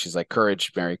Mary, she's like,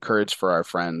 "Courage, Mary, courage for our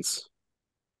friends."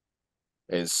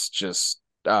 Is just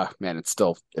man, it's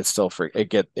still free.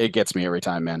 It gets me every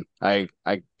time, man. I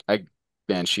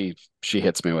man, she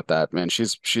hits me with that, man.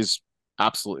 She's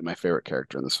absolutely my favorite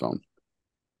character in this film.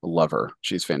 I love her.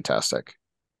 She's fantastic.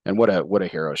 And what a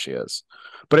hero she is.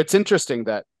 But it's interesting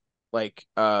that like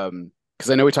because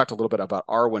I know we talked a little bit about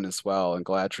Arwen as well and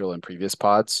Galadriel in previous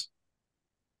pods.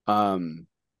 Um,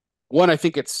 One, I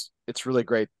think it's really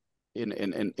great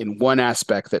in one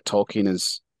aspect that Tolkien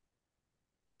is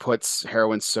puts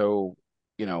heroines so,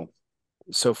 you know,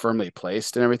 so firmly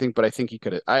placed and everything. But I think he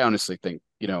could. I honestly think,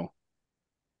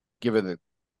 given the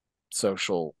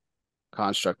social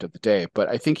construct of the day, but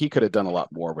I think he could have done a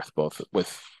lot more with both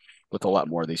with a lot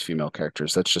more of these female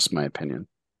characters. That's just my opinion.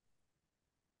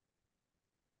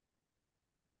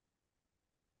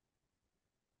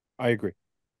 I agree.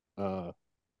 Uh,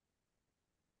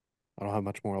 I don't have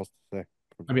much more else to say.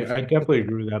 I mean, I definitely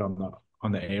agree with that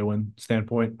on the Eowyn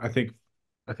standpoint. I think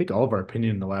all of our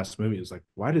opinion in the last movie is like,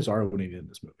 why does Arwen even in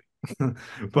this movie?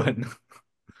 But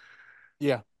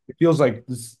Yeah. it feels like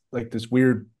this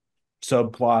weird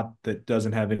subplot that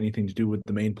doesn't have anything to do with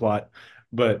the main plot.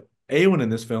 But Eowyn in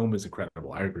this film is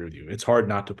incredible. I agree with you. It's hard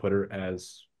not to put her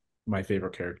as my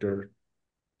favorite character.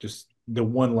 Just the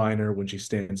one liner when she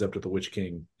stands up to the Witch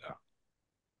King.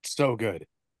 So good.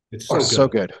 It's Oh, so so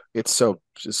good. good. It's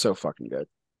so fucking good.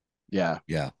 Yeah.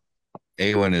 Yeah.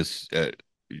 Awen is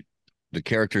the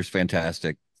character's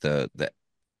fantastic. The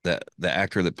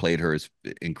actor that played her is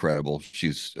incredible.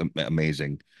 She's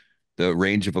amazing. The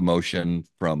range of emotion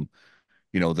from,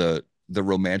 the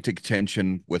romantic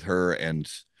tension with her and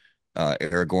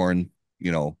Aragorn,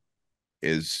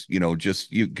 is,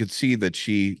 just you could see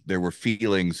that there were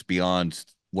feelings beyond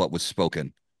what was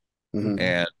spoken. Hmm.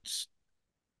 And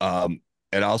um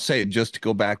and I'll say, just to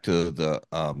go back to the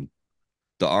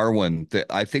Arwen, that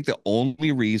I think the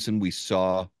only reason we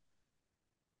saw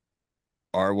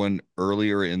Arwen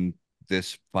earlier in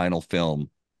this final film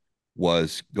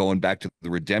was going back to the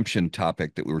redemption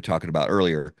topic that we were talking about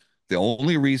earlier. The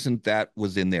only reason that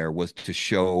was in there was to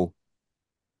show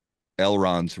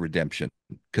Elrond's redemption,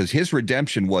 because his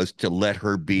redemption was to let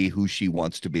her be who she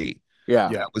wants to be. Yeah.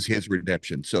 Yeah. That was his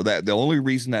redemption. So that the only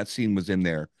reason that scene was in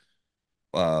there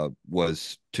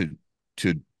was to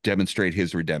demonstrate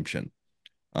his redemption.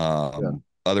 Yeah.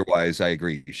 Otherwise, I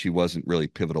agree. She wasn't really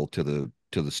pivotal to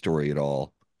the story at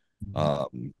all.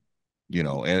 Um,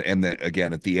 and then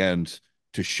again at the end,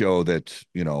 to show that,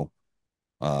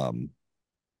 um,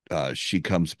 she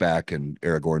comes back and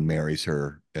Aragorn marries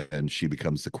her and she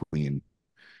becomes the queen.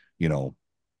 You know,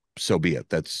 so be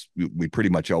it. We pretty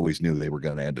much always knew they were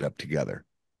going to end up together.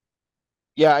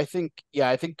 Yeah, I think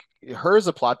her as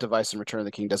a plot device in Return of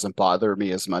the King doesn't bother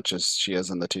me as much as she is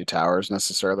in the Two Towers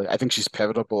necessarily. I think she's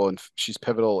pivotal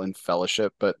in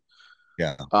Fellowship,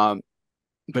 Yeah, um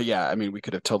but yeah, I mean we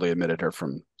could have totally omitted her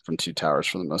from Two Towers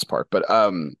for the most part. But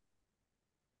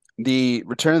the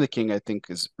Return of the King I think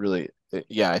is really,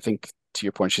 yeah, I think to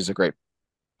your point she's a great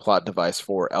plot device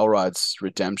for Elrod's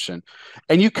redemption.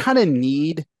 And you kind of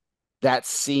need that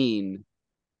scene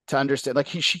to understand, like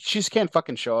she just can't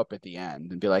fucking show up at the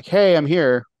end and be like, "Hey, I'm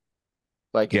here."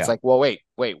 Like it's yeah, like, well, wait,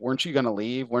 weren't you gonna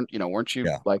leave? Weren't you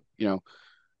yeah. like,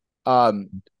 um,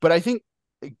 but I think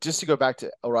just to go back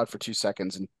to Elrod for 2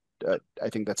 seconds, and I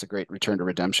think that's a great return to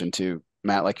redemption too,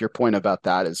 Matt. Like your point about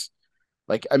that is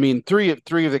like, I mean, three of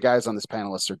the guys on this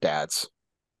panelist are dads.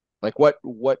 Like what,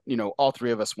 all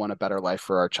three of us want a better life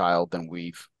for our child than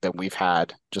we've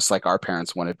had, just like our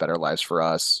parents wanted better lives for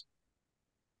us.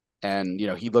 And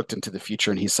he looked into the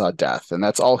future and he saw death, and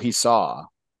that's all he saw,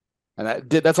 and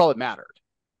that's all that mattered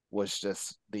was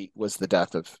the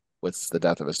death of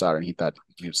his daughter, and he thought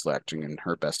he was acting in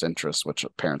her best interest, which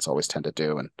parents always tend to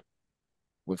do, and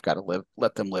we've got to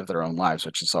let them live their own lives,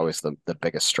 which is always the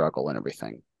biggest struggle and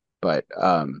everything. But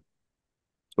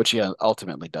which he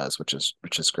ultimately does, which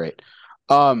is great.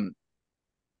 Um,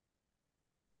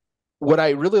 what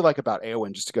I really like about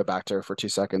Eowyn, just to go back to her for 2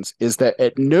 seconds, is that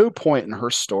at no point in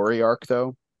her story arc,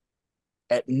 though,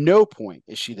 at no point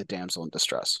is she the damsel in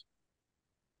distress.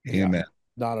 Yeah. Amen.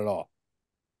 Not at all.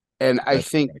 And I That's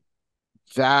think right.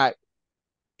 that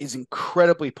is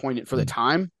incredibly poignant for the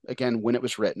time, again, when it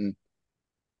was written.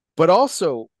 But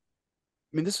also,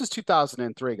 I mean, this was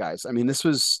 2003, guys. I mean, this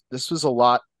was a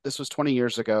lot. This was 20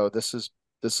 years ago. This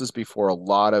is before a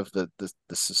lot of the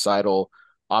societal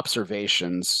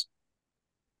observations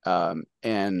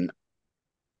and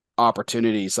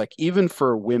opportunities, like even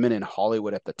for women in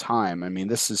Hollywood at the time. I mean,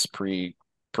 this is pre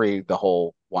the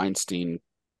whole Weinstein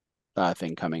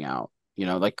thing coming out.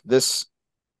 Like this,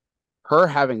 her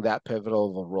having that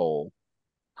pivotal of a role,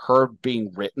 her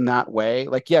being written that way.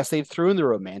 Like, yes, they threw in the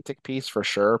romantic piece for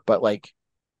sure, but like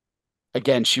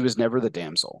again, she was never the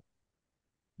damsel.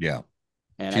 Yeah,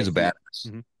 And I she's a think, badass.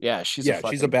 Mhm. yeah, she's a Yeah,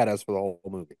 she's a fucking, badass for the whole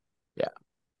movie. yeah.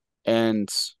 And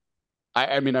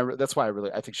I mean, that's why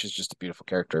I think she's just a beautiful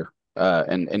character.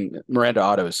 And Miranda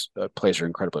Otto plays her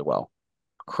incredibly well,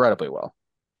 incredibly well.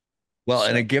 Well,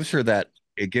 and So it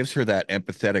gives her that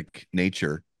empathetic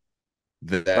nature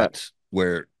right. that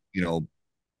where,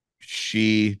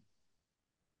 she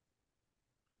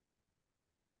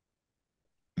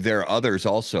there are others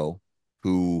also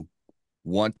who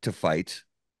want to fight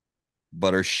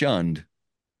but are shunned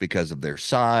because of their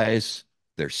size,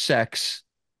 their sex,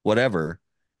 whatever.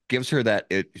 Gives her that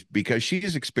it because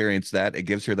she's experienced that, it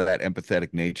gives her that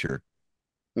empathetic nature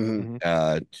Hmm.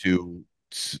 Mhm.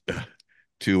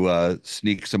 to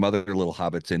sneak some other little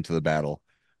hobbits into the battle.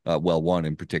 Well, one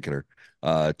in particular,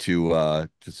 to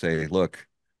say, look,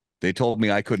 they told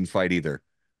me I couldn't fight either,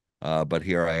 but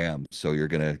here I am. So you're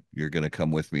gonna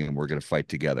come with me, and we're gonna fight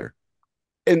together.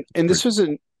 It's And pretty. this was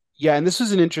an yeah, and this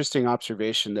was an interesting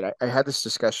observation that I had this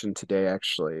discussion today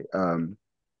actually.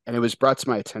 And it was brought to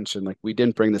my attention, like we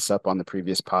didn't bring this up on the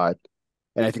previous pod,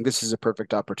 and I think this is a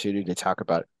perfect opportunity to talk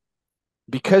about it.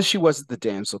 Because she wasn't the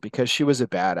damsel, because she was a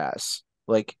badass,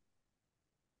 like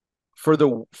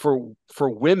for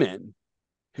women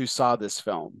who saw this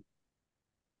film,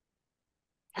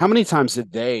 how many times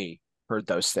did they heard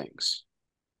those things?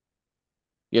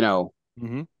 You know,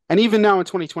 Mhm. and even now in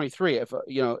 2023, if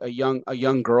a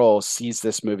young girl sees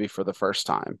this movie for the first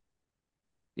time,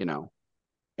 you know,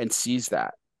 and sees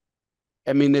that,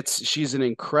 I mean, it's she's an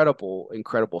incredible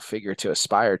figure to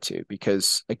aspire to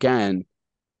because again,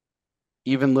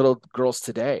 even little girls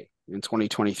today in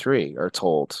 2023 are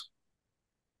told,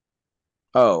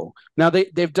 oh, now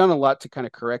they've done a lot to kind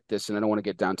of correct this, and I don't want to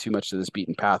get down too much to this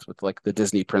beaten path with like the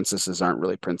Disney princesses aren't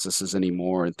really princesses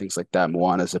anymore and things like that.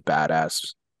 Moana's a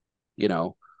badass, you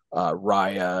know,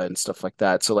 Raya and stuff like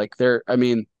that. So like I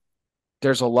mean,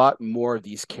 there's a lot more of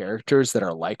these characters that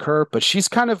are like her, but she's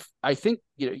kind of, I think,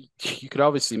 you can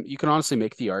honestly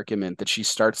make the argument that she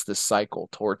starts this cycle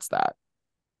towards that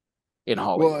in Well,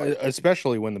 Hollywood.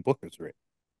 especially when the book was written,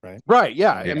 right? Right.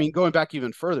 Yeah. I Um, Yeah. mean, going back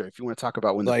even further, if you want to talk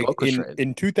about when the like book was written.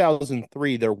 in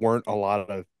 2003, there weren't a lot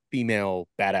of female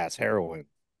badass heroines.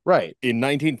 Right. In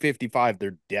 1955,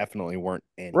 there definitely weren't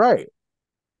any. Right.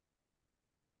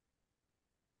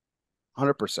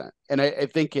 100%. And I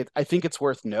think it's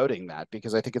worth noting that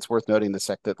because I think it's worth noting the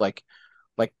sec that like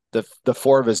the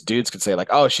four of us dudes could say like,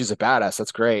 oh, she's a badass.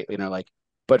 That's great. Like,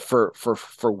 but for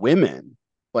women,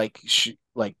 like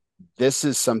this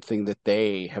is something that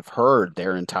they have heard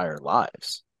their entire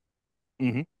lives.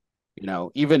 Hmm.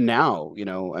 Even now,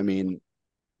 I mean,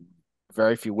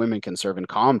 very few women can serve in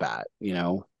combat,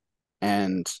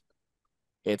 and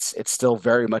it's still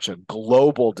very much a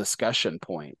global discussion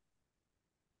point.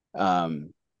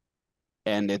 Um,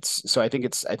 and it's so I think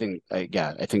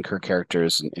her character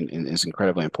is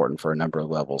incredibly important for a number of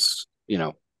levels,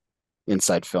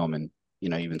 inside film and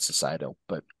even societal.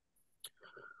 But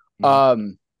Hmm.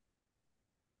 um,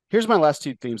 here's my last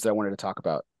two themes that I wanted to talk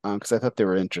about because I thought they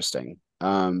were interesting.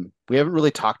 We haven't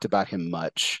really talked about him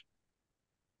much,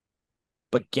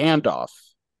 but Gandalf,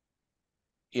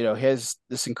 has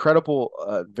this incredible,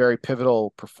 very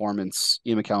pivotal performance.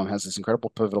 Ian McCallum has this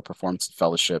incredible pivotal performance in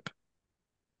Fellowship.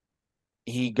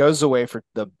 He goes away for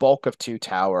the bulk of Two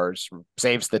Towers,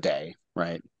 saves the day,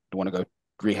 right? Don't want to go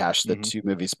rehash the Hmm. two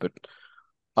movies,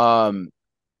 um,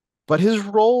 but his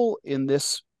role in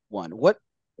this one,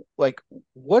 like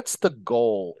what's the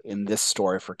goal in this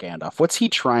story for Gandalf? What's he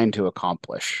trying to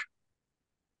accomplish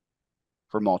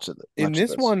for In much of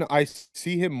this this? one, I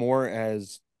see him more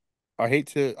as I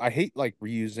hate like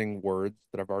reusing words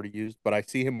that I've already used, but I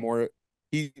see him more.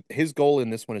 His goal in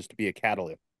this one is to be a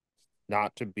catalyst,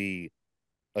 not to be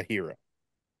a hero.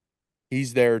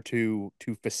 He's there to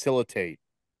facilitate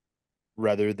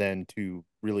rather than to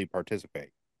really participate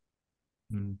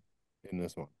Mm. in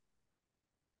this one.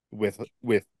 With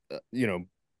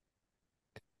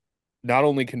not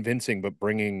only convincing but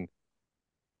bringing,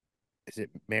 is it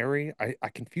Mary? I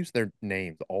confuse their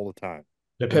names all the time.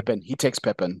 Pippin. Pippin, he takes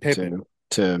Pippin Pippin.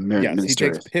 to Yes, he Minas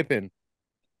takes Tirith. Pippin,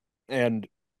 and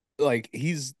like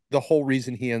he's the whole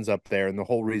reason he ends up there, and the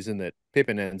whole reason that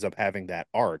Pippin ends up having that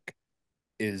arc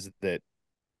is that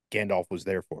Gandalf was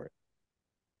there for it.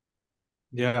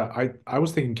 Yeah, I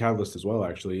was thinking Catalyst as well,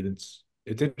 actually. It's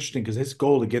interesting because his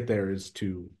goal to get there is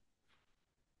to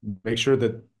make sure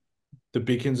that the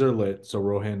beacons are lit, so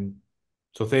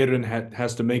Theoden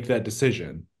has to make that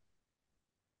decision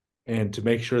and to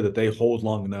make sure that they hold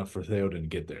long enough for Theoden to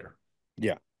get there.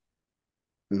 Yeah.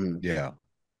 Mhm. Yeah.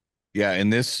 Yeah. In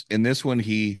this one,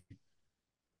 he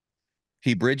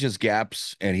bridges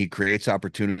gaps and he creates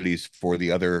opportunities for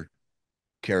the other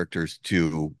characters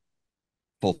to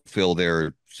fulfill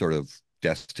their sort of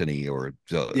destiny Yeah, or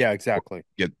exactly.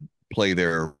 get play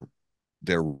their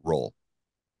role.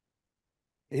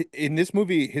 In this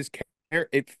movie, his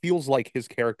it feels like his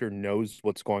character knows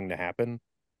what's going to happen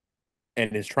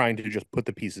and is trying to just put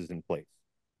the pieces in place.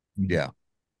 Mhm. Yeah.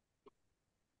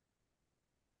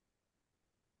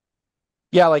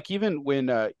 Yeah, like even when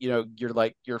you're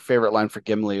like your favorite line for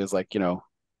Gimli is like,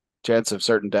 chance of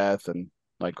certain death and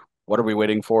like what are we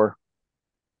waiting for?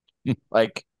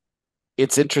 Like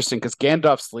it's interesting because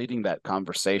Gandalf's leading that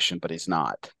conversation, but he's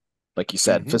not. Like you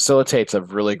said, Mm-hmm. facilitates a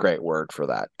really great word for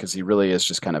that because he really is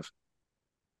just kind of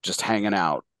just hanging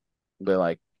out. They're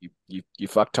like, you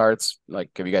fucktards.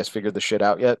 Like, have you guys figured the shit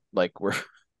out yet? Like,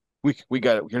 we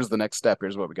got it. Here's the next step.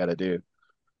 Here's what we got to do.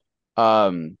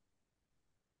 Um,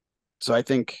 so I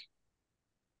think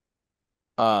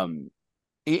um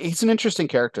he's an interesting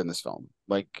character in this film.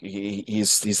 Like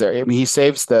he's there. I mean, he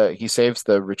saves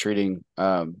the retreating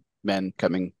men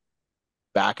coming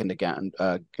back and again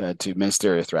to Minas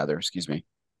Tirith rather. Excuse me.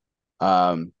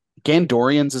 Um,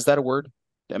 Gandorians, is that a word?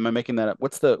 Am I making that up?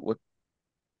 What?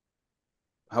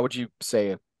 How would you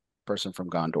say a person from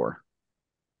Gondor?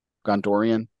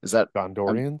 Gondorian? Is that?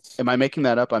 Gondorians? Am I making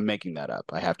that up? I'm making that up.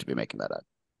 I have to be making that up.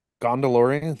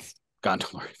 Gondalorians?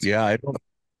 Gondorians. Yeah,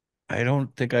 I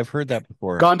don't think I've heard that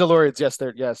before.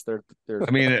 Gondorians. They're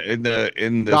I mean, in the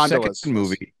second gondolas. Yes.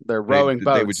 movie, They're they rowing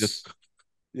they would boats. just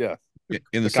Yeah,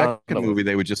 in the the second gondolas. movie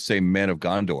they would just say Men of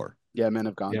Gondor. Yeah, men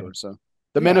of Yeah. Gondor. So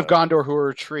the men of Yeah. Gondor who are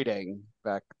retreating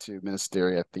back to Minas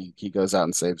Tirith, he goes out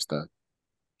and saves the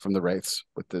from the wraiths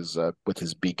with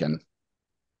his beacon.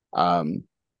 Um,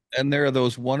 And there are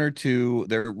those one or two,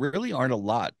 there really aren't a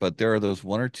lot, but there are those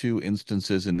one or two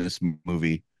instances in this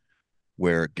movie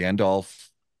where Gandalf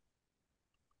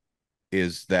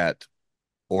is that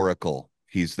oracle.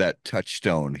 He's that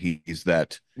touchstone. He's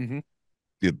that Mm-hmm.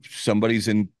 if somebody's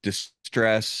in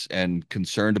distress and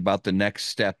concerned about the next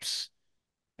steps,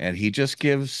 and he just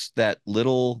gives that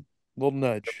little Little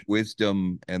nudge.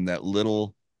 wisdom and that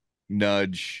little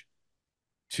nudge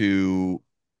to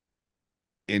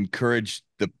encourage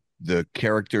the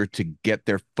character to get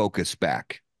their focus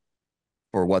back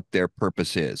for what their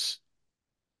purpose is.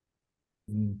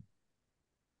 Mhm.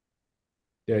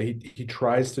 Yeah, he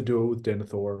tries to do it with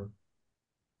Denethor.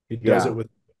 He does yeah. it with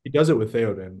he does it with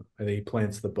Theoden, and he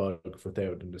plants the bug for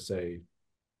Theoden to say,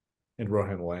 and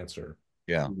Rohan will answer.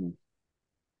 Yeah. Mhm.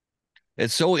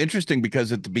 It's so interesting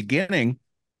because at the beginning,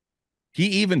 he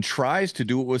even tries to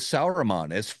do it with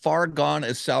Sauron. As far gone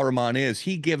as Sauron is,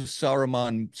 he gives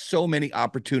Sauron so many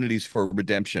opportunities for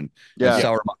redemption, and Yeah. Yeah.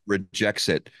 Sauron rejects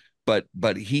it.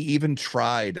 But he even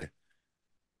tried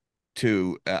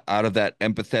to, out of that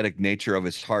empathetic nature of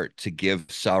his heart, to give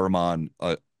Sauron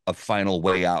a final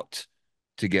way out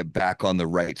to get back on the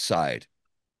right side.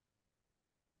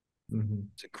 Mhm.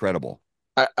 It's incredible.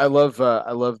 I love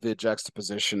the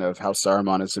juxtaposition of how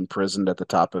Saruman is imprisoned at the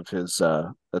top of his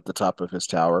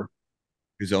tower,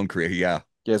 His own career, yeah,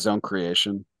 his own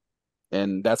creation,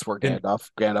 and that's where And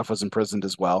Gandalf was imprisoned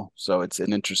as well. So it's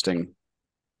an interesting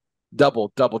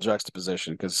double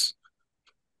juxtaposition because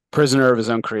prisoner of his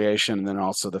own creation, and then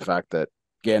also the fact that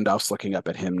Gandalf's looking up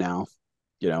at him now.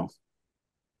 You know,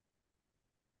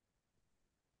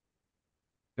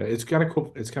 it's kind of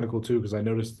cool. It's kind of cool too because I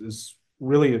noticed this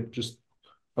really just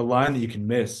a line that you can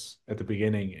miss at the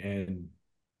beginning, and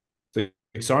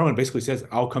Saruman basically says,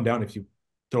 "I'll come down if you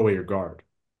throw away your guard.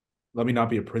 Let me not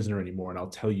be a prisoner anymore, and I'll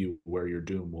tell you where your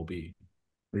doom will be,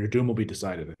 or your doom will be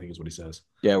decided." I think is what he says.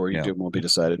 yeah, where your yeah, doom will be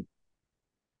decided.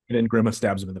 And then Grima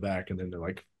stabs him in the back, and then they're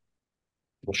like,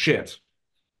 "Well, shit.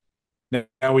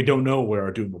 Now we don't know where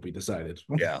our doom will be decided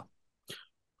yeah.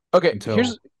 Okay, until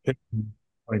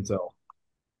Cell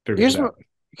figures it here's my out."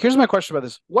 here's my question about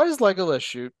this. Why does Legolas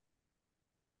shoot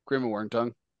Grima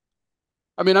Wormtongue?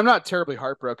 I mean, I'm not terribly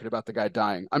heartbroken about the guy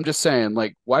dying. I'm just saying,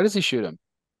 like, why does he shoot him?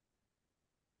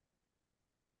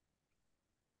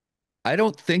 I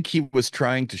don't think he was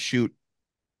trying to shoot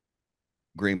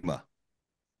Grima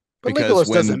But because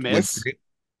Legolas doesn't miss. The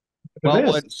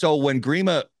well, miss. so when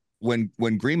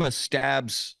Grima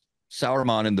stabs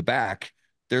Sauron in the back,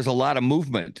 there's a lot of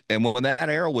movement, and when that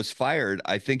arrow was fired,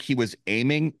 I think he was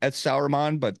aiming at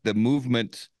Sauron, but the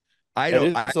movement, I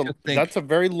just That's think a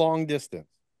very long distance.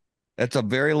 that's a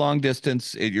very long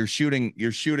distance. You're shooting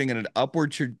in an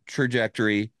upward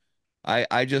trajectory.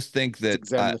 I just think Let's that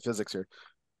examine the physics here.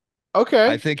 I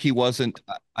Okay, think he wasn't.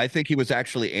 I think he was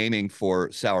actually aiming for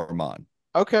Sauron.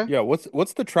 okay. Yeah,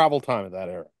 what's the travel time of that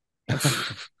era?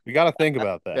 We got to think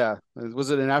about that. Yeah. Was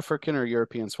it an African or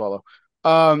European swallow?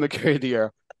 That carried the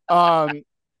arrow. Um,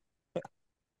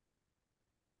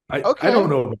 I don't okay.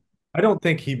 know. I don't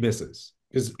think he misses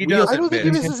because He we I doesn't don't think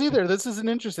he miss. misses either. This isn't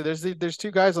interesting. There's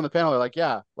two guys on the panel. They're like,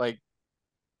 yeah, like,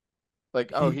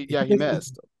 oh, he yeah, he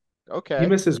misses missed. He Okay.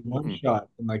 misses one Hmm. shot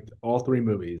in like all three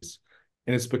movies,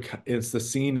 and it's because it's the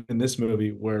scene in this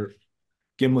movie where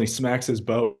Gimli smacks his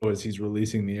bow as he's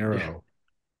releasing the Yeah. arrow,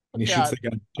 and he shoots Yeah, the guy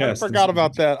in the I chest. forgot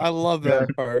about that. I love Yeah.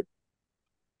 that part.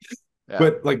 Yeah.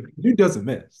 But like, dude doesn't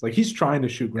miss. Like he's trying to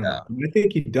shoot Yeah. Grima. And I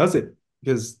think he does it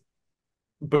because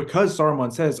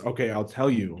Saruman says, "Okay, I'll tell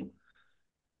you,"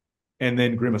 and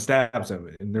then Grima stabs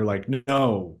him, and they're like,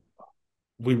 "No,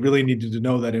 we really needed to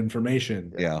know that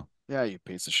information." Yeah. Yeah. Yeah, you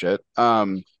piece of shit.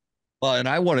 Well, and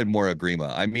I wanted more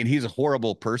Agrima. I mean, he's a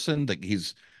horrible person.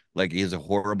 He's a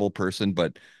horrible person,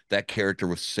 but that character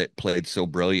was played so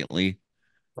brilliantly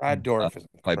Brad Dourif is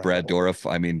by Brad incredible.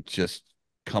 Dourif. I mean, just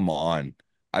come on.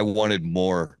 I wanted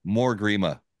more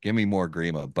Grima. Give me more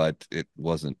Grima, but it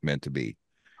wasn't meant to be.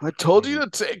 I told you to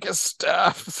take his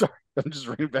staff. Sorry, I'm just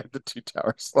reading back the Two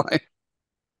Towers line.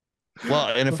 Well,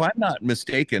 and if I'm not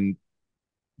mistaken,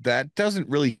 that doesn't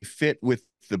really fit with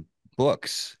the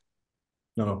books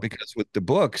No, because with the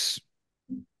books,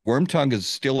 Wormtongue is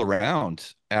still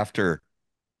around after.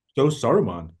 so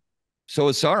Saruman. So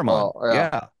is Saruman. Well, yeah,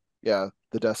 Yeah. yeah,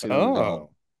 the Death Eater. So Oh,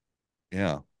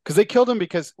 yeah. Because they killed him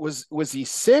because was he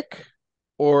sick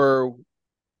or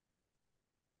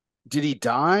did he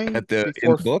die At the in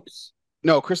before? the books,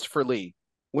 No, Christopher Lee.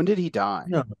 When did he die?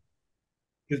 Yeah,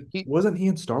 He, wasn't he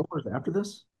in Star Wars after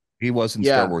this? he was in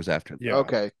Star yeah. Wars after that. yeah.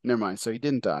 Okay, never mind. So he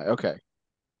didn't die. Okay,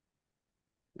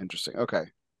 interesting. Okay,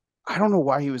 I don't know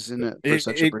why he was in it for It,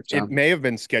 such a it brief it time. may have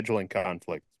been scheduling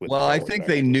conflicts with Well, Star I Wars think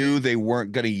they actually. knew they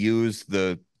weren't going to use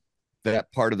the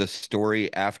that part of the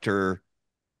story after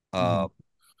uh Mhm.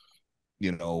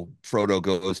 Frodo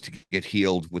goes to get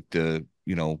healed with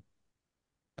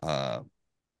uh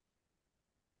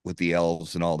with the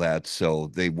elves and all that. So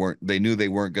they knew they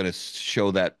weren't going to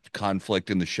show that conflict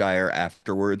in the Shire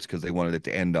afterwards because they wanted it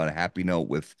to end on a happy note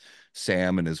with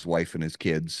Sam and his wife and his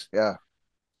kids. Yeah,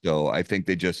 So I think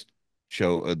they just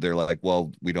they're like,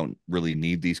 well, we don't really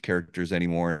need these characters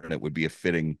anymore, and it would be a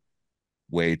fitting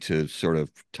way to sort of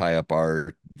tie up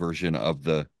our version of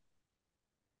the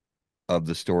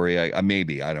story. I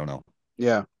maybe I don't know.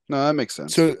 yeah. No, that makes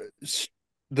sense. So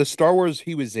the Star Wars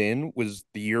he was in was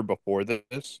the year before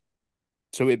this,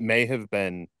 so it may have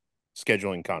been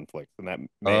scheduling conflicts, and that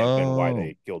may have been why Oh,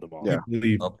 they killed him off. I Yeah.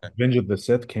 believe okay, Revenge of the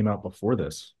Sith came out before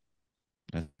this.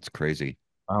 that's crazy.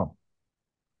 Wow.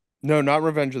 No, not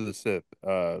Revenge of the Sith.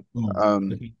 Um,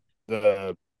 The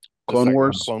the Clone second one,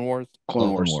 Wars. Clone Wars. Clone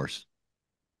Clone Wars. Wars.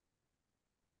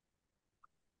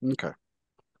 Okay,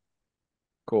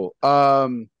 cool. I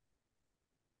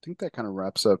think that kind of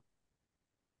wraps up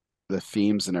the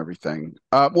themes and everything.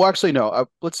 Well, actually, no.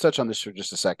 Let's touch on this for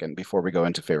just a second before we go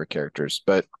into favorite characters.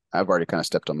 But I've already kind of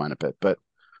stepped on mine a bit. But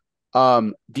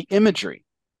the imagery.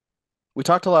 We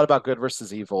talked a lot about good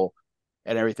versus evil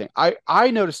and everything.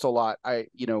 I noticed a lot.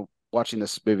 Watching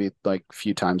this movie like a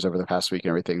few times over the past week and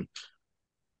everything.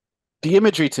 The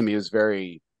imagery to me was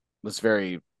very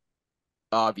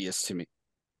obvious to me.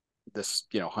 This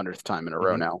 100th time in a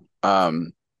row Mhm.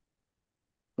 now.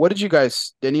 What did you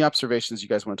guys? Any observations you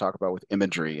guys want to talk about with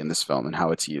imagery in this film and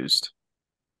how it's used?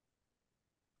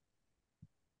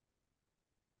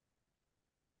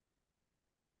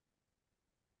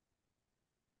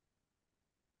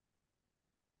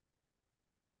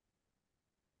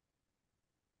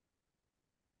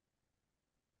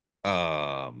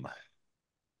 Um,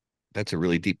 that's a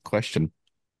really deep question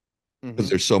because Mhm.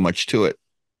 there's so much to it.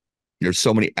 There's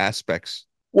so many aspects.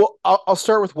 Well, I'll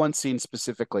start with one scene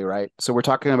specifically, right? So we're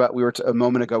talking about a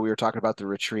moment ago we were talking about the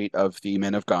retreat of the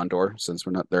men of Gondor, since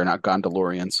they're not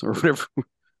Gondorians or whatever.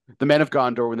 The men of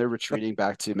Gondor when they're retreating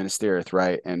back to Minas Tirith,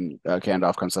 right? And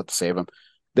Gandalf comes out to save them.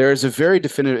 There is a very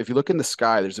definitive. If you look in the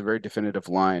sky, there's a very definitive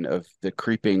line of the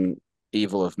creeping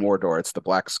evil of Mordor. It's the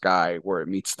black sky where it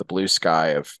meets the blue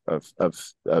sky of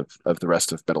the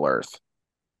rest of Middle Earth.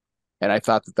 And I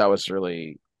thought that was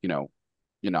really,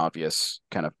 an obvious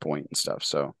kind of point and stuff.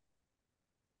 So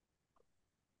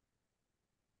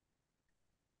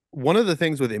One of the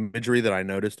things with imagery that I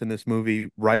noticed in this movie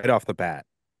right off the bat,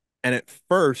 and at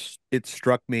first it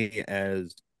struck me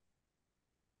as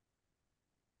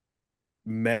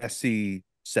messy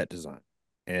set design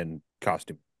and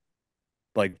costume.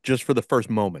 Like just for the first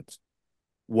moments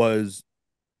was,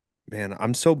 man,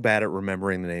 I'm so bad at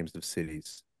remembering the names of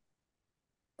cities.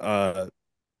 Uh,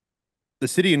 the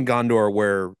city in Gondor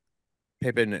where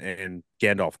Pippin and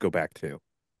Gandalf go back to.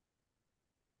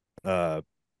 Uh,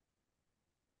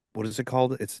 what is it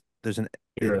called? It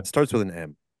starts with an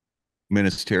M.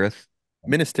 Minas Tirith.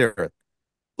 Minas Tirith.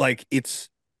 Like it's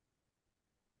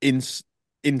in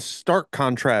in stark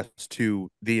contrast to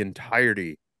the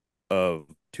entirety of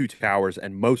Two Towers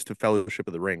and most of Fellowship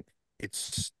of the Ring.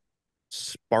 It's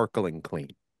sparkling clean.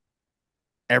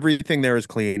 Everything there is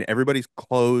clean. Everybody's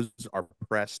clothes are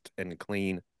pressed and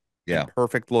clean and Yeah.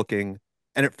 perfect looking.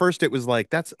 And at first it was like,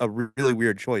 that's a really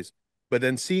weird choice. But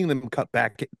then seeing them cut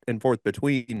back and forth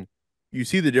between, you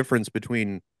see the difference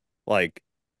between like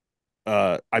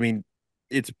I mean,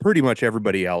 it's pretty much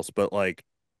everybody else, but like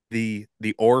the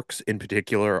orcs in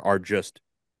particular are just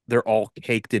they're all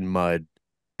caked in mud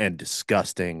and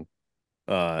disgusting.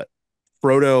 Uh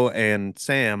Frodo and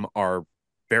Sam are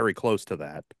very close to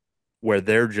that, where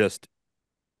they're just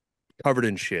covered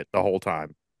in shit the whole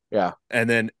time. Yeah. And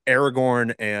then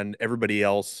Aragorn and everybody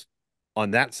else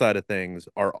on that side of things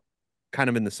are kind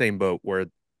of in the same boat where,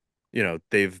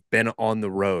 they've been on the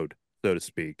road, so to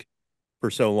speak, for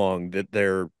so long that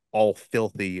they're all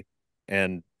filthy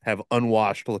and have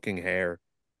unwashed looking hair.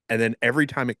 And then every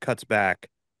time it cuts back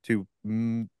to,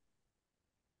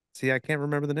 see, I can't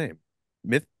remember the name.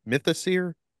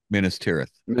 Mythosir? Minas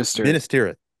Tirith. Mister. Minas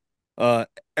Tirith. Uh,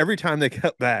 every time they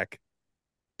cut back,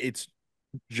 it's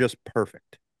just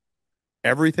perfect.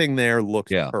 Everything there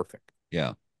looks Yeah. perfect.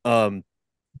 Yeah. Um,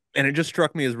 and it just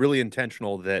struck me as really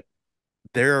intentional that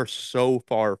they're so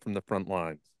far from the front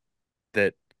lines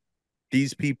that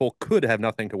these people could have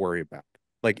nothing to worry about.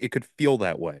 Like it could feel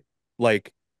that way.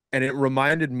 Like, and it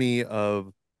reminded me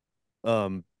of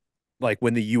um like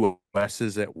when the US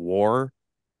is at war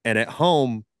and at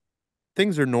home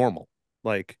things are normal.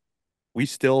 Like we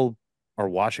still are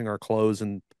washing our clothes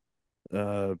and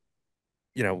uh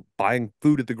buying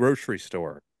food at the grocery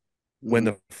store when Mhm.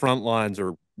 the front lines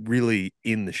are really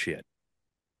in the shit.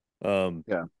 Um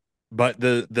Yeah. but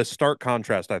the stark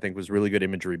contrast I think was really good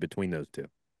imagery between those two.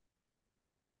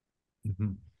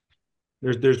 Mhm.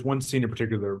 There's one scene in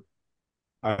particular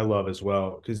I love as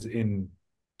well because in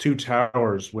Two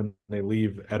Towers when they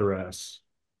leave Edoras,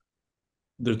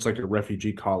 there's like a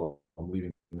refugee column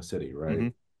leaving the city, right? Hmm.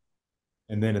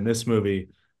 And then in this movie,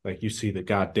 like you see the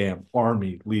goddamn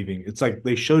army leaving. It's like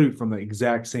they showed it from the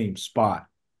exact same spot,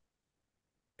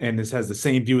 and this has the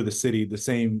same view of the city, the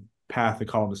same path the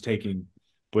column is taking,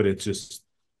 but it's just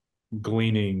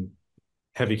gleaning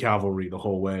heavy cavalry the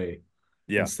whole way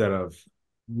Yeah. instead of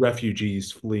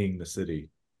refugees fleeing the city.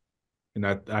 And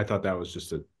I thought that was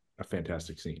just a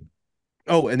fantastic scene.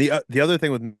 Oh, and the other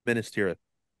thing with Minas Tirith,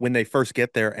 when they first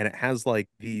get there, and it has like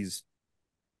these.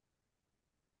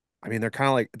 I mean,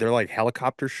 they're like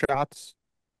helicopter shots,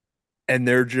 and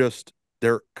they're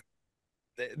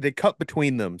they cut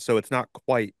between them, so it's not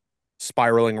quite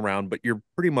spiraling around, but you're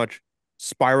pretty much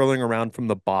spiraling around from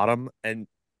the bottom and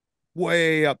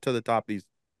way up to the top of these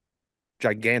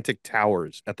gigantic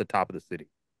towers at the top of the city,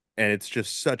 and it's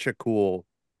just such a cool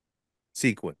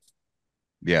sequence,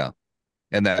 Yeah.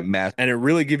 And that mass. and it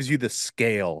really gives you the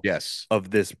scale Yes.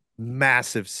 of this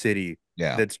massive city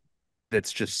Yeah.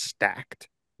 that's just stacked.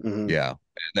 Mhm. Yeah. And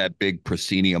that big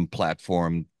proscenium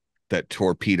platform that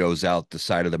torpedoes out the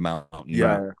side of the mountain,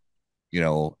 Yeah. Right.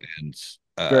 and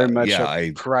Very much yeah, a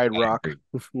I Pride I Rock agree.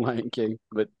 Lion King,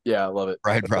 but yeah, I love it.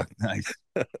 Pride Rock, nice.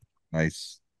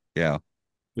 Nice. Yeah.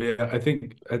 Yeah, I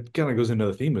think it kind of goes into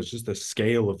the theme. It's just the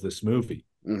scale of this movie.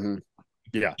 Hmm.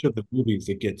 Yeah. Each of the movies,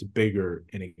 it gets bigger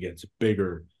and it gets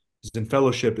bigger. In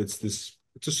Fellowship, it's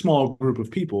a small group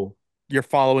of people. You're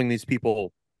following these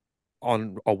people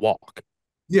on a walk.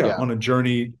 Yeah, Yeah. on a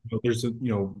journey. There's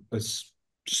a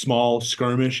small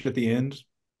skirmish at the end.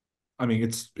 I mean,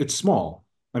 it's small.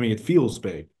 I mean, it feels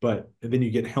big, but then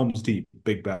you get Helm's Deep,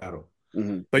 big battle. Hmm. But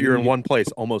And then you're you in get one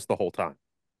place almost the whole time.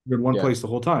 you're in one Yeah. place the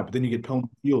whole time. But then you get Pelham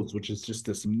Fields, which is just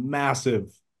this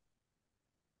massive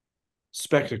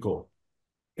spectacle,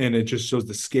 and it just shows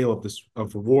the scale of this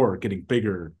of the war getting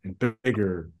bigger and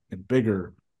bigger and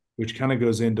bigger, which kind of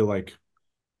goes into like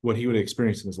what he would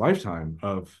experience in his lifetime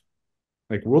of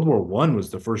like World War One was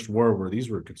the first war where these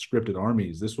were conscripted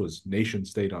armies. This was nation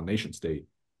state on nation state.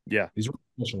 Yeah. These were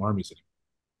national armies.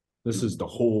 This is Hmm. the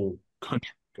whole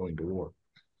country going to war.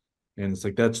 And it's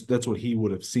like that's what he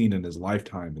would have seen in his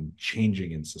lifetime and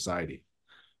changing in society.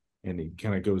 And he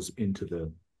kind of goes into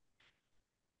the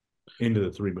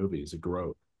three movies. It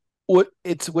grows.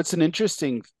 What's an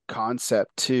interesting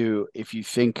concept too, if you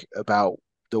think about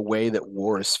the way that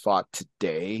war is fought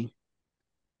today,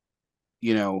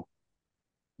 you know,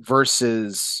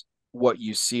 versus what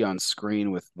you see on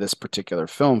screen with this particular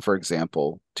film, for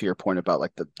example, to your point about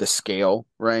like the scale,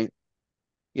 right?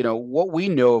 What we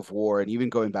know of war, and even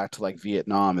going back to like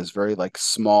Vietnam, is very like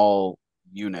small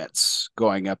units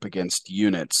going up against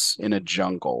units in a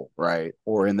jungle, right?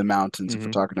 Or in the mountains, if we're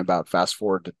Hmm. talking about fast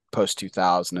forward to post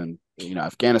 2000 and,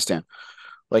 Afghanistan.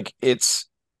 Like it's,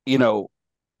 you know,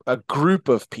 a group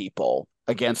of people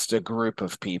against a group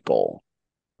of people,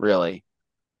 really.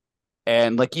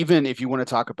 And like even if you want to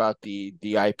talk about the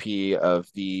IP of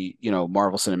the,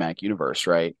 Marvel Cinematic Universe,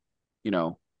 right? You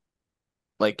know,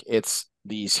 like it's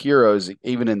these heroes,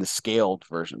 even in the scaled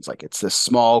versions, like it's this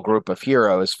small group of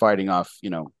heroes fighting off,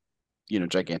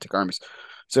 gigantic armies.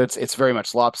 So it's very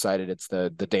much lopsided. It's the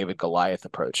David Goliath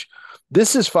approach.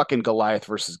 This is fucking Goliath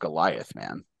versus Goliath,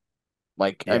 man.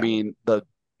 Like, I Yeah. mean, the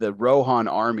Rohan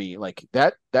army, like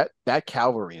that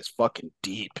cavalry is fucking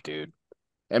deep, dude.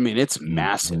 I mean, it's Mhm.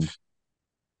 massive.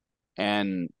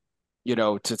 And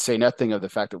to say nothing of the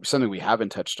fact that something we haven't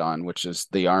touched on, which is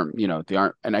the arm,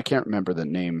 and I can't remember the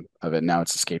name of it now.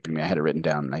 It's escaping me. I had it written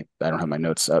down, and I don't have my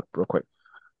notes up real quick.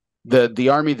 The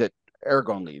army that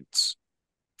Aragorn leads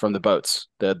from the boats,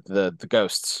 the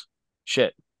ghosts.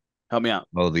 Shit, help me out.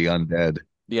 Oh, the undead.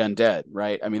 The undead,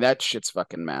 right? I mean, that shit's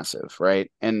fucking massive,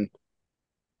 right? And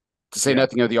to say Yeah.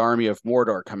 nothing of the army of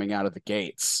Mordor coming out of the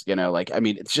gates, like I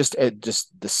mean, it's just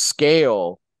the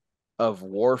scale of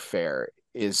warfare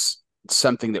is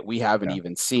something that we haven't Yeah.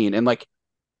 even seen. And like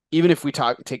even if we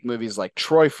take movies like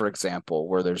Troy, for example,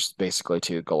 where there's basically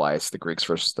two Goliaths, the Greeks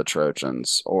versus the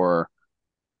Trojans, or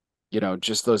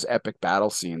just those epic battle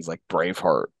scenes like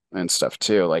Braveheart and stuff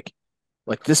too. Like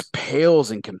this pales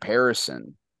in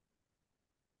comparison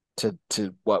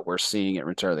to what we're seeing at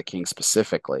Return of the King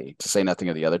specifically, to say nothing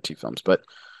of the other two films. But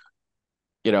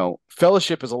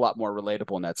Fellowship is a lot more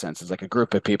relatable in that sense. It's like a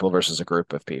group of people versus a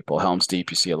group of people. Helm's Deep,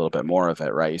 you see a little bit more of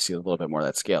it, right? You see a little bit more of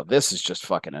that scale. This is just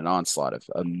fucking an onslaught of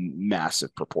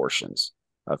massive proportions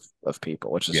of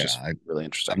people, which is Yeah, just really I'm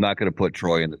interesting. not going to put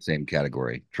Troy in the same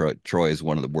category. Troy is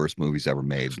one of the worst movies ever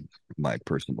made, in my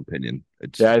personal opinion.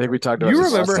 It's Yeah, I think we talked Do about you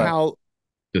this last remember time. how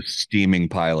a steaming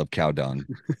pile of cow dung.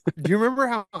 do you remember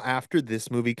how after this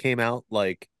movie came out,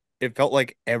 like it felt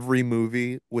like every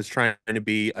movie was trying to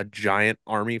be a giant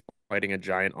army fighting a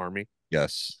giant army?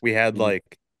 Yes. We had Mhm.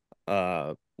 like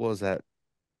what was that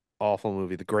awful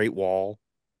movie, The Great Wall?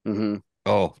 Mhm.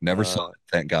 Oh, never saw Uh it.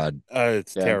 Thank God.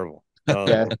 it's Yeah. terrible.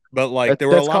 Yeah. But like That, there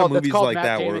were a that's lot of called that's movies called like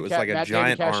that where it was like a Matt Damon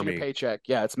giant cashing a army. paycheck.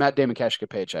 Yeah, it's Matt Damon cashing a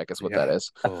paycheck is what that Yeah.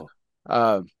 is. Oh,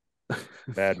 Um,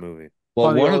 bad movie.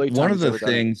 Well, one of the only one time of he's the ever done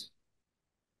it. things,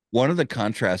 one of the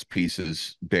contrast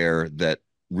pieces, Bear, that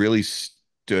really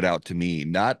stood out to me,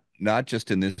 not just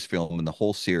in this film, in the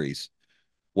whole series,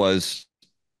 was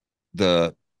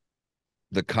the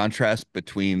the contrast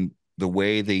between the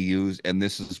way they use, and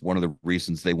this is one of the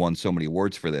reasons they won so many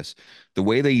awards for this, the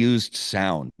way they used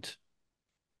sound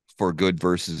for good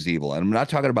versus evil. And I'm not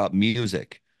talking about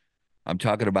music. I'm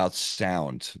talking about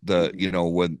sound.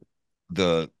 Mhm. When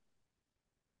the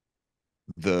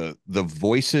the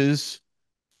voices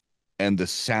and the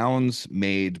sounds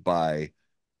made by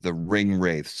the ring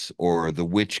wraiths or the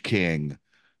witch king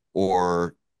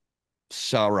or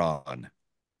Sauron,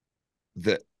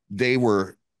 that they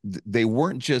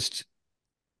weren't just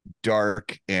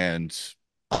dark and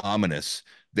ominous.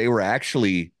 They were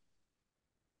actually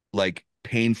like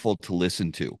painful to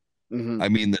listen to. Mhm. I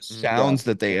mean, the Mhm. Yeah. sounds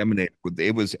that they emanate,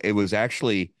 it was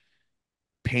actually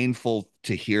painful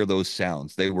to hear those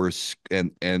sounds. They were,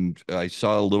 and I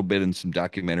saw a little bit in some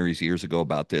documentaries years ago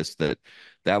about this, that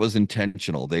was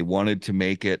intentional. They wanted to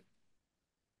make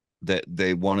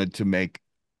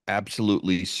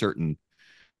absolutely certain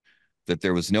that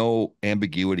there was no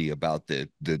ambiguity about the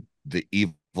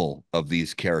evil of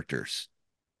these characters.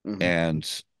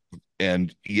 Mhm.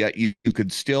 And yet you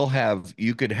could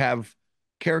have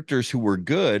characters who were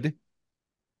good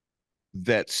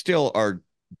that still are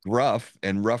gruff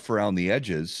and rough around the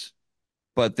edges,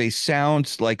 but they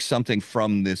sound like something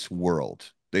from this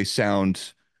world. They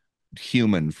sound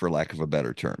human, for lack of a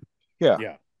better term. Yeah.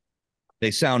 Yeah.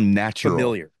 They sound natural,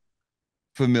 Familiar.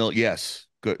 familiar. Yes,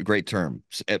 good, great term.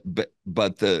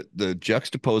 But the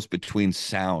juxtapose between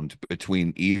sound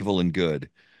between evil and good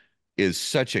is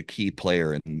such a key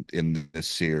player in this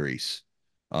series.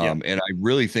 Yeah. And I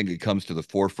really think it comes to the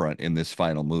forefront in this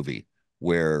final movie,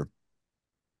 where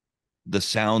the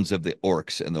sounds of the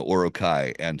orcs and the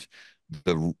Orokai and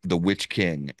the Witch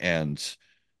King and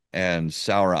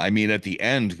Sauron. I mean, at the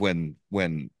end when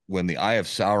the Eye of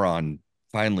Sauron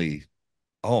finally,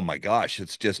 oh my gosh,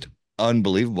 it's just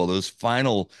unbelievable. Those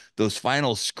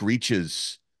final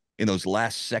screeches in those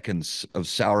last seconds of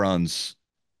Sauron's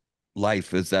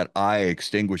life as that eye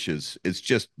extinguishes. It's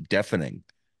just deafening.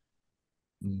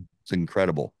 Mm. It's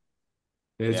incredible.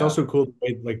 It's Yeah. also cool the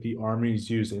way like the armies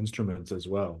use instruments as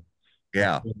well. Like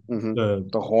Yeah. Mhm. the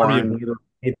The army of horn. Mordor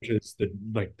approaches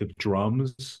the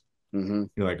drums. Mhm.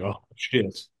 You're like, oh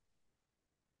shit.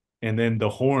 And then the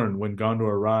horn when Gondor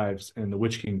arrives and the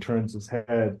Witch King turns his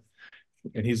head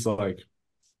and he's like,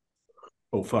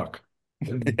 oh fuck.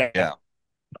 And Yeah. Yeah.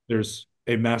 there's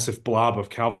a massive blob of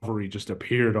cavalry just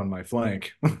appeared on my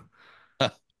flank.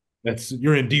 That's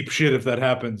you're in deep shit if that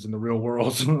happens in the real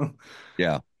world.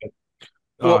 Yeah.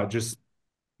 Well, Just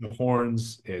the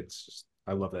horns.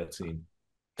 I love that scene.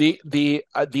 the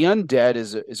undead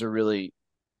is a really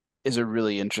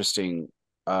interesting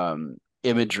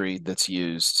imagery that's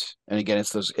used. And again,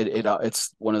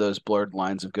 it's one of those blurred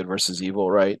lines of good versus evil,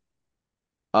 right?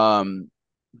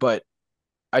 But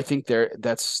I think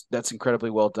that's incredibly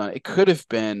well done. It could have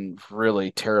been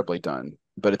really terribly done,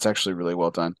 but it's actually really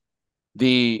well done.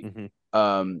 The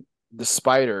Mm-hmm. the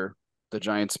spider, the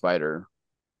giant spider,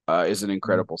 is an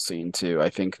incredible scene too. I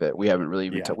think that we haven't really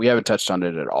even Yeah. we haven't touched on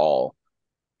it at all,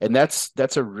 and that's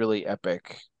a really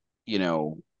epic, you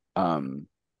know, um,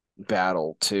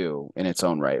 battle too in its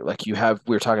own right. Like we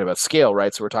were talking about scale,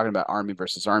 right? So we're talking about army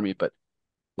versus army, but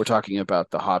we're talking about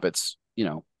the hobbits,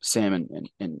 Sam and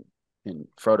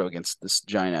Frodo against this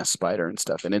giant ass spider and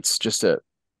stuff, and it's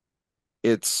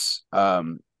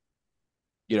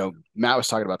Matt was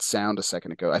talking about sound a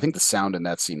second ago. I think the sound in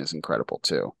that scene is incredible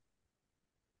too.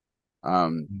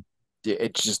 Um,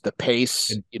 it's just the pace.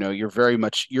 And You're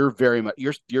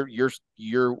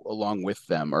along with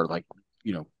them, or like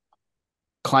you know,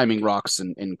 climbing rocks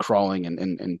and crawling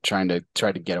and try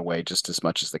to get away just as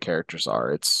much as the characters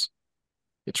are. It's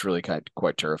really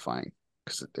quite terrifying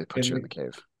because it puts you in the and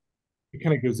cave. it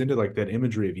kind of goes into like that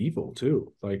imagery of evil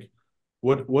too. Like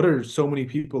what are so many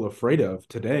people afraid of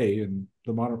today in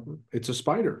the modern it's a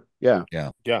spider. Yeah.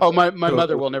 Yeah. Yeah. Oh, my So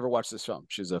mother will never watch this film.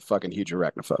 She's a fucking huge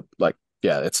arachnophobe. Like,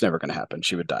 yeah, it's never going to happen.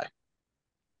 She would die.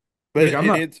 But like I'm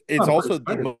it's not afraid of also the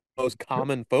spiders. most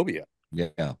common phobia.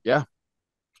 Yeah. Yeah.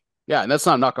 Yeah. And that's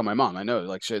not a knock on my mom. I know,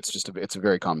 like, it's a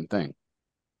very common thing.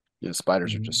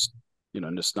 Spiders are Mhm. just,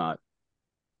 just not,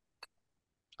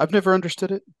 I've never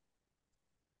understood it.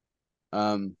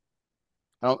 Um,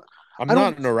 I don't, I'm I don't,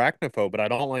 not an arachnophobe, but I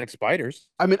don't like spiders.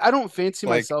 I mean, Like, I don't fancy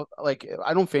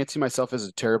myself as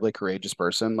a terribly courageous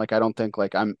person. Like, I don't think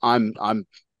like I'm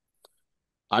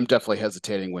definitely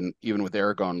hesitating when even with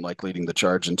Aragorn like leading the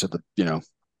charge into the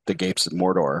gates of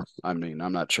Mordor. I mean,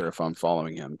 I'm not sure if I'm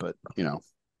following him, but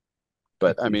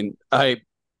I mean, I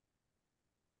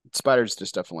spiders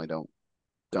just definitely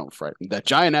don't frighten. That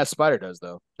giant ass spider does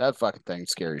though. That fucking thing's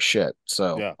scary as shit.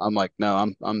 So yeah. I'm like, no,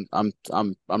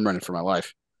 I'm running for my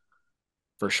life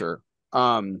for sure.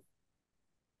 Um,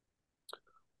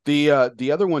 the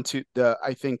other one too,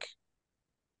 I think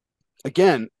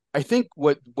again, I think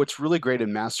what's really great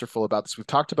and masterful about this, we've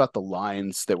talked about the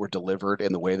lines that were delivered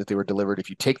and the way that they were delivered. If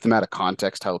you take them out of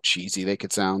context, how cheesy they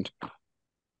could sound.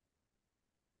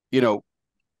 You know,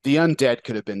 the undead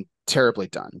could have been terribly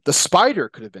done. The spider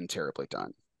could have been terribly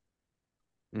done.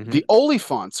 Mm-hmm. The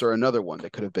Oliphants are another one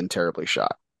that could have been terribly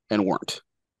shot and weren't.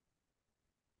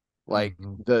 Like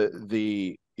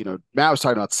Mhm. Matt was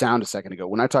talking about sound a second ago.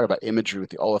 When I talk about imagery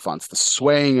with the Oliphants, the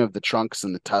swaying of the trunks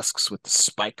and the tusks with the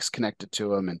spikes connected to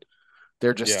them, and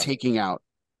they're just Yeah. taking out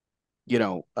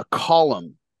a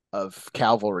column of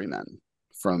cavalrymen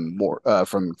from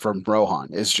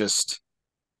Rohan is just,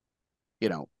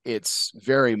 it's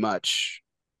very much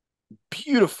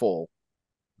beautiful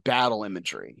battle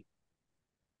imagery.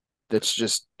 That's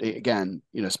just again,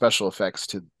 special effects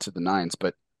to the nines,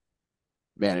 but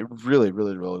man, it really,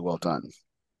 really, really well done.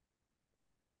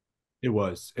 It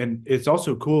was. And it's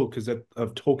also cool because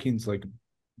of Tolkien's like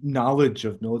knowledge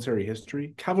of military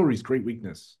history, cavalry's great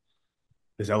weakness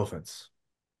is elephants.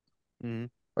 Mm-hmm.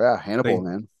 Yeah, Hannibal, They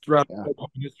man. throughout Yeah.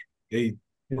 history, they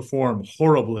perform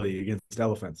horribly against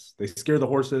elephants. They scare the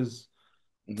horses.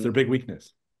 It's Mhm. their big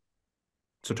weakness.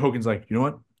 So Tolkien's like, you know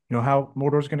what? You know how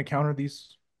Mordor's going to counter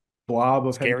these blob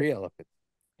of heavy Scary elephant.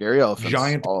 Gary elephants,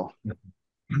 giant? all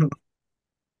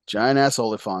giant ass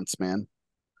Oliphants, man.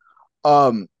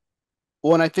 Um,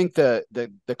 Well, and I think the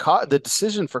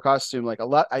decision for costume, like a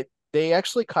lot, they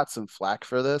actually caught some flack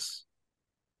for this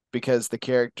because the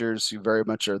characters who very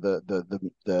much are the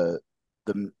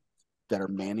that are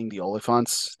manning the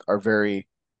Oliphants are very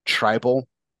tribal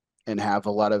and have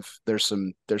a lot of there's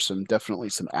some definitely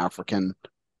some African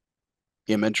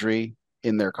imagery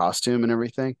in their costume and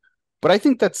everything. But I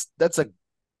think that's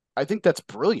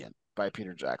brilliant by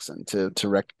Peter Jackson to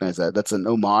recognize that. That's an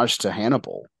homage to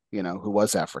Hannibal, who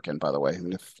was African, by the way,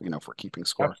 if we're keeping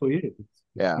score. Absolutely is.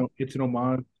 Yeah, It's an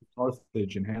homage to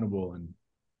Carthage and Hannibal and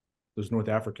those North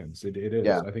Africans. It is.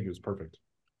 yeah, I think it was perfect.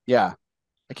 yeah.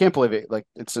 I can't believe it. Like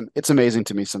it's amazing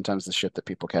to me sometimes the shit that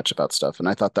people catch about stuff. And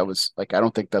I thought that was like I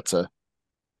don't think that's a,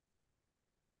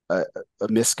 a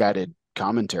misguided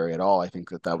commentary at all. I think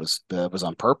that was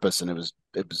on purpose and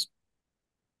it was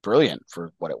brilliant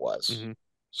for what it was. Mm-hmm.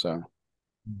 So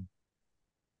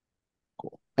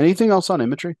cool. Anything else on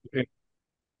imagery?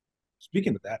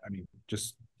 speaking of that, I mean,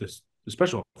 just the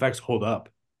special effects hold up.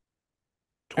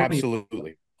 20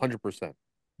 Absolutely, 100%.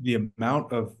 the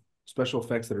amount of special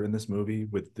effects that are in this movie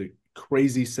with the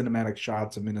crazy cinematic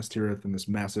shots of Minas Tirith and this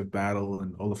massive battle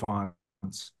and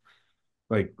Oliphants,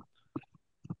 like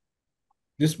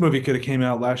this movie could have came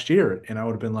out last year and I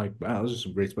would have been like, wow, those are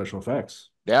some great special effects.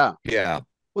 Yeah. Yeah.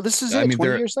 Well, this is I it. mean,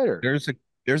 20 years later. there's a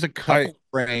there's a I couple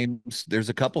frames. There's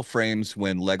a couple frames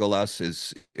when Legolas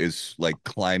is like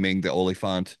climbing the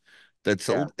Oliphant.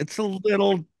 Yeah. It's a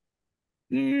little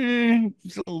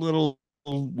it's a little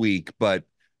weak, but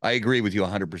I agree with you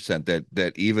 100%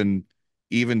 that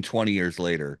even 20 years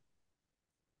later,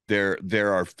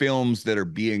 there are films that are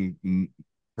being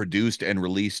produced and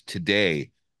released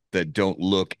today that don't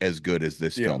look as good as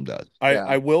this Yeah. film does. Yeah.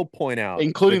 I will point out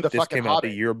Including that the this fucking came out the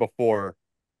Hobbit. year before.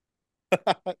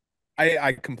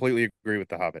 I completely agree with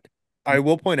The Hobbit. I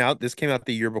will point out this came out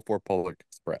the year before Polar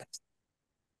Express.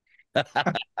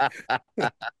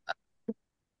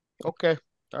 Okay.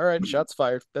 All right. Shots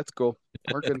fired. That's cool.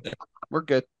 We're good. We're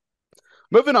good.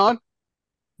 Moving on.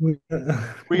 We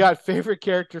got favorite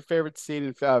character, favorite scene,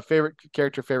 and favorite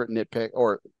character, favorite nitpick,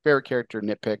 or favorite character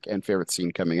nitpick, and favorite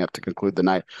scene coming up to conclude the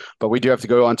night. But we do have to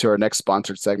go on to our next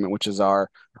sponsored segment, which is our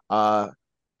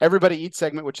Everybody Eat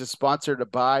segment, which is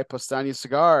sponsored by Postania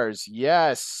Cigars.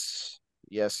 Yes,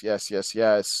 yes, yes, yes,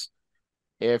 yes.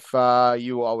 If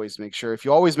you always make sure,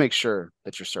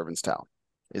 that your servant's towel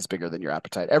is bigger than your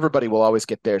appetite, everybody will always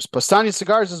get theirs. Postania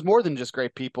Cigars is more than just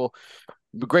great people,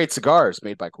 great cigars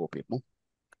made by cool people.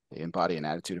 They embody an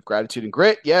attitude of gratitude and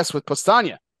grit. Yes, with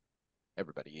Postania,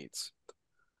 everybody eats.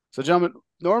 So, gentlemen,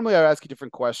 normally I ask a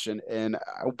different question,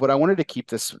 but I wanted to keep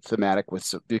this thematic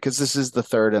because this is the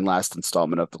third and last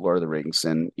installment of the Lord of the Rings,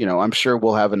 and I'm sure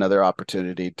we'll have another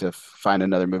opportunity to find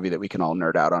another movie that we can all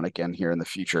nerd out on again here in the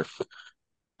future.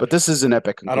 But this is an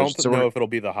epic I conclusion. don't know if it'll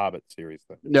be the Hobbit series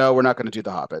though. No, we're not going to do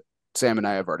the Hobbit. Sam and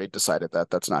I have already decided that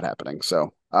that's not happening.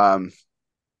 So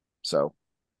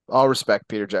all respect,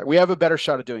 Peter Jack. We have a better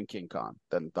shot of doing King Kong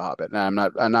than the Hobbit, and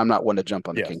I'm not one to jump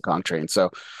on the Yes. King Kong train.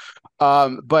 So,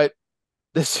 but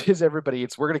this is everybody.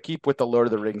 We're gonna keep with the Lord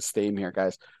of the Rings theme here,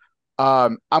 guys.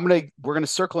 We're gonna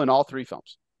circle in all three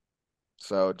films.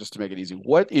 So just to make it easy,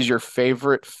 what is your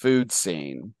favorite food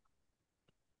scene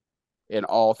in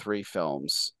all three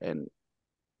films? And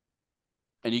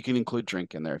you can include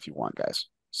drink in there if you want, guys.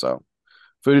 So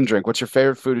food and drink. What's your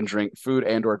favorite food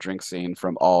and or drink scene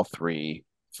from all three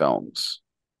films?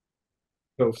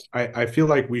 So I feel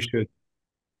like we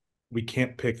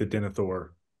can't pick the Denethor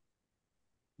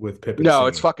with Pippin No,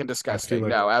 it's singing. fucking I feel disgusting. like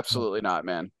No, absolutely not,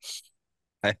 man.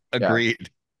 Agreed.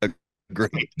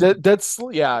 Agreed. That's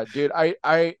yeah, dude.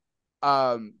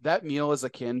 That meal is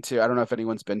akin to, I don't know if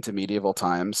anyone's been to medieval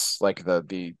times, like the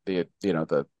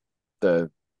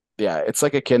yeah, it's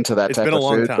like akin to that It's type been a of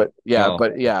long food, time. Oh,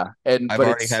 but yeah, and I've but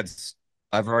already it's had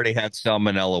I've already had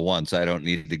salmonella once. I don't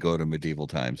need to go to medieval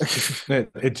times.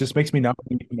 it just makes me not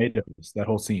want to eat tomatoes. That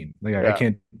whole scene, like yeah.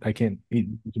 I can't eat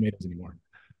tomatoes anymore.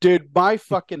 Dude, my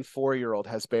fucking 4-year-old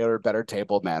has better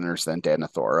table manners than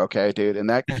Denethor, okay, dude? And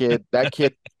that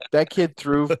kid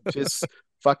threw his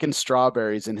fucking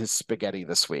strawberries in his spaghetti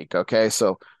this week, okay?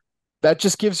 So that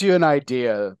just gives you an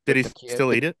idea Did that he the kid,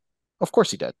 still eat it? of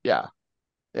course he did. Yeah.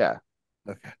 Yeah.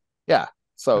 Okay. Yeah.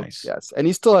 So Nice. yes, and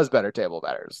he still has better table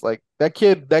manners. Like that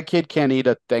kid can't eat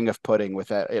a thing of pudding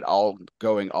without it all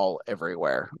going all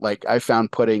everywhere. Like I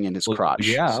found pudding in his Well, crotch.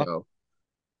 yeah. So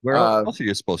Where uh else are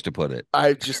you supposed to put it?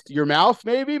 I just your mouth,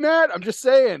 maybe, Matt. I'm just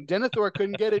saying. Denethor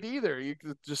couldn't get it either. He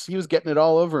was getting it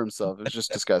all over himself. It was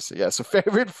just disgusting. Yeah. So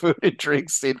favorite food and drink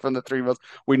scene from the three meals.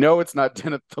 We know it's not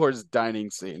Denethor's dining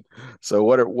scene. So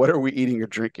what are we eating or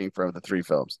drinking from the three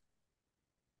films?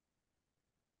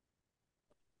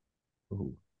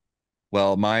 Ooh.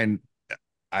 Well, mine,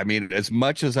 I mean, as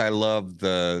much as I love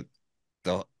the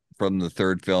from the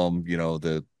third film,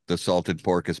 the salted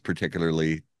pork is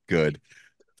particularly good.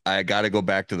 I got to go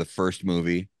back to the first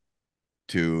movie,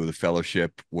 to the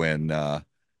Fellowship, when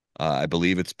I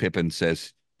believe it's Pippin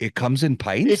says it comes in It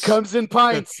pints. comes in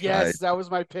pints. I Yes, that was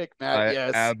my pick, Matt. I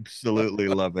Yes. absolutely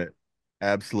love it.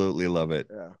 Absolutely love it.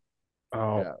 Yeah.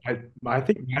 Oh, Yeah. I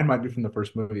think mine might be from the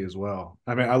first movie as well.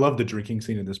 I mean, I love the drinking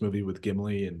scene in this movie with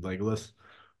Gimli and Legolas,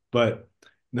 but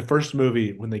in the first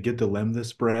movie, when they get to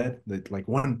this bread, that like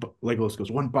Legolas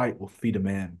goes, one bite will feed a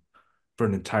man for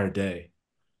an entire day,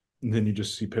 and then you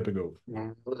just see Pippin go.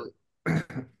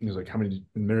 He's like, how many?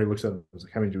 And Mary looks at him. He's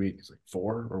like, how many do you eat? He's like,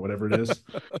 four or whatever it is.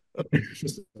 It's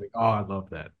just like, oh, I love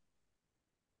that.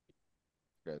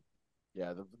 Good.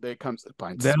 Yeah. It comes in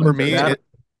pints. That Is my For or me, favorite. that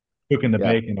or cooking the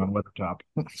Yeah. bacon on Weathertop.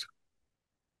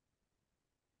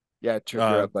 Yeah, trip,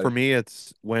 you're up, For buddy. me,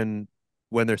 it's when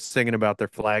they're singing about their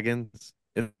flagons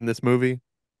in this movie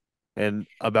and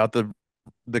about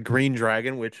the green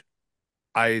dragon, which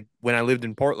I when I lived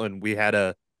in Portland, we had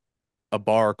a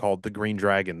bar called the Green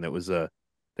Dragon that was a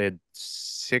they had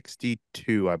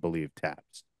 62, I believe,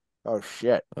 taps. Oh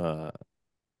shit. It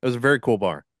was a very cool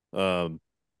bar.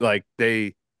 Like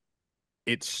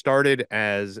it started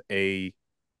as a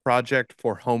project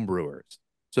for homebrewers.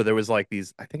 So there was like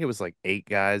these, I think it was like 8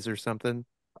 guys or something,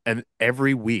 and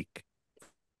every week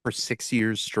for 6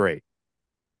 years straight,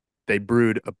 they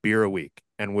brewed a beer a week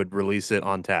and would release it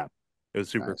on tap. It was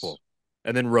super Nice. cool.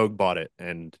 And then Rogue bought it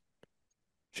and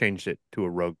changed it to a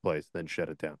Rogue place, then shut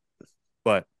it down.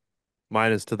 But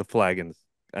mine is to the flagons,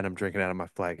 and I'm drinking out of my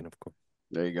flagon, of course.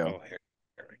 There you go. Oh, here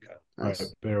we go. All right,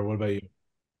 Nice. Bear, what about you?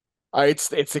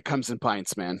 It comes in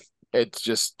pints, man. It's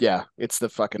just yeah, it's the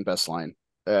fucking best line.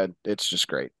 It's just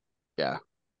great. Yeah,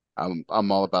 I'm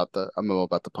all about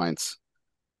the pints.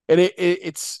 And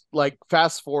it's like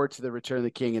fast forward to the Return of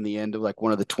the King in the end of like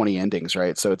one of the 20 endings,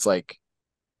 right? So it's like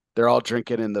they're all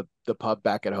drinking in the pub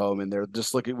back at home and they're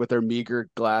just looking with their meager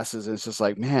glasses and it's just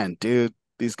like, man, dude,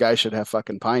 these guys should have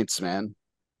fucking pints, man.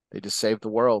 They just saved the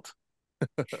world.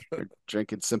 They're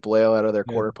drinking simple ale out of their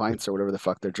Yeah, quarter pints or whatever the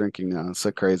fuck they're drinking now. It's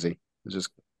so crazy. It's just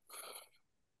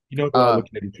you know they're all uh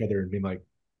looking at each other and being like,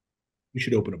 "We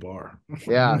should open a bar."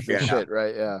 yeah, no Yeah. shit,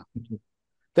 right? Yeah.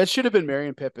 That should have been Merry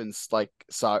and Pippin's like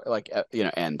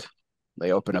end.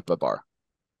 They open up a bar.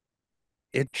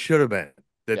 It should have been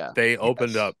that Yeah. they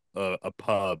opened Yes. up a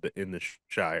pub in the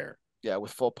Shire. Yeah,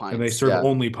 with full And they pints. serve Yeah.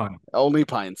 only pint. Only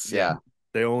pints. Yeah. Yeah.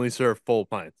 They only serve full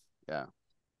pints. Yeah.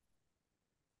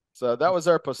 So that was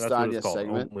our That's what it's Postania called,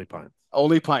 segment. only pints.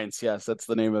 Only pints. Yes, that's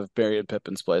the name of Barry and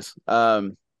Pippin's place.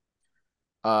 Well,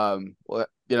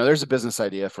 there's a business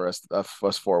idea for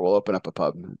us four. We'll open up a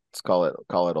pub. Let's call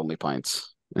it Only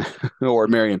Pints or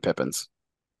Mary and Pippin's.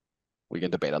 We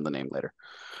can debate on the name later.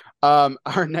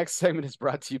 Our next segment is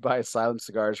brought to you by Asylum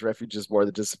Cigars. Refuge is more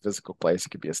than just a physical place. It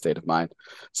can be a state of mind.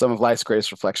 Some of life's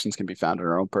greatest reflections can be found in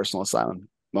our own personal asylum.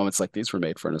 Moments like these were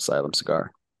made for an asylum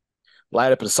cigar.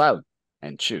 Light up an asylum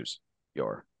and choose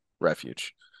your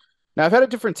refuge. Now, I've had a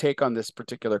different take on this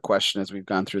particular question as we've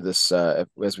gone through this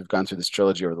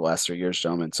trilogy over the last 3 years,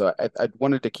 gentlemen. So I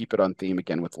wanted to keep it on theme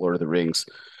again with Lord of the Rings.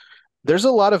 There's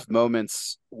a lot of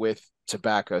moments with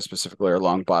tobacco, specifically or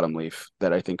long bottom leaf,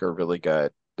 that I think are really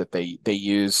good. That they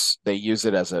use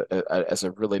it as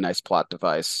a really nice plot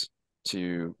device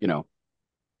to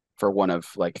for one of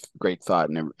like great thought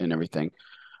and everything.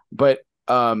 But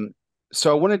so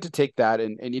I wanted to take that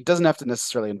and it doesn't have to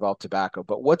necessarily involve tobacco,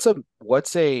 but what's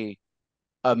a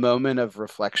moment of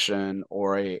reflection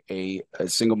or a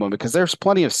single moment because there's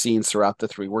plenty of scenes throughout the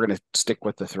three. We're going to stick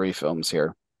with the three films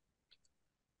here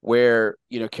where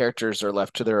characters are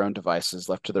left to their own devices,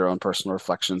 left to their own personal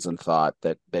reflections and thought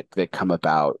that come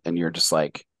about, and you're just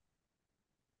like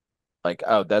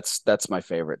oh that's my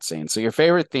favorite scene. So your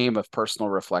favorite theme of personal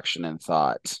reflection and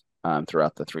thought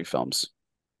throughout the three films.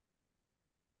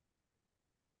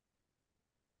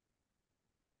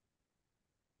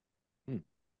 Hmm.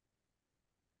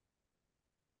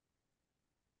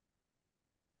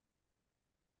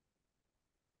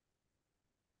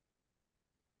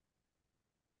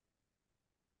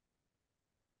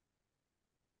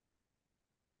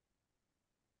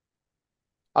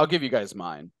 I'll give you guys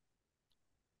mine.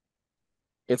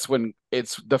 It's when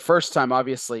it's the first time,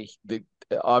 obviously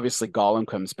Gollum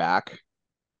comes back,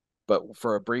 but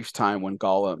for a brief time when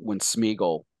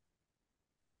Smeagol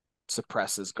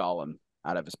suppresses Gollum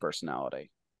out of his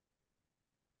personality.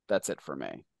 That's it for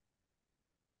me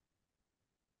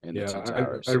in the Yeah, Two I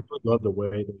Towers. really love the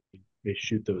way they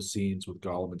shoot those scenes with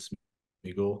Gollum and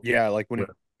Smeagol, Yeah, like when where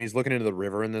he's looking into the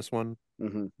river in this one.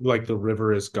 Hmm. like the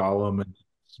river is Gollum and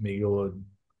Smeagol and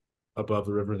above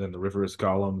the river, then the river is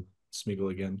Gollum,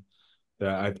 Smeagol again.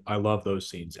 That I love those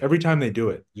scenes. Every time they do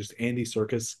it, just Andy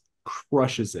Serkis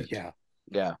crushes it Yeah.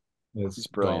 Yeah, he's as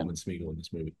Gollum brilliant. and Smeagol in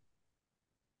this movie.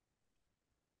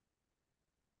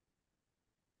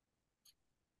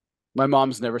 My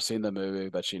mom's never seen the movie,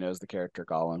 but she knows the character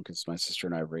Gollum because my sister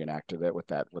and I reenacted it with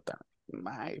that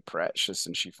my precious,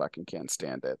 and she fucking can't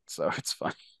stand it. So it's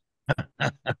fun.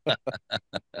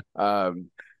 Um,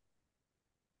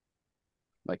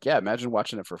 like yeah, imagine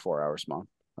watching it for 4 hours, mom.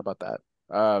 How about that?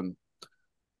 Um,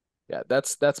 yeah,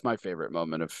 that's my favorite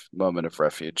moment of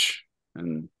refuge.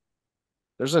 And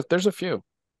there's a few.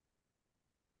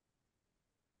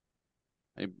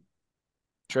 Hey,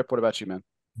 Trip, what about you, man?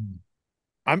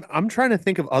 I'm trying to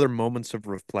think of other moments of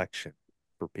reflection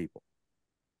for people,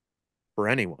 for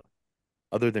anyone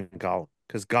other than Gollum,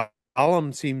 because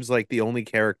Gollum seems like the only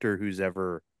character who's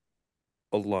ever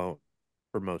alone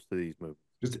for most of these movies.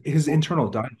 Just his internal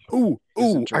dialogue.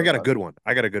 Ooh, I got a good one.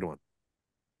 I got a good one.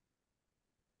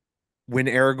 When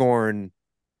Aragorn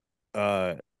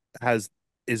uh has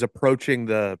is approaching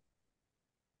the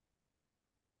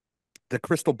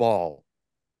crystal ball,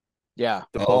 Yeah.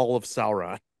 the Oh, ball of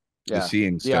Sauron. the Yeah.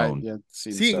 Seeing Stone. Yeah.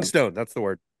 Seeing Seeing Stone. stone, that's the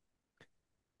word.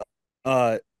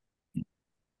 Uh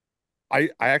I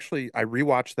actually I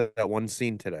rewatched that one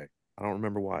scene today. I don't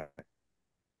remember why.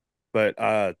 But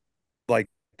like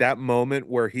that moment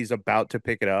where he's about to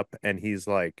pick it up and he's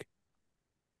like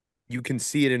you can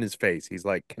see it in his face. He's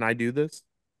like, "Can I do this?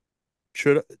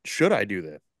 Should I do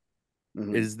this?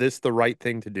 Mhm. Is this the right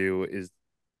thing to do?" Is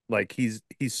like he's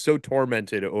so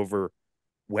tormented over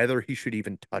whether he should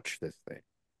even touch this thing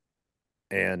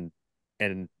and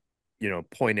and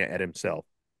point it at himself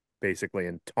basically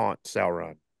and taunt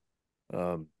Sauron.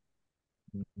 Um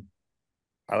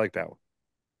I like that one.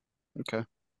 Okay.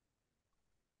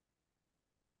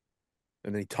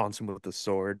 And then he taunts him with the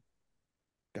sword.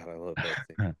 God, I love that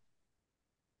scene.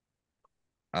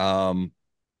 Um,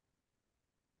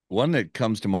 One that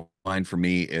comes to mind for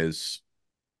me is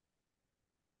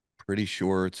pretty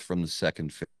sure it's from the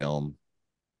second film.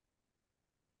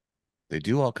 They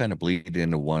do all kind of bleed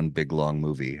into one big long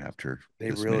movie after They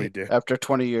this really made. do. After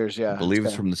 20 years, I yeah. It's believe it's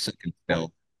kind of from the second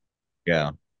film.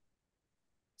 Yeah.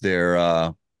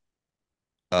 They're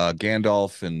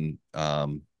Gandalf and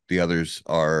the others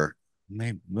are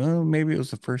maybe it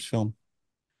was the first film.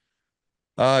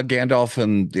 Gandalf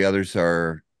and the others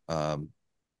are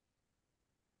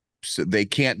so they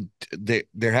can't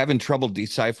they're having trouble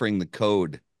deciphering the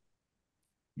code,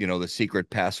 the secret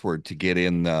password to get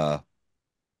in uh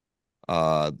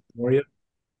Moria.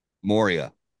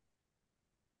 Moria.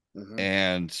 Mhm.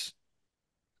 And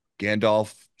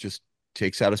Gandalf just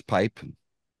takes out his pipe and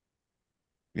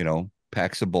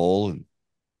packs a bowl and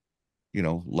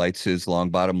lights his long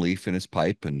bottom leaf in his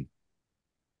pipe and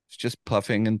it's just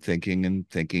puffing and thinking and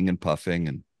thinking and puffing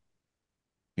and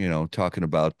talking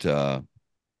about uh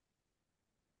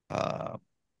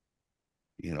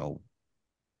you know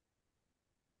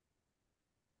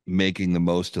making the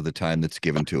most of the time that's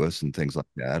given to us and things like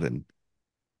that. And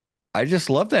I just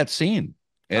love that scene.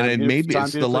 And it may be Time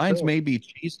it's the beautifully lines filled. may be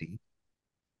cheesy.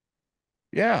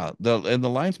 Yeah, the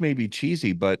lines may be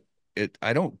cheesy, but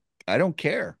I don't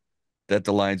care that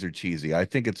the lines are cheesy. I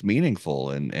think it's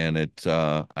meaningful and it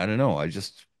I don't know. I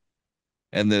just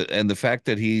and the fact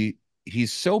that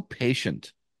he's so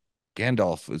patient.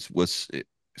 Gandalf was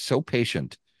so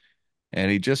patient and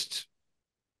he just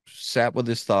sat with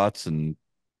his thoughts and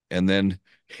then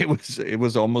it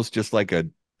was almost just like a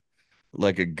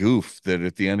goof that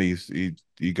at the end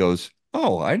he goes,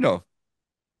 "Oh, I know.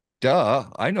 Duh,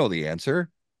 I know the answer."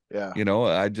 Yeah.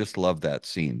 I just love that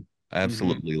scene. I Hmm.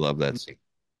 absolutely love that scene.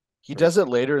 He does it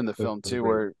later in the That film was a too,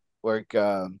 great. where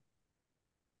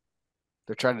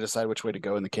they're trying to decide which way to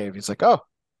go in the cave. He's like, "Oh,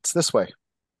 it's this way."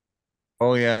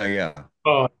 Oh yeah, yeah,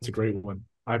 Oh, it's a great one.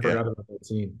 I yeah. forgot about that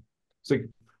scene. It's like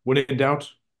when in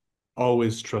doubt,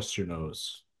 always trust your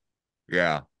nose.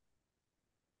 Yeah.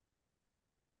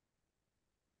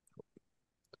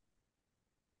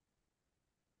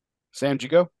 Sam, did you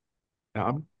go?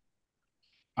 Now,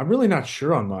 I'm really not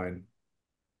sure on mine.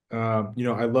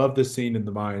 I love this scene in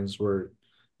the mines where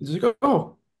he's like,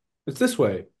 "Oh, it's this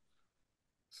way.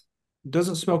 It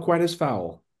doesn't smell quite as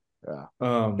foul." Yeah.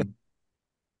 Um,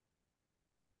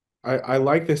 I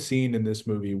like this scene in this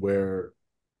movie where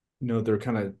they're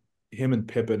kind of him and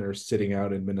Pippin are sitting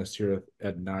out in Minas Tirith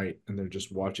at night and they're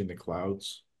just watching the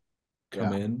clouds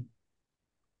come Yeah. in.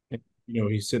 And,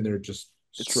 he's sitting there just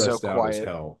It's so stressed out as quiet.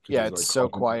 hell because Yeah, he's it's like so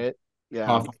quiet. Yeah.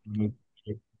 coughing.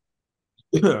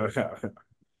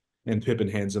 And Pippin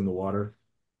hands him the water,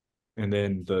 and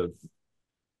then the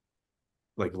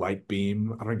like light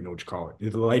beam. I don't even know what you call it.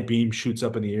 The light beam shoots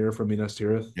up in the air from Minas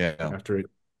Tirith Yeah. after it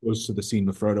goes to the scene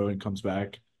with Frodo and comes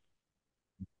back,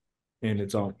 and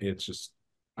It's just.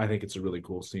 I think it's a really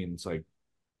cool scene. It's like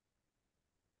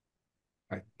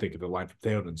I think of the line from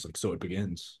Theoden. It's like so it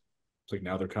begins. It's like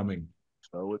now they're coming.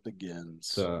 So it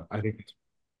begins. I think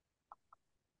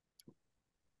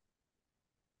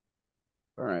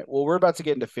All right. Well, we're about to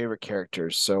get into favorite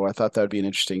characters, so I thought that would be an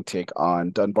interesting take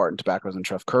on Dunbarton Tobaccos and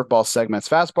Truff. Curveball segments.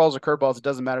 Fastballs or curveballs, it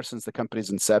doesn't matter since the company's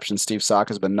inception. Steve Sock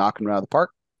has been knocking around the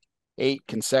park 8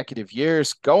 consecutive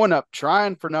years, going up,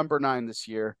 trying for number 9 this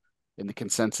year in the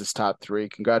consensus top 3.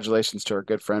 Congratulations to our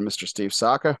good friend, Mr. Steve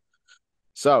Saka.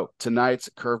 So tonight's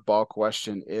curveball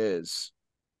question is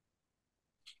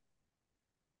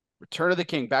Return of the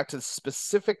King, back to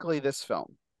specifically this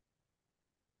film.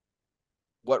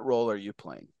 What role are you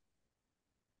playing?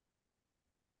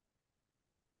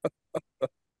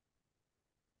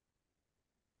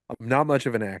 I'm not much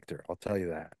of an actor, I'll tell you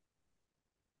that.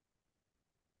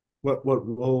 What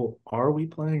role are we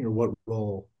playing, or what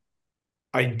role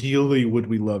ideally would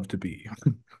we love to be?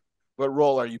 What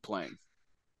role are you playing?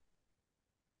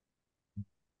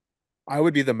 I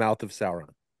would be the mouth of Sauron.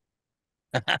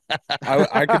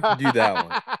 I could do that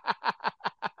one.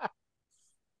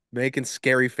 Making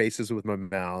scary faces with my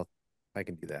mouth. I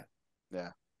can do that.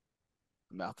 Yeah,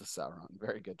 mouth of Sauron.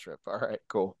 Very good Trip. All right,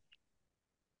 cool.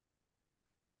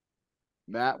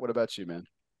 Matt, what about you, man?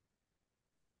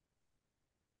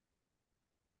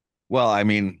 Well, I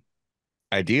mean,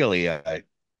 ideally, I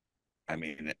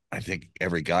mean, I think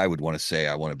every guy would want to say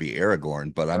I want to be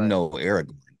Aragorn, but I'm Right. no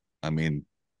Aragorn. I mean,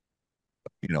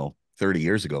 30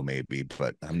 years ago maybe,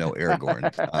 but I'm no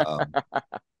Aragorn.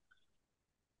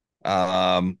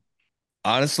 Um,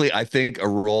 Honestly, I think a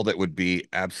role that would be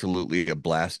absolutely a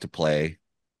blast to play,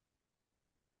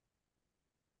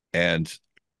 and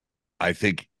I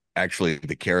think actually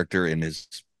the character in his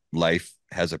life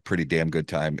has a pretty damn good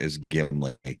time is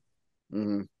Gimli.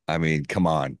 Mhm. I mean, come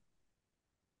on.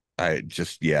 I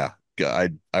just yeah. I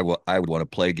would want to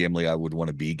play Gimli. I would want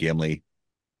to be Gimli.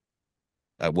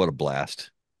 What a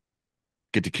blast.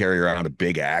 Get to carry around a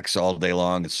big axe all day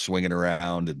long and swing it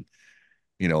around and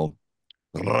you know,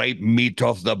 ripe meat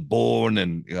off the bone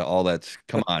and all that.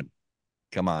 Come on.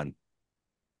 Come on.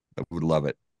 I would love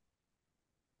it.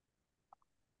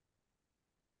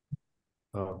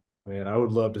 Oh man, I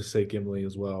would love to say Gimli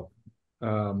as well.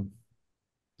 Um,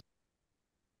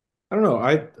 I don't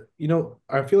know.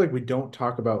 I feel like we don't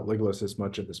talk about Legolas as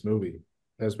much in this movie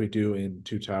as we do in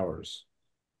Two Towers.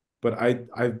 But I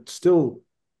still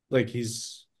like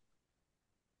he's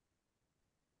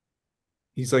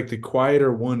like the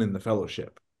quieter one in the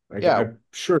Fellowship. Like Yeah, I'm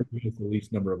sure he has the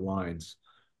least number of lines,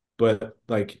 but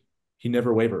like he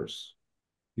never wavers.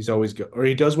 He's always go, or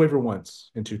he does waver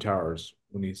once in Two Towers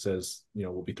when he says,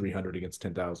 we'll be 300 against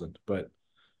 10,000. But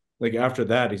like after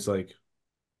that, he's like,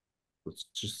 let's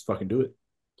just fucking do it.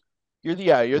 you're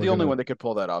We're the only gonna. one that could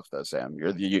pull that off, though, Sam.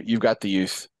 You've got the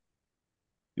youth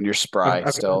and you're spry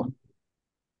I've still.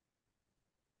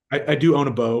 I do own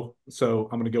a bow, so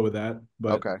I'm gonna go with that.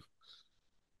 But Okay.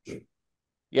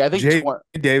 Yeah, I think Jay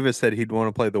Davis said he'd want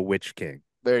to play the Witch King.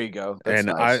 there you go. That's And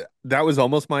nice. that was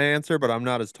almost my answer, but I'm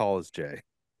not as tall as Jay.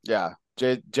 Yeah,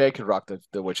 Jay could rock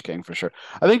the Witch King for sure.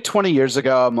 I think 20 years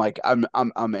ago, I'm like I'm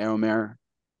Éomer,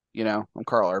 I'm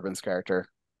Carl Urban's character.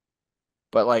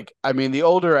 But like, I mean, the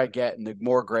older I get and the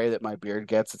more gray that my beard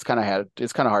gets, it's kind of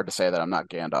hard to say that I'm not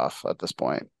Gandalf at this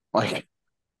point. Like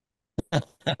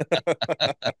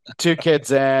 2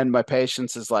 kids in, my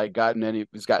patience has like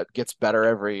gets better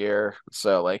every year.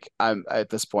 So like I'm at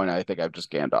this point, I think I'm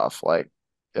just Gandalf. Like,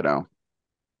 you know,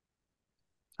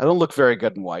 I don't look very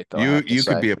good in white though, I You have to you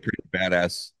could say. be a pretty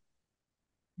badass,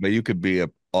 but you could be a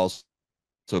also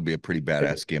be a pretty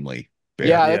badass Gimli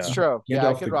Yeah, bear. that's Yeah. true.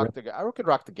 Yeah, Gandalf the Grey. I could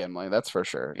rock the Gimli, that's for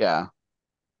sure. Yeah.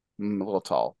 A little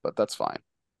tall, but that's fine.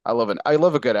 I love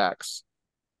a good axe.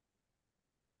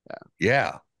 Yeah.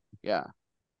 Yeah. Yeah.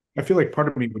 I feel like part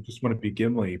of me would just want to be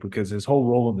Gimli because his whole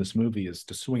role in this movie is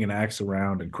to swing an axe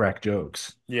around and crack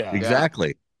jokes. Yeah. Yeah.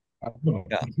 Exactly. I don't know.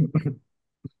 Yeah.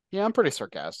 Yeah, I'm pretty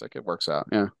sarcastic. It works out.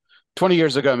 Yeah. 20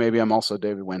 years ago, maybe I'm also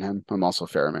David Wyndham. I'm also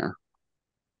Faramir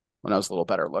when I was a little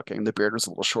better looking. The beard was a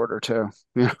little shorter too.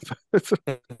 Yeah.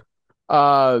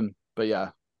 But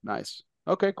yeah, nice.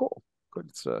 Okay, cool.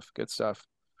 Good stuff. Good stuff.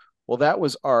 Well, that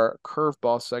was our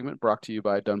curveball segment brought to you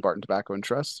by Dunbarton Tobacco and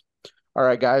Trust. All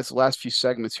right, guys, last few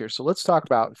segments here. So let's talk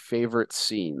about favorite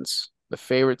scenes. The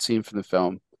favorite scene from the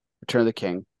film, Return of the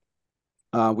King.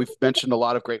 We've mentioned a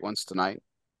lot of great ones tonight,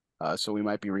 so we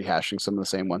might be rehashing some of the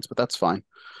same ones, but that's fine.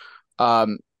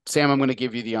 Sam, I'm going to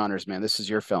give you the honors, man. This is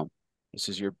your film. This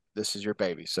is your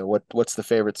baby. So what's the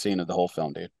favorite scene of the whole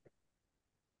film, dude?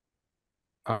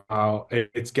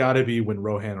 It's got to be when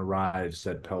Rohan arrives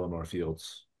at Pelennor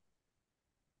Fields.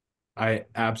 I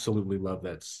absolutely love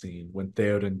that scene when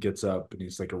Theoden gets up and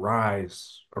he's like,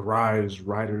 "Arise, arise,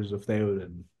 riders of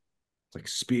Theoden! It's like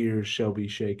spears shall be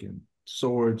shaken,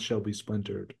 swords shall be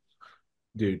splintered."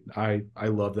 Dude, I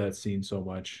love that scene so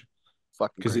much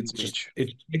Fucking because great speech.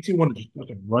 it makes you want to just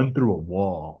fucking run through a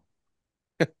wall.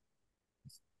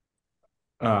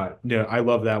 No, I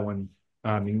love that one.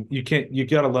 I mean, you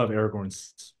gotta love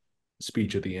Aragorn's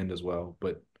speech at the end as well,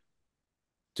 but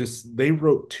just they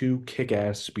wrote two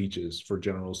kick-ass speeches for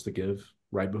generals to give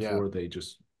right Yeah, before they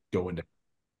just go into.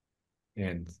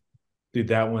 And dude,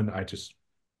 that one I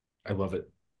love it.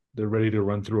 They're ready to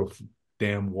run through a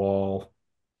damn wall,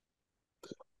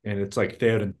 and it's like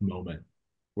Theoden's moment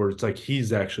where it's like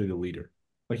he's actually the leader.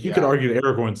 Like you could yeah, argue that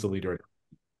Aragorn's the leader,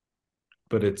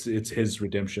 but it's his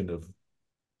redemption of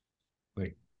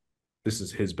like this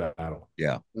is his battle.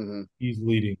 Yeah. Mm-hmm. He's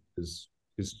leading his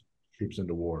troops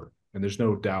into war, and there's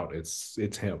no doubt it's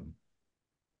him.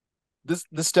 This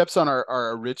steps on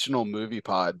our original movie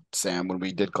pod, Sam, when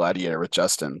we did Gladiator with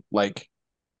Justin. Like,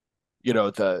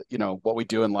 what we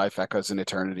do in life echoes in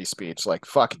eternity speech. Like,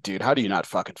 fuck, dude, how do you not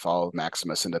fucking follow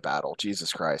Maximus into battle?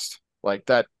 Jesus Christ. Like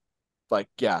that, like,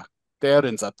 yeah,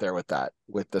 Theoden's up there with that,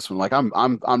 with this one. Like, I'm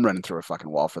running through a fucking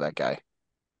wall for that guy.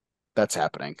 That's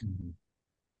happening. Mhm.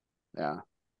 Yeah,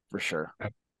 for sure.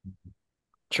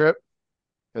 Tripp,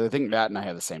 I think Matt and I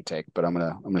have the same take, but I'm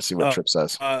gonna see what Uh, Tripp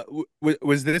says.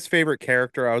 was this favorite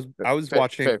character? I was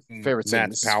watching Favorite scene.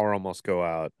 Matt's power almost go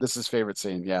out. This is favorite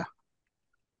scene. Yeah.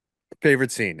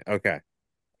 Favorite scene. Okay.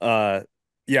 Uh,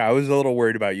 yeah, I was a little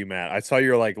worried about you, Matt. I saw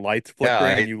your like lights Yeah,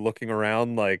 flickering and you looking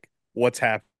around like, what's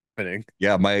happening?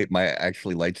 yeah, my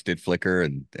actually lights did flicker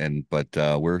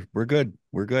but we're good.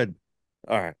 We're good.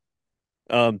 All right.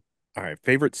 Um, all right.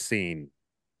 Favorite scene.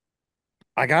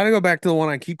 I gotta go back to the one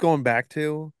I keep going back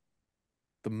to.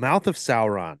 The Mouth of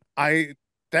Sauron.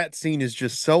 That scene is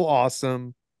just so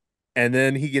awesome. And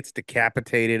then he gets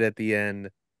decapitated at the end.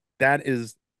 That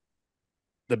is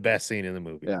the best scene in the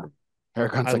movie Yeah. for me.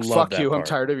 Aragorn's I like, love fuck that you. I'm part.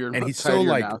 tired of your And I'm he's tired so of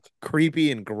your like mouth.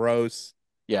 creepy and gross.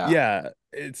 Yeah. Yeah,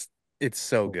 it's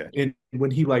so good. And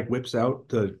when he like whips out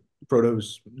the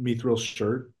Frodo's mithril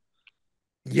shirt,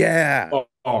 Yeah.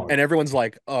 oh, And everyone's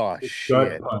like, "Oh the gut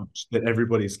shit." punch that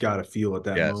everybody's got to feel at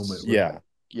that moment. Yes. With Yeah.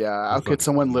 Yeah. the How could fucking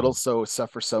someone little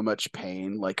suffer so much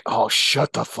pain? Like, oh,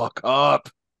 shut the fuck up.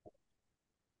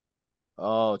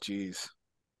 Oh, geez.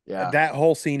 Yeah. That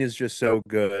whole scene is just so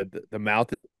good. The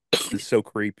mouth is so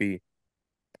creepy.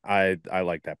 I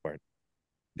like that part.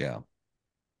 Yeah.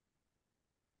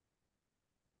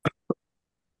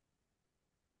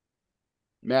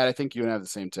 Matt, I think you and I have the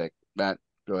same take. Matt,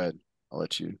 go ahead. I'll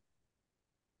let you.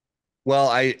 Well,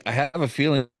 I have a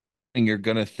feeling you're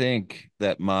gonna think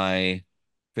that my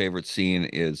favorite scene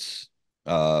is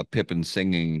Pippin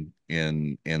singing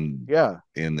Yeah.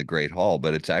 in the Great Hall,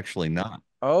 but it's actually not.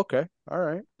 Oh, okay. All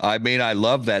right. I mean, I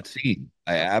love that scene.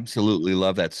 I absolutely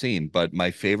love that scene, but my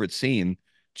favorite scene,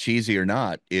 cheesy or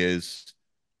not, is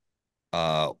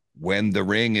when the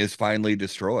ring is finally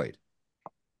destroyed.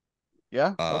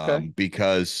 Yeah. Okay.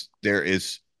 Because there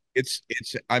is it's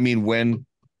I mean, when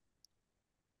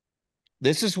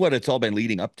this is what it's all been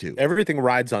leading up to. Everything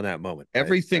rides on that moment, right?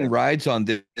 Everything rides on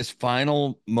this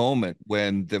final moment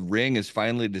when the ring is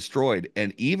finally destroyed.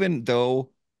 And even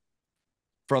though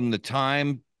from the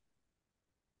time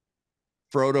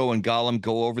Frodo and Gollum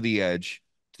go over the edge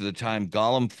to the time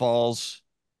Gollum falls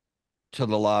to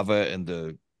the lava and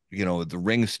the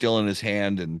ring is still in his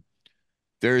hand, and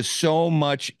there's so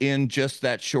much in just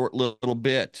that short little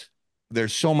bit.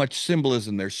 There's so much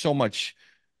symbolism, there's so much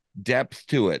depth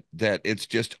to it that it's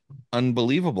just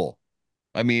unbelievable.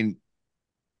 I mean,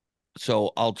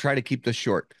 so I'll try to keep this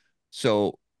short.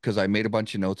 So, because I made a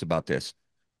bunch of notes about this.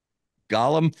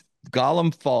 Gollum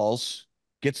Gollum falls,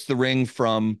 gets the ring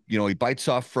from, he bites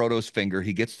off Frodo's finger.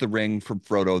 He gets the ring from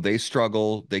Frodo. They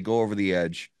struggle, they go over the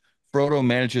edge. Frodo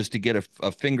manages to get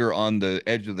a finger on the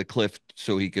edge of the cliff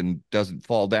so he doesn't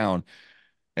fall down.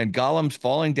 And Gollum's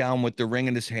falling down with the ring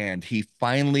in his hand. He's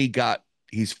finally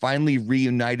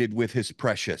reunited with his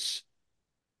precious.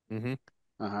 Mm-hmm.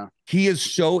 Uh-huh. He is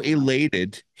so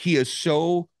elated. He is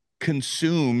so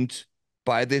consumed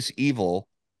by this evil,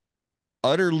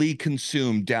 utterly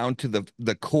consumed down to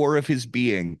the core of his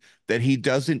being, that he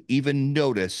doesn't even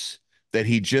notice that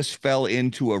he just fell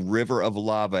into a river of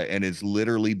lava and is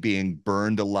literally being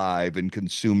burned alive and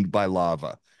consumed by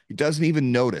lava. He doesn't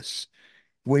even notice.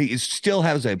 Well, he still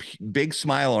has a big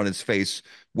smile on his face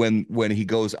when he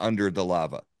goes under the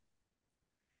lava.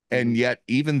 And yet,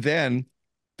 even then,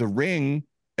 the ring,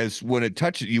 as when it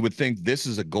touches, you would think this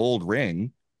is a gold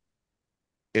ring,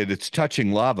 and it's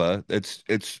touching lava.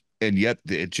 And yet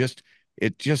it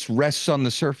just rests on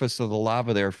the surface of the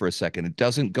lava there for a second. It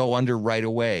doesn't go under right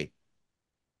away.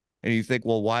 And you think,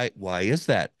 well, why is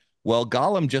that? Well,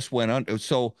 Gollum just went on.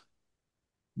 So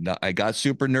I got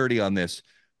super nerdy on this.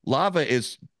 Lava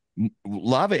is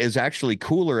lava is actually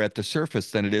cooler at the surface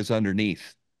than it is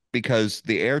underneath, because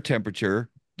the air temperature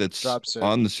that's Drops it.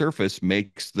 on the surface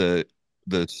makes the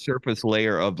surface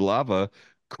layer of lava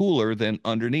cooler than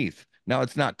underneath. Now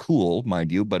it's not cool,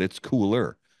 mind you, but it's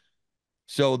cooler.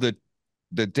 So the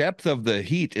depth of the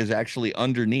heat is actually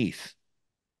underneath.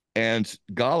 And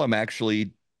Gollum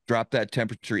actually dropped that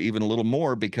temperature even a little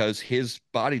more because his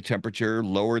body temperature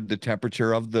lowered the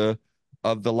temperature of the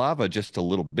lava just a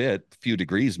little bit, a few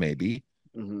degrees maybe.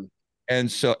 Mm-hmm.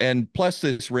 And plus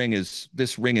this ring is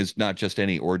not just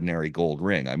any ordinary gold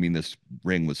ring. I mean, this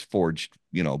ring was forged,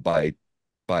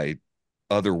 by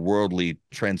otherworldly,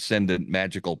 transcendent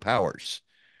magical powers.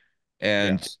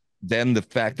 And Yes. then the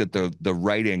fact that the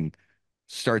writing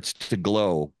starts to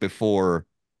glow before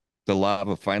the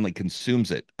lava finally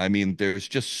consumes it. I mean, there's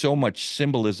just so much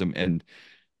symbolism and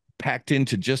packed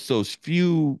into just those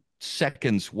few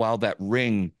seconds while that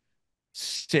ring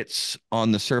sits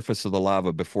on the surface of the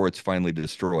lava before it's finally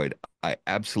destroyed. I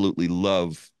absolutely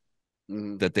love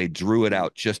Mhm. that they drew it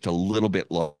out just a little bit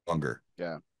longer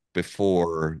Yeah.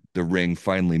 before the ring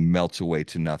finally melts away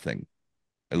to nothing.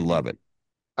 I love it.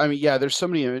 I mean, yeah, there's so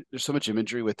much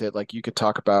imagery with it. Like you could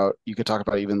talk about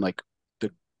even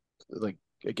the like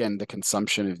again the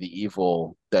consumption of the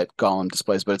evil that Gollum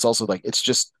displays, but it's also like it's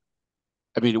just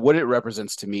I mean what it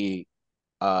represents to me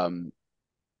um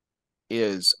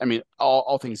is I mean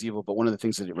all things evil, but one of the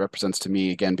things that it represents to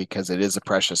me again because it is a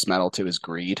precious metal to is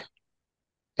greed.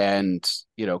 And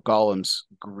Gollum's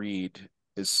greed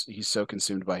is he's so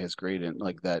consumed by his greed and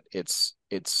like that it's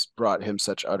brought him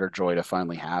such utter joy to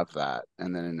finally have that.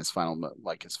 And then in his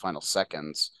final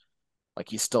seconds, like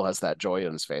he still has that joy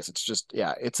on his face. It's just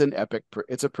yeah, it's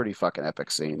a pretty fucking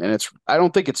epic scene. And I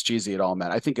don't think it's cheesy at all,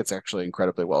 man. I think it's actually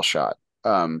incredibly well shot.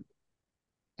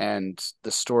 And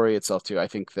the story itself too, I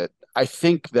think that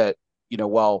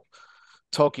while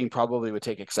Tolkien probably would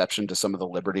take exception to some of the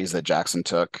liberties that Jackson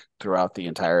took throughout the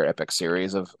entire epic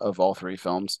series of all three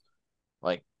films.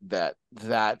 Like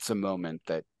that's a moment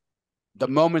that the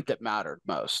moment that mattered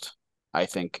most, I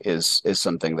think, is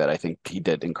something that I think he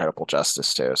did incredible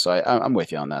justice to. So I'm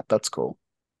with you on that. That's cool.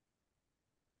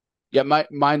 Yeah,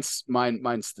 mine's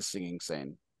the singing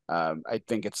scene. I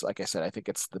think it's like I said, I think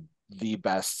it's the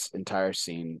best entire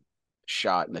scene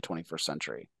shot in the 21st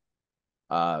century.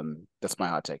 That's my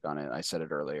hot take on it. I said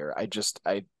it earlier. I just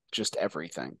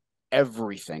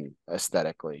everything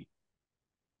aesthetically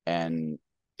and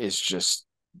is just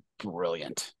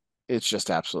brilliant. It's just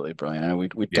absolutely brilliant. And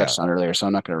we Yeah. touched on it earlier, so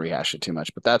I'm not going to rehash it too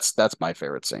much, but that's my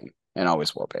favorite scene and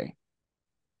always will be.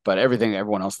 But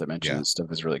everyone else that Yeah. mentions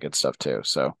stuff is really good stuff too.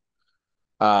 So,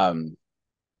 um,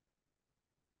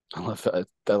 I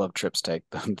love Tripp's take.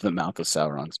 The mouth of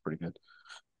Sauron is pretty good.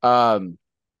 Um,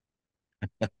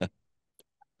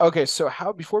 Okay, so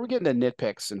how before we get into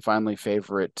nitpicks and finally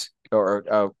favorite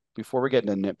or before we get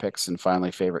into nitpicks and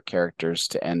finally favorite characters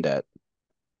to end at,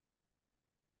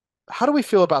 how do we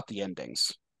feel about the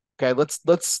endings? Okay, let's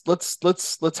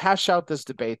hash out this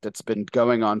debate that's been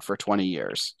going on for 20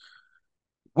 years.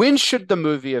 When should the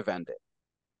movie have ended?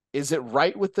 Is it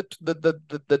right with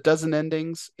the dozen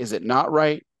endings? Is it not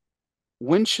right?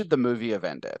 When should the movie have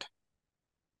ended?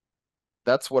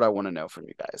 That's what I want to know from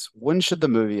you guys. When should the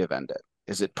movie have ended?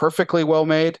 Is it perfectly well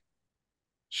made?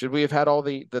 Should we have had all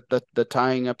the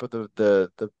tying up of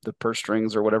the purse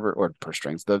strings or whatever, or purse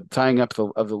strings, the tying up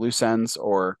of the loose ends,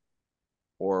 or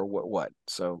what?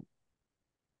 So,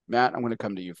 Matt, I'm going to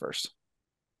come to you first.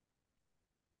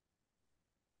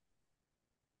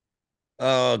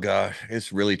 Oh gosh,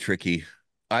 it's really tricky.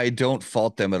 I don't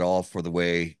fault them at all for the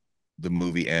way the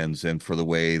movie ends and for the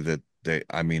way that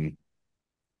I mean,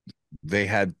 they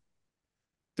had,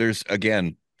 there's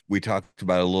again, we talked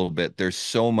about it a little bit. There's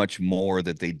so much more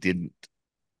that they didn't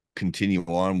continue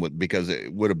on with because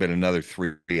it would have been another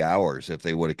 3 hours if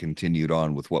they would have continued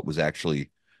on with what was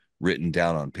actually written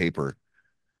down on paper.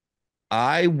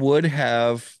 I would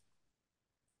have,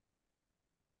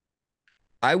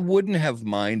 I wouldn't have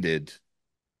minded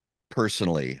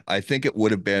personally. I think it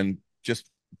would have been just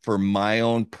for my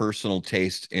own personal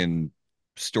taste in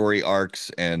story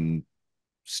arcs and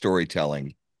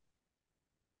storytelling.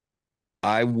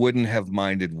 I wouldn't have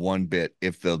minded one bit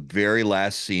if the very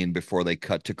last scene before they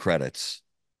cut to credits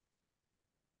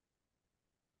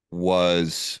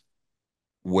was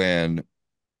when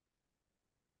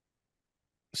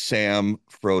Sam,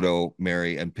 Frodo,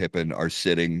 Merry, and Pippin are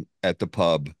sitting at the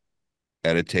pub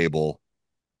at a table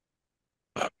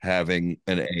having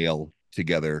an ale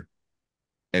together.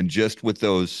 And just with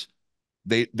those,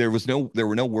 there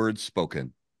were no words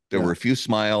spoken. There Yeah, were a few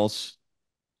smiles,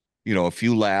 a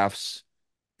few laughs,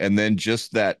 and then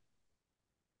just that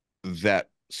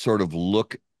sort of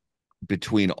look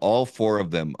between all four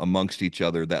of them amongst each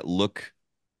other, that look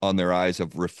on their eyes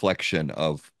of reflection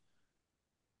of,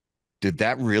 did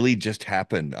that really just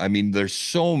happen? I mean, there's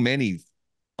so many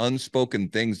unspoken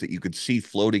things that you could see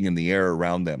floating in the air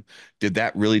around them. Did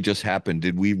that really just happen?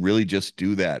 Did we really just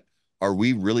do that? Are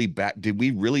we really back? Did we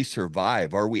really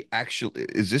survive? Are we actually,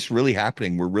 is this really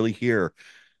happening? We're really here,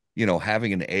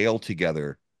 having an ale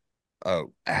together,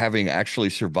 having actually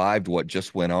survived what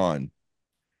just went on.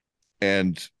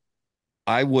 And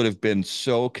I would have been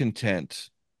so content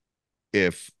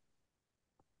if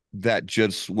that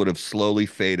just would have slowly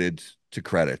faded to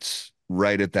credits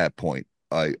right at that point.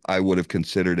 I would have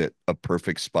considered it a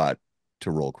perfect spot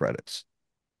to roll credits.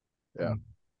 Yeah.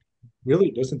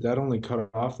 Really, doesn't that only cut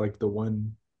off like the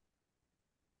one?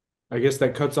 I guess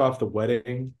that cuts off the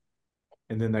wedding,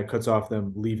 and then that cuts off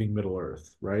them leaving Middle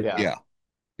Earth, right? Yeah. Yeah.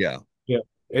 Yeah. Yeah.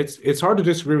 It's hard to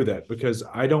disagree with that because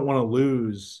I don't want to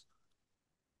lose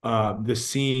the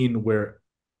scene where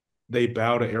they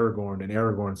bow to Aragorn and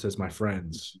Aragorn says, "My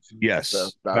friends, The Yes. bow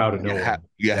to balcony. no one."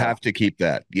 You Yeah. have to keep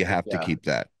that. You have to Yeah. keep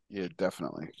that. Yeah,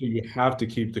 definitely. So you have to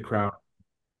keep the crown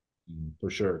for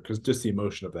sure because just the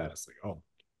emotion of that is like, oh,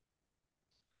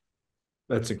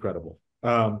 that's incredible.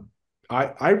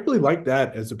 I really like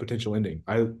that as a potential ending.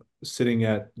 I sitting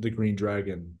at the Green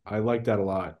Dragon. I like that a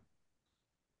lot.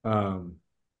 Um,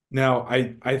 now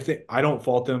I think I don't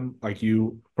fault them like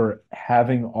you for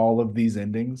having all of these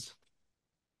endings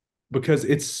because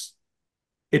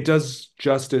it does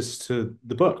justice to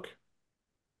the book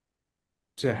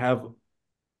to have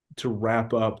to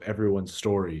wrap up everyone's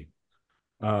story.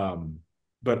 Um,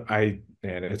 but and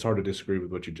it's hard to disagree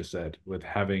with what you just said with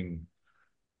having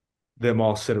them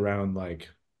all sit around like,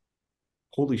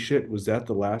 holy shit, was that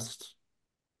the last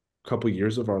couple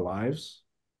years of our lives?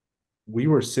 We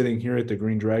were sitting here at the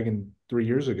Green Dragon 3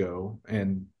 years ago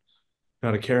and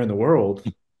not a care in the world.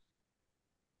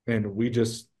 And we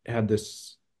just had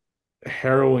this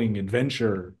harrowing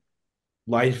adventure,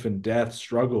 life and death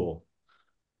struggle.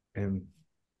 And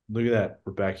look at that.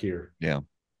 We're back here. Yeah.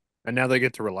 And now they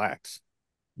get to relax,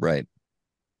 Right.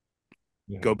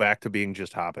 Yeah. go back to being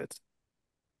just hobbits.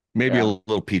 Maybe a Yeah.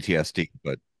 little PTSD,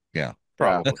 but yeah. Yeah.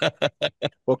 Probably.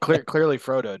 Well, clearly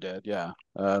Frodo did. Yeah.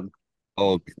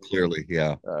 Oh, clearly.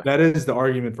 Yeah. That is the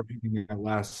argument for picking that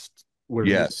last where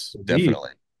he's Yes, leave,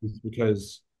 definitely.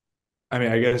 because I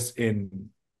mean, I guess in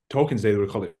Tolkien's day they would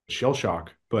call it shell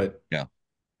shock, but Yeah.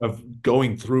 of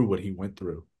going through what he went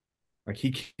through. Like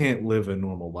he can't live a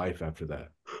normal life after that.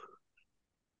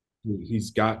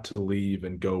 He's got to leave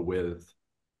and go with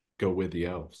the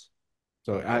elves.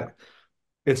 So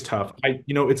it's tough.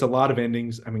 It's a lot of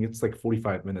endings. I mean, it's like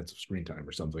 45 minutes of screen time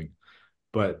or something.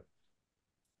 But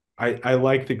I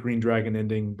like the Green Dragon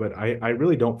ending, but I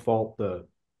really don't fault the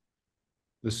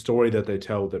story that they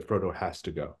tell that Frodo has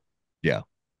to go. Yeah.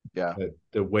 Yeah. That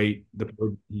the weight the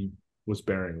burden he was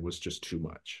bearing was just too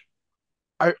much.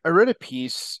 I read a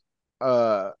piece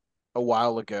a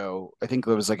while ago. I think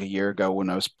it was like a year ago when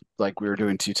I was like we were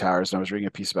doing Two Towers and I was reading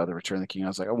a piece about the Return of the King. I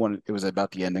was like, I wanted it was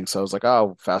about the ending. So I was like,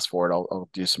 oh, fast forward, I'll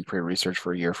do some pre-research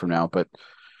for a year from now. But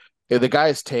yeah, the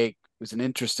guy's take was an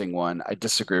interesting one. I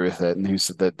disagree with it, and he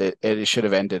said that it should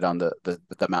have ended on the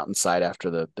mountainside after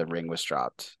the ring was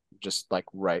dropped, just like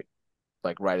right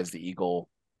as the eagle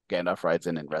Gandalf rides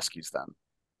in and rescues them.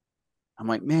 I'm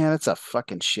like, man, that's a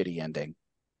fucking shitty ending.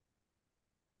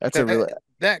 That's a really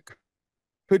That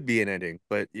could be an ending,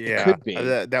 but it yeah, could be.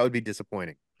 that would be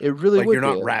disappointing. It really Like would you're be.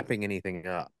 not wrapping anything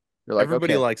up. You're like,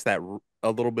 Everybody okay, likes that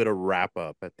a little bit of wrap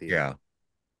up at the Yeah. end.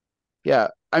 yeah.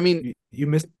 I mean, You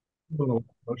missed the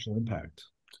emotional impact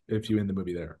if you end the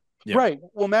movie there. Yeah. right.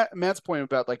 Well, Matt's point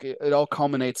about like it all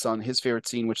culminates on his favorite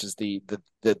scene, which is the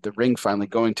ring finally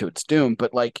going to its doom.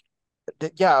 But like,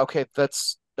 yeah, okay,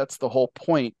 that's the whole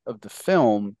point of the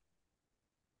film.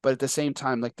 But at the same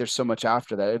time, like, there's so much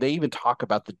after that. They even talk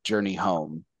about the journey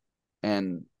home,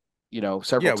 and several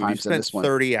Yeah, we've times in spent this one.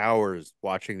 30 hours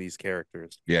watching these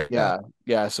characters. Yeah. Yeah,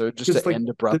 yeah. So just Just to like end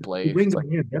the abruptly, ring it's like,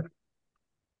 going in, yeah.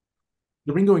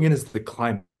 The ring going in is the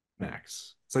climax.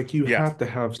 It's like you Yes. have to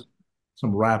have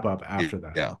some wrap up after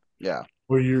that, Yeah. yeah,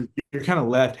 where you're kind of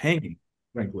left hanging,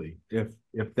 frankly, if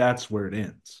that's where it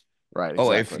ends. right,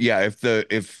 Oh, exactly.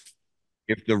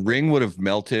 if the ring would have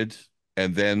melted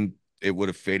and then it would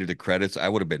have faded to credits, I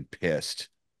would have been pissed.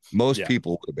 Most Yeah.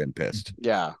 people would have been pissed.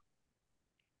 Yeah,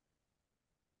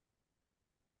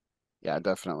 yeah,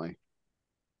 definitely.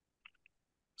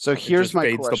 So It here's just my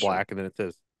fades to question. black and then it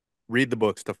says, read the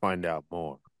books to find out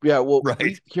more. Yeah, well,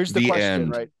 Right. here's the The question,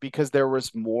 end. right? Because there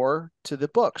was more to the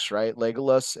books, right?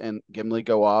 Legolas and Gimli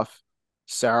go off.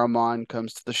 Saruman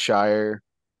comes to the Shire.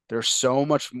 There's so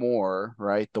much more,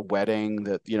 right? The wedding,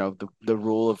 the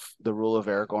rule of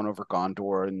Aragorn over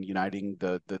Gondor and uniting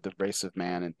the race of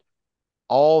man and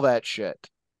all that shit.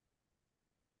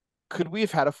 Could we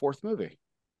have had a fourth movie?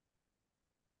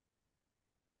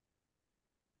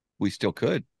 We still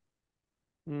could.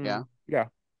 Yeah. Yeah.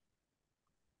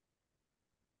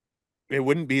 It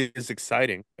wouldn't be as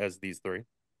exciting as these three.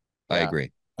 I Yeah.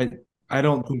 agree. I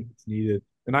don't think it's needed.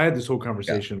 And I had this whole Yeah.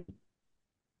 conversation with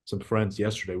some friends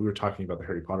yesterday. We were talking about the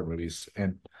Harry Potter movies,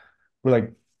 and we're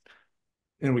like,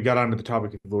 and we got onto the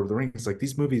topic of Lord of the Rings, like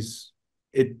these movies,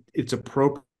 it's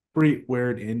appropriate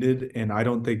where it ended, and I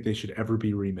don't think they should ever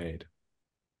be remade.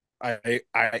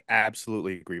 I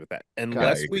absolutely agree with that. Yeah,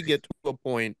 I Unless we agree. get to a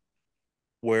point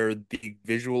where the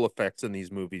visual effects in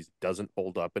these movies doesn't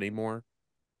hold up anymore,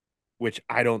 which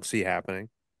I don't see happening.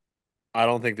 I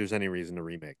don't think there's any reason to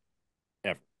remake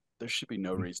ever. There should be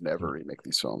no reason to ever remake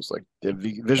these films. Like the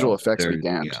visual No, effects be there,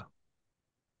 damned. yeah.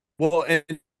 Well, and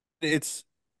it's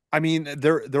I mean,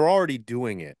 they're already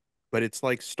doing it, but it's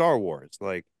like Star Wars.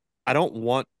 Like I don't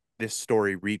want this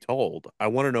story retold. I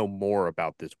want to know more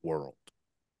about this world.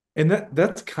 And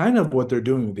that's kind of what they're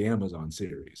doing with the Amazon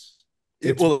series.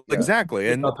 It's Well, yeah, exactly.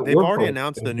 And about the they've already world.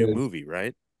 announced a new movie,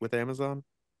 right? With Amazon.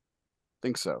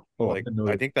 Think so. Oh, I Like didn't know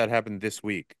I that. think that happened this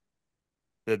week.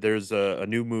 That there's a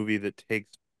new movie that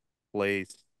takes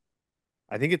place.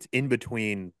 I think it's in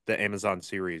between the Amazon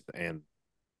series and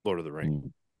Lord of the Rings.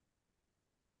 Mm.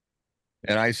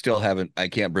 And I still haven't, I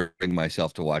can't bring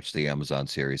myself to watch the Amazon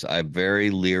series. I'm very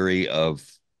leery of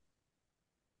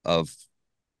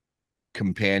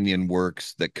companion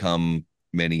works that come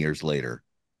many years later.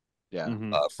 Yeah.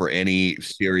 Mm-hmm. For any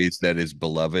series that is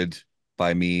beloved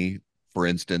by me, for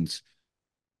instance,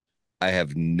 I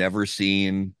have never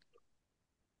seen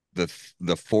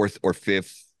the fourth or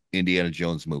fifth Indiana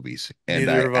Jones movies, and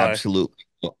Neither I have I. absolutely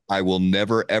I will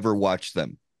never ever watch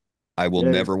them. I will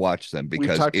Yeah. never watch them We've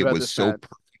because talked it about was this, so Matt.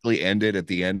 perfectly ended at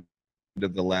the end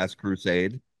of the Last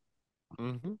Crusade.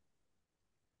 Mm-hmm.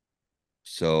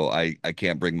 So I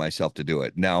can't bring myself to do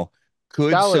it. Now,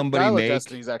 could somebody Dial of make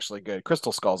Destiny is actually good.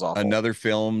 Crystal Skull's awful. another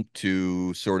film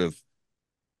to sort of,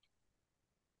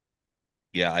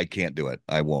 yeah, I can't do it.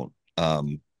 I won't. I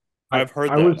I've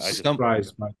heard I that. was I just Some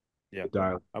surprised by yeah, the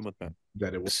dial I'm with that.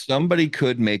 that it was. somebody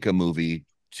could make a movie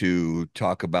to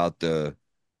talk about the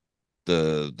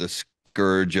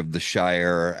scourge of the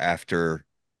Shire after,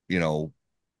 you know,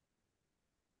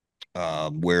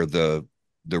 where the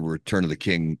Return of the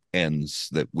King ends,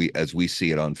 that we as we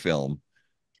see it on film,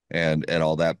 and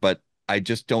all that. But I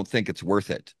just don't think it's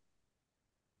worth it.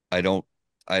 I don't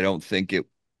I don't think it,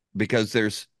 because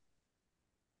there's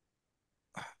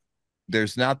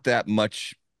not that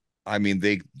much. I mean,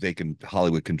 they can,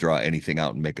 Hollywood can draw anything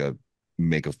out and make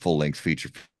a full length feature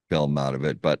film out of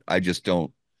it, but I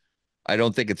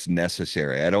don't think it's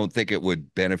necessary. I don't think it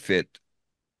would benefit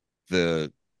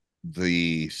the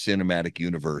the cinematic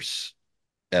universe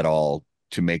at all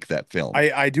to make that film.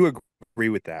 I do agree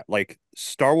with that. Like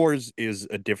Star Wars is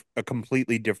a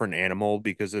completely different animal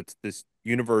because it's this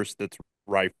universe that's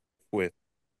rife with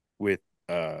with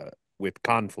uh with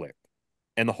conflict.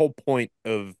 And the whole point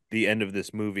of the end of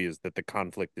this movie is that the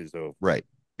conflict is over. Right.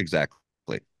 Exactly.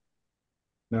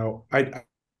 Now,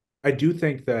 I do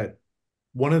think that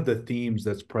one of the themes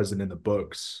that's present in the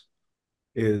books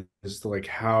is like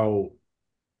how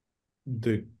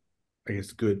the I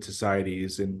guess good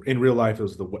societies in real life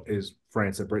is the is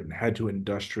France and Britain had to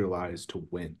industrialize to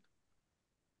win,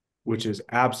 which is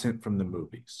absent from the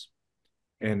movies.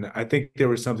 And I think there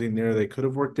was something there they could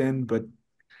have worked in, but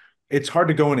it's hard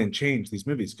to go in and change these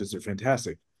movies because they're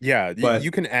fantastic. Yeah, But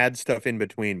you can add stuff in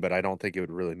between, but I don't think it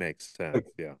would really make sense. like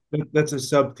Yeah. that's a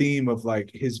sub theme of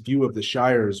like his view of the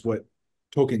Shire is what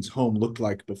Tolkien's home looked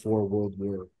like before World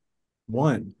War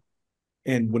I.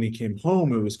 And when he came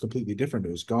home, it was completely different.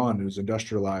 It was gone. It was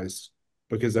industrialized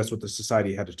because that's what the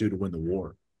society had to do to win the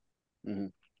war. Mm-hmm.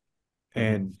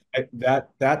 And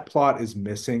that plot is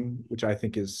missing, which I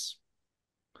think is,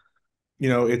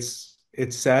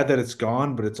 it's sad that it's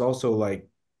gone, but it's also like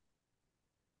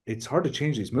it's hard to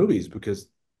change these movies because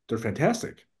they're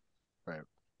fantastic. Right.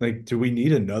 Like, do we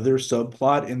need another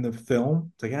subplot in the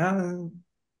film? It's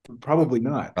like, probably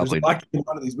not. There's a Probably lot not. going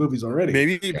on in these movies already.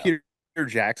 Maybe Yeah. Peter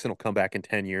Jackson will come back in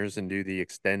 10 years and do the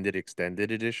extended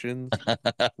editions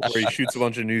where he shoots a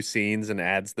bunch of new scenes and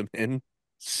adds them in.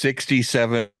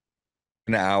 67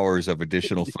 hours of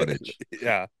additional footage.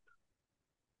 Yeah,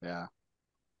 Yeah.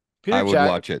 I Peter would Jack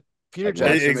watch it. Peter I'd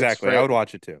watch it. Jackson makes exactly. I would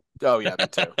watch it too. Oh yeah, me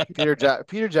too.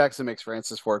 Peter Jackson makes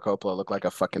Francis Ford Coppola look like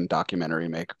a fucking documentary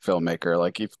filmmaker.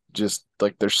 Like he just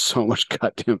like there's so much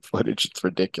goddamn footage, it's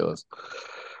ridiculous.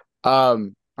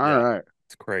 All Yeah, right.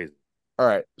 it's crazy. All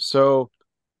right. So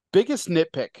biggest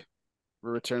nitpick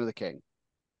for Return of the King.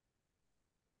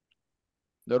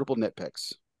 Notable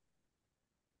nitpicks.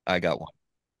 I got one.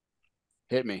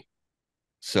 Hit me.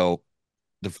 So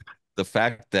the the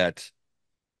fact that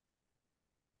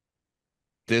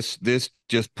this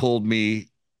just pulled me,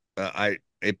 I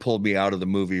it pulled me out of the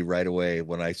movie right away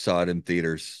when I saw it in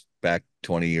theaters back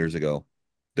 20 years ago.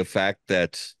 The fact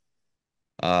that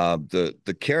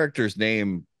the character's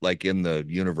name, like in the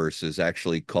universe, is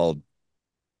actually called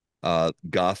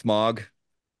Gothmog.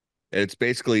 It's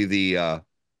basically the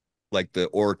like the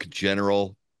orc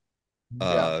general Yeah.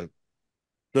 uh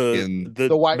The in the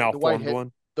malformed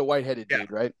one. the white-headed yeah,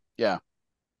 dude, right? Yeah.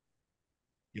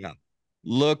 yeah.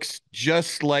 Looks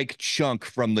just like Chunk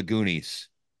from the Goonies.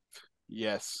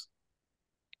 Yes.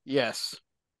 Yes.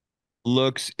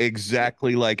 Looks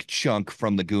exactly like Chunk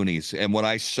from the Goonies. And when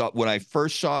I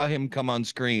first saw him come on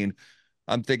screen,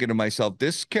 I'm thinking to myself,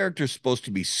 this character's supposed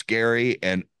to be scary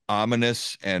and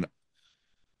ominous, and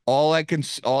all I can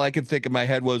think in my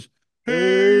head was, "Hey,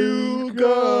 Hey you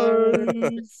guys!"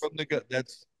 guys. From the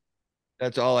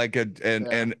that's all I could, Yeah.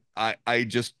 and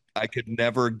I could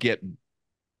never get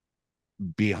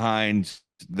behind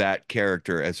that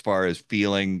character as far as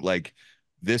feeling like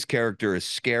this character is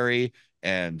scary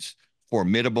and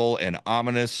formidable and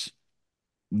ominous.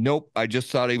 Nope, I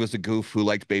just thought he was a goof who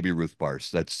liked Baby Ruth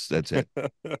bars. That's it.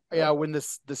 Yeah, when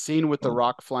the scene with the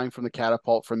rock flying from the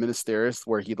catapult from Ministerius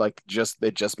where he like just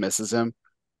it just misses him.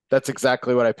 That's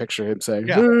exactly what I picture him saying.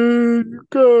 Hey, Yeah, you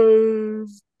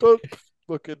guys, don't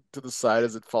look to the side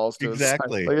as it falls to his side.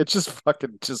 exactly. Like it's just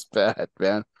fucking just bad,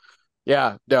 man.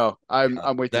 Yeah, no, Yeah,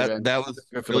 I'm with you, man. that was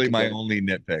If you're really looking my good. only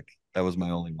nitpick. That was my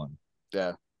only one.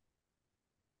 Yeah.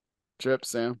 Trip,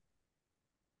 Sam.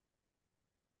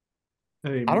 I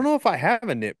I mean, don't know if I have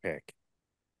a nitpick.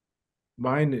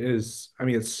 mine is, I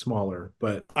mean, it's smaller,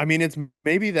 but I mean, it's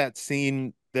maybe that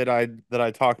scene that I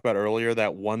talked about earlier,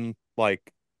 that one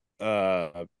like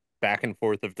uh back and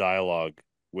forth of dialogue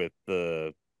with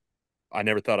the I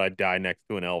never thought I'd die next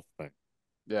to an elf thing.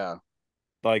 Yeah.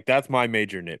 Like that's my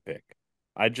major nitpick.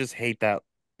 I just hate that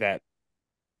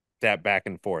that back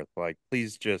and forth. Like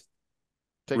please just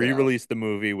Take it out. re-release the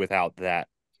movie without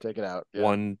Take it out.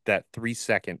 Yeah. that 3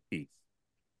 second piece.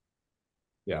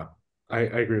 yeah, I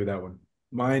agree with that one.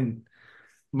 Mine,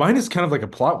 mine is kind of like a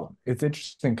plot one. It's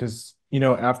interesting because,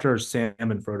 after Sam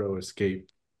and Frodo escape,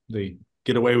 they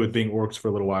get away with being orcs for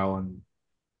a little while, and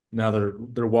now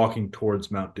they're walking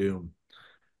towards Mount Doom,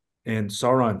 and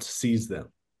Sauron sees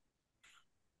them,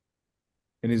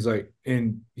 and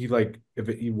he like, if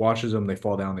he watches them, they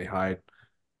fall down, they hide,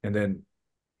 and then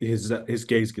his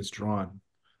gaze gets drawn.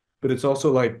 But it's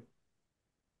also like,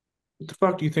 what the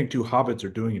fuck do you think two hobbits are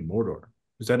doing in Mordor?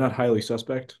 Is that not highly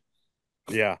suspect?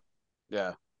 Yeah.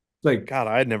 Yeah. Like, God,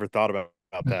 I had never thought about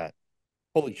that.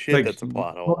 Holy shit, like that's a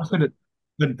plot well, hole. I sent a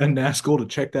Nazgul to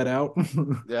check that out.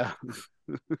 Yeah.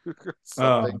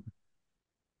 Something. um,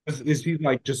 is he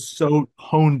like just so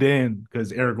honed in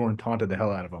because Aragorn taunted the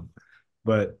hell out of him?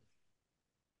 But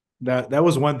that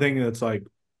was one thing that's like,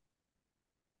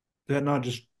 that not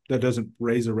just that doesn't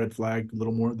raise a red flag a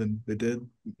little more than they did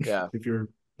Yeah. if you're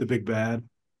the big bad.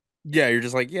 Yeah, you're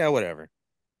just like, yeah, whatever.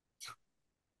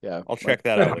 Yeah. I'll Like, check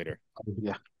that out later.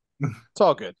 yeah. It's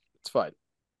all good. It's fine.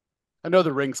 I know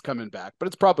the ring's coming back, but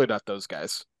it's probably not those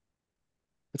guys.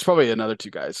 It's probably another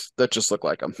two guys that just look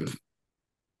like them.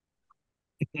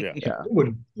 Yeah. Yeah. It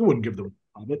wouldn't give the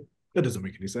hobbit. That doesn't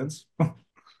make any sense.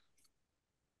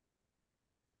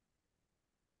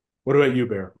 What about you,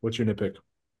 Bear? What's your nitpick?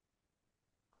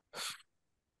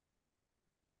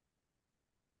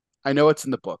 I know it's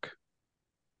in the book,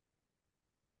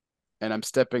 and I'm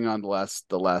stepping on the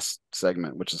last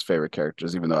segment, which is favorite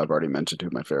characters, even though I've already mentioned who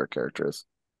my favorite character is.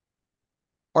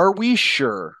 Are we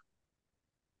sure?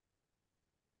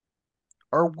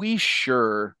 Are we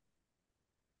sure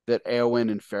that Eowyn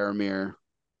and Faramir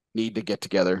need to get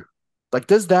together? Like,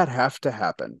 does that have to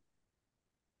happen?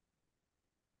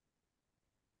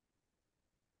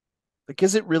 Like,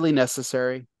 is it really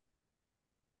necessary?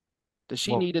 Does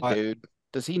she Well, need a dude?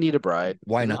 Does he need a bride?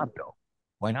 why Is it? not though?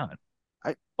 Why not?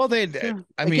 I Well, yeah.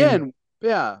 I mean, Again,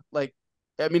 yeah. Like,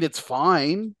 I mean, it's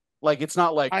fine. Like, it's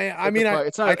not like I what the mean fuck.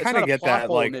 It's I not. It's kind not of a get plot that.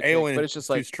 hole Like nitpick, but Eowyn it's just is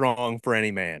too like, strong for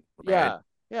any man, right? yeah,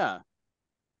 yeah.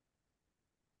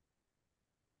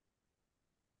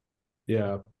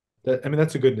 Yeah, I mean,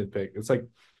 that's a good nitpick. It's like,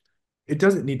 it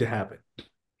doesn't need to happen.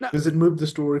 No, Does it move the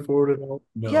story forward at all?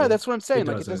 yeah, No, that's what I'm it saying.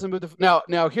 Like, it doesn't. doesn't move the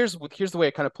now. Here's the way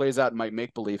it kind of plays out in my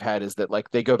make believe head is that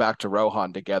like they go back to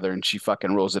Rohan together, and she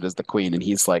fucking rules it as the queen, and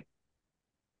he's like,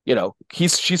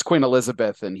 she's Queen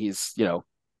Elizabeth, and he's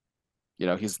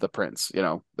he's the prince.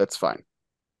 That's fine.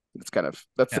 That's the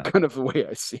yeah, kind of the way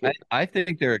I see it. I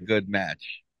think they're a good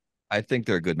match. I think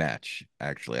they're a good match,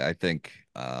 actually.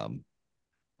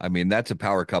 I mean, that's a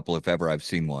power couple if ever I've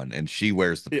seen one, and she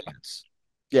wears the Yeah, pants.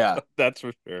 Yeah, that's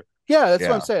for sure. yeah, that's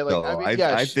what I'm Yeah. saying. Like, I So mean,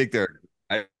 yeah, I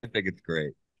think it's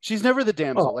great. she's never the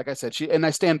damsel. Oh, Like I said, and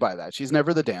I stand by that. She's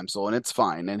never the damsel, and it's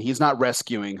fine. And he's not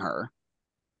rescuing her,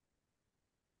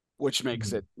 which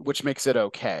makes it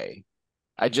okay.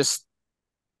 I just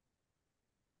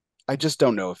I just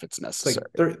don't know if it's It's like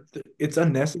necessary. it's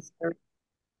unnecessary.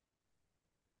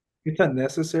 It's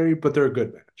unnecessary, but they're a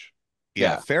good match.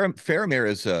 Yeah, Yeah. Faramir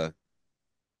is I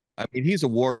mean, he's a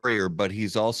warrior, but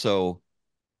he's also,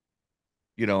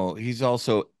 he's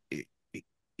also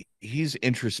he's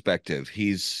introspective.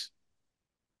 He's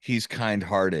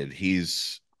kind-hearted. He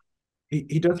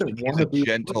doesn't want to be.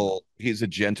 He's a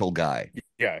gentle guy.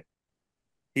 Yeah,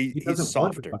 He he's doesn't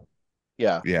want to softer. fight.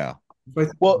 Yeah. Yeah. But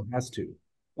Well, he has to.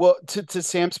 Well, to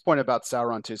Sam's point about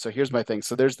Sauron too. So here's my thing.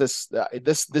 So there's this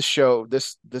show,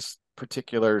 this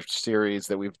particular series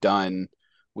that we've done,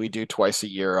 we do twice a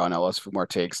year on LS Fumar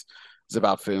Takes. It's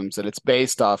about films, and it's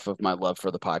based off of my love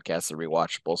for the podcast, The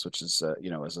Rewatchables, which is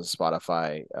is a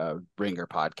Spotify Ringer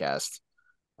podcast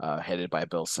headed by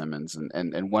Bill Simmons,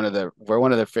 and one of their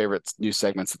favorite new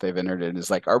segments that they've entered in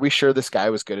is like, are we sure this guy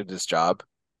was good at his job?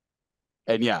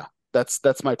 And yeah,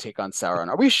 that's my take on Sauron.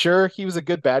 Are we sure he was a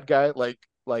good bad guy? Like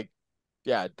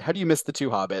yeah, how do you miss the two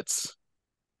hobbits?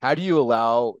 How do you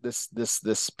allow this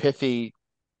pithy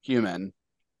human,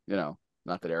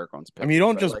 not that Aragorn's I mean, you pithy,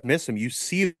 don't but just like, miss them; you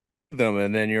see them,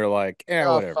 and then you're like, "Yeah,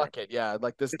 oh whatever." fuck it, yeah,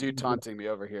 like this dude taunting me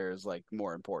over here is like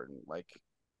more important. Like,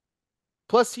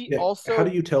 plus he Yeah. How do also,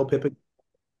 you tell Pippin?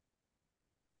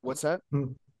 what's that?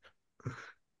 Hmm.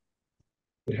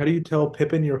 How do you tell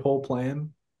Pippin your whole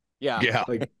plan? Yeah, Yeah.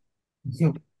 Like,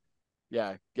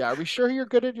 yeah. Are we sure you're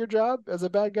good at your job as a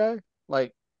bad guy?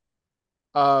 Like,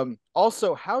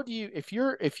 also, how do you if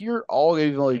you're all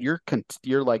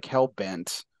you're like hell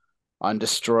bent on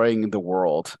destroying the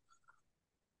world?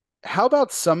 How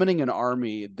about summoning an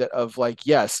army that of like,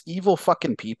 yes, evil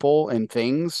fucking people and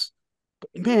things, but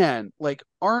man, like,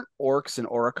 aren't orcs and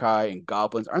orcai and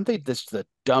goblins, aren't they just the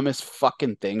dumbest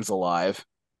fucking things alive?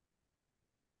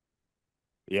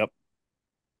 Yep.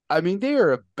 I mean, they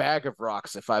are a bag of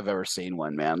rocks if I've ever seen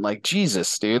one, man. Like,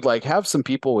 Jesus, dude, like, have some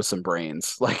people with some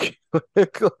brains. Like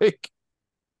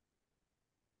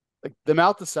the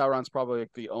mouth of Sauron's probably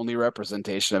like the only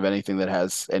representation of anything that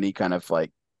has any kind of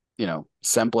like,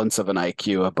 semblance of an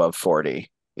IQ above 40.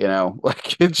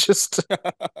 Like it's just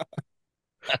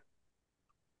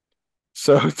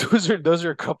so those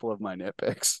are a couple of my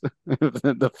nitpicks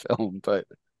in the film, but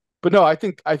no, I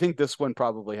think this one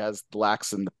probably has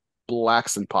lacks and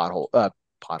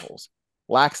potholes,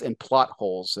 lacks and plot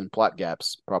holes and plot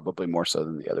gaps, probably more so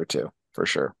than the other two, for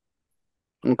sure.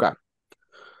 Okay.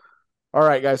 All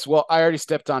right, guys. Well, I already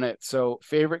stepped on it. So,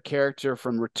 favorite character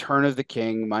from Return of the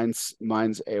King. Mine's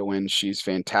Eowyn. She's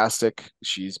fantastic.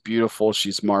 She's beautiful.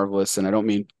 She's marvelous. And I don't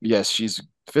mean, yes, she's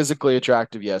physically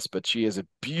attractive, yes, but she is a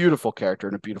beautiful character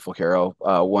and a beautiful hero.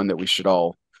 One that we should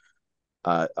all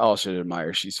should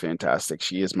admire. She's fantastic.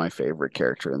 She is my favorite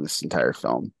character in this entire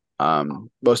film.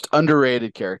 Most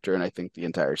underrated character, and I think the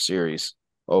entire series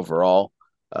overall.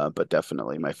 But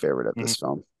definitely my favorite of Mhm. this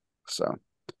film. So.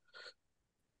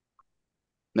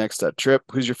 Next up, Tripp.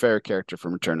 Who's your favorite character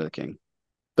from Return of the King?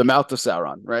 The Mouth of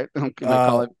Sauron, right?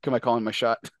 Uh, Can I call him my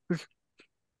shot?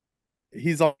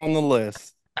 he's on the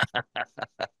list.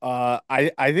 I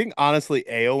think honestly,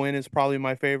 Eowyn is probably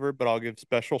my favorite, but I'll give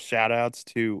special shout outs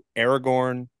to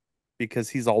Aragorn because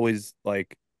he's always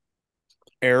like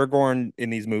Aragorn in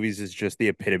these movies is just the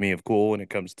epitome of cool when it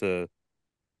comes to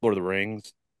Lord of the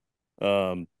Rings.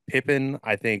 Pippin,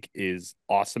 I think, is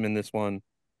awesome in this one.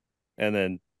 And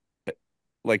then,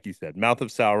 like you said, Mouth of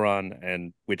Sauron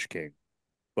and Witch King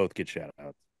both get shout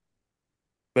outs.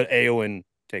 But Eowyn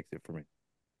takes it for me.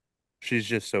 She's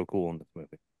just so cool in this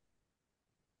movie.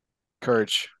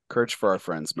 Courage for our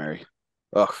friends, Mary.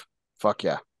 Ugh, fuck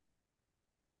yeah.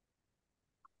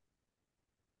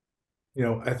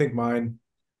 I think mine,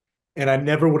 and I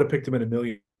never would have picked him in a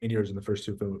million years in the first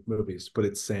two movies, but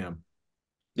it's Sam.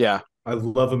 Yeah, I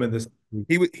love him in this.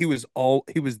 He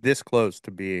was this close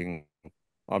to being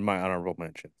on my honorable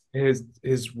mentions.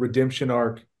 His redemption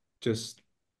arc, just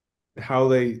how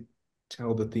they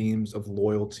tell the themes of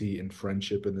loyalty and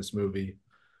friendship in this movie.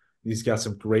 He's got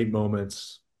some great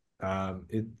moments.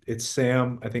 It's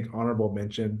Sam, I think, honorable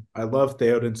mention. I love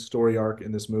Theoden's story arc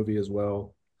in this movie as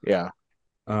well. yeah,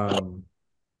 Um,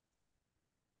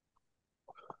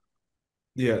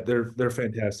 yeah, they're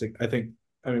fantastic. I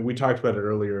mean, we talked about it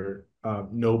earlier.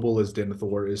 Noble as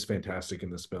Denethor is fantastic in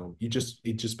this film. He just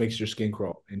makes your skin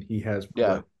crawl, and he has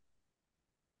yeah, what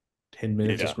 10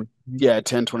 minutes of Yeah. screen. yeah.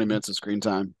 10, 20 minutes of screen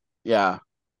time. Yeah,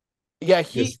 yeah.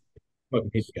 Yes, fucking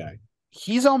hate the guy.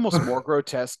 He's almost more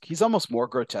grotesque. He's almost more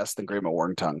grotesque than Grima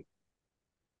Wormtongue.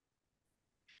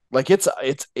 Like it's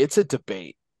a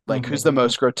debate. Like who's the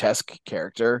most grotesque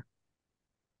character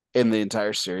in the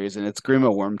entire series, and it's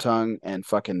Grima Wormtongue and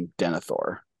fucking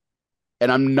Denethor.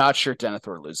 And I'm not sure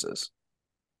Denethor loses.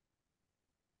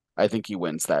 I think he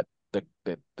wins that.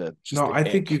 The just No, the I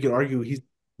think you ick. could argue he's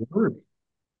worse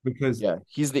because Yeah,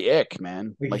 he's the ick,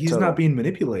 man. like Like he's not total. being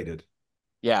manipulated.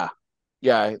 Yeah,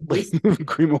 yeah. Like This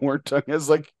Grima Wormtongue is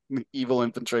like evil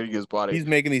infiltrating his body. He's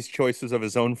making these choices of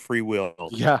his own free will.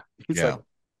 Yeah, he's like, Yeah.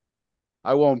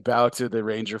 I won't bow to the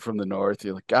ranger from the north.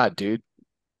 You're like, God, dude,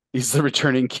 he's the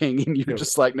returning king, and you're you know,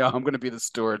 just like, no, I'm gonna be the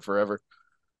steward forever.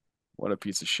 What a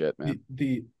piece of shit, man.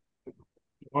 the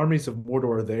armies of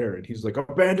Mordor are there, and he's like,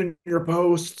 abandon your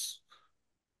posts.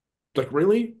 Like,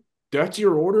 really? That's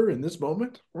your order in this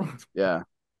moment? Yeah,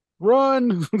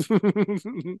 run,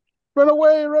 run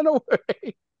away, run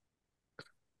away.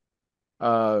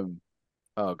 Um,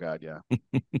 oh God, yeah,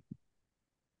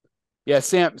 yeah.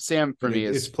 Sam for But me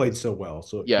it's is played so well.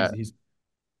 So yeah, he's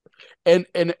and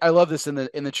I love this in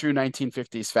the true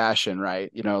 1950s fashion, right?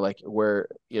 You know, like where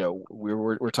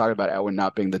we're talking about Owen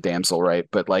not being the damsel, right?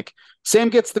 But like Sam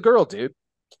gets the girl, dude.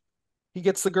 He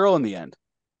gets the girl in the end.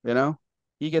 You know,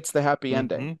 he gets the happy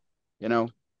ending. Hmm. You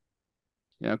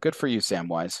know, good for you,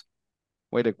 Samwise.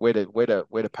 Way to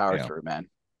power Yeah. through, man.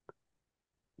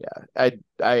 Yeah,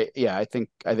 yeah, I think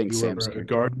you Sam's are a good.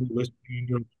 garden listening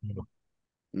to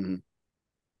Hmm.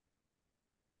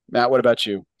 Matt, what about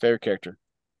you? Favorite character?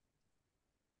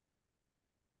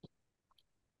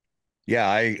 Yeah,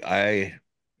 I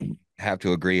have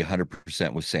to agree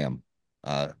 100% with Sam.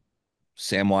 Uh,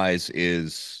 Samwise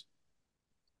is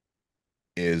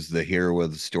the hero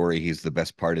of the story. He's the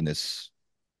best part in this,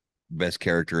 best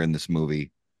character in this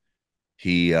movie.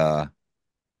 He uh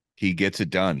he gets it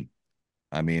done.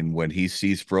 I mean, when he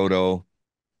sees Frodo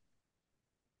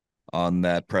on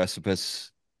that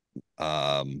precipice,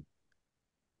 um,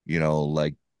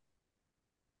 like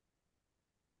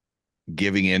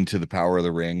giving in to the power of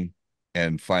the ring,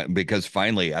 and because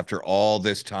finally, after all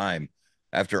this time,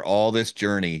 after all this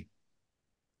journey,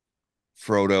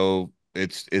 Frodo,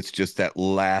 it's just that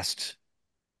last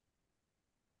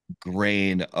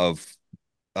grain of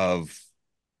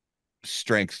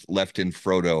strength left in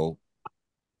Frodo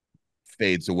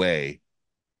fades away,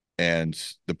 and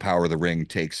the power of the ring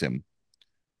takes him.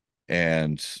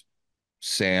 And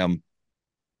Sam,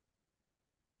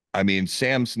 I mean,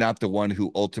 Sam's not the one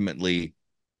who ultimately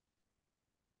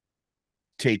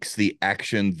takes the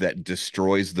action that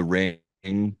destroys the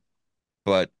ring,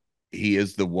 but he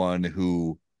is the one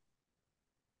who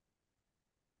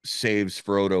saves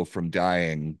Frodo from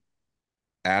dying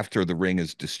after the ring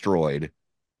is destroyed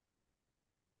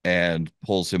and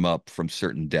pulls him up from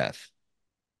certain death.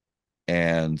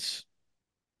 And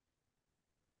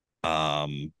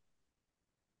um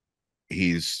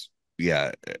he's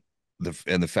yeah, the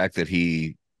fact that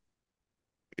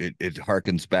it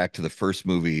harkens back to the first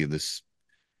movie, this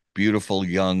beautiful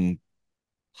young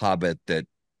hobbit that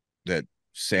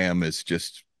Sam is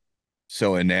just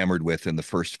so enamored with in the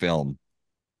first film,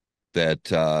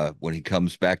 that when he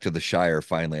comes back to the Shire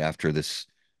finally after this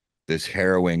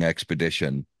harrowing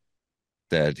expedition,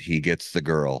 that he gets the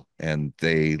girl and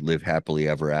they live happily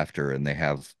ever after and they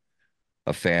have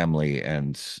a family,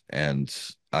 and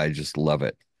I just love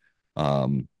it.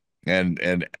 Um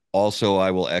and also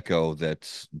I will echo that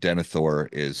Denethor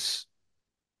is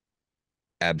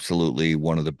absolutely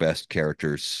one of the best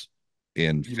characters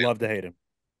in You film. love to hate him.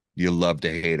 You love to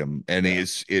hate him. And Yeah.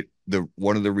 he's it the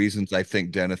one of the reasons I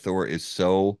think Denethor is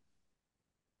so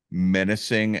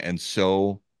menacing and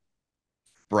so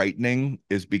frightening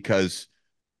is because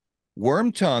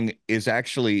Wormtongue is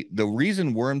actually the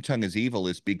reason Wormtongue is evil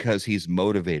is because he's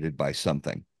motivated by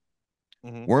something.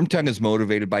 Hmm. Wormtongue is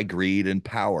motivated by greed and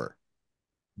power.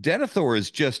 Denethor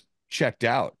is just checked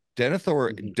out. Mhm.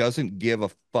 Denethor doesn't give a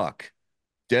fuck.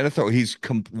 Denethor, he's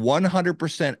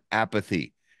 100%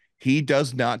 apathy. He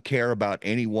does not care about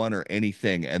anyone or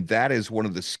anything. And that is one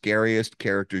of the scariest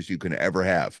characters you can ever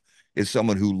have, is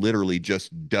someone who literally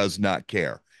just does not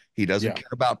care. He doesn't Yeah. care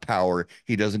about power.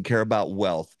 He doesn't care about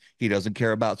wealth. He doesn't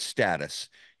care about status.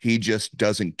 He just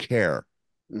doesn't care.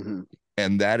 Mhm.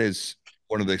 And that is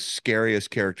one of the scariest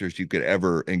characters you could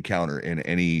ever encounter in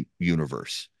any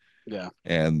universe. Yeah.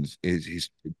 And he's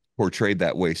portrayed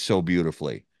that way so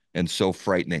beautifully and so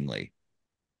frighteningly.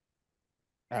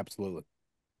 Absolutely.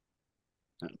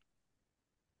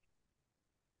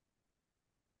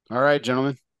 All right,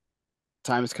 gentlemen.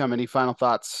 Time has come. Any final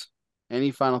thoughts?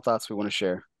 Any final thoughts we want to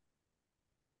share?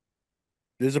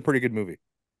 This is a pretty good movie.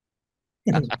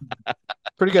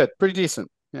 Pretty good. Pretty decent.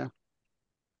 Yeah.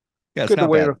 Yeah, it's Good not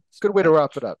way bad. to good way to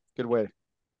wrap it up. Good way.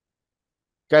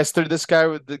 Guys, through this guy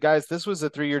with the guys, this was a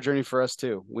 3-year journey for us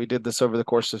too. We did this over the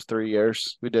course of 3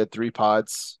 years. We did 3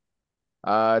 pods.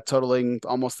 totaling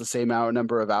almost the same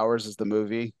number of hours as the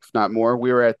movie, if not more.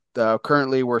 We were at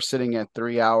currently we're sitting at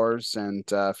 3 hours and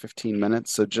 15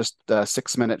 minutes, so just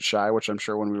 6 minutes shy, which I'm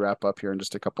sure when we wrap up here in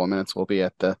just a couple of minutes, we'll be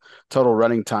at the total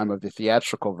running time of the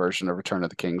theatrical version of Return of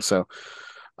the King. So,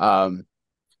 um,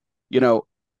 you know,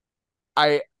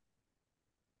 I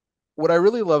what I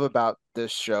really love about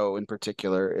this show in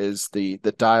particular is the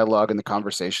dialogue and the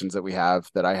conversations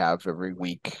that I have every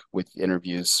week with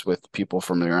interviews with people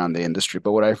from around the industry.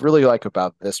 But what I really like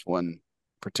about this one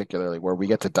particularly, where we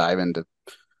get to dive into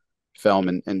film,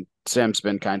 and Sam's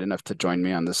been kind enough to join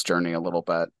me on this journey a little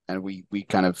bit, and we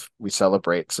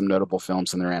celebrate some notable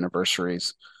films and their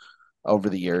anniversaries over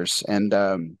the years. And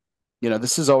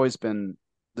this has always been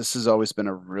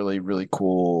a really, really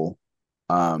cool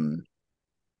um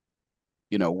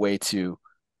way to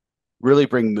really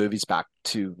bring movies back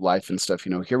to life and stuff.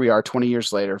 Here we are 20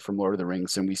 years later from Lord of the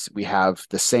Rings, and we have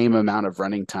the same amount of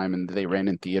running time, and they ran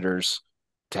in theaters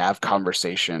to have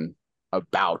conversation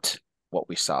about what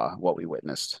we saw, what we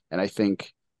witnessed. And I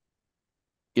think,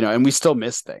 and we still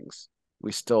miss things.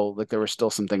 We still there were still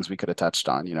some things we could have touched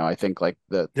on. I think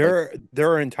there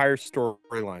are entire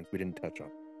storylines we didn't touch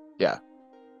on. Yeah.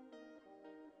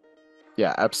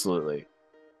 Yeah, absolutely.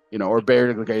 Or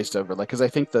barely glazed over, because I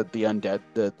think that the undead,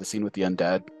 the scene with the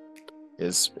undead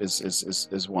is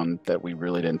one that we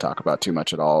really didn't talk about too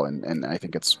much at all, and I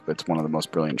think it's one of the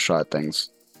most brilliant shot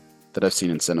things that I've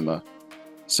seen in cinema.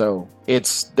 So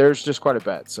there's just quite a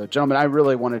bit. So, gentlemen, I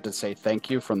really wanted to say thank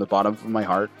you from the bottom of my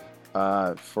heart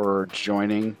for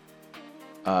joining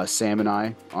Sam and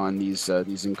I on these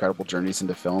incredible journeys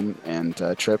into film. And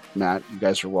Tripp, Matt, you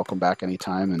guys are welcome back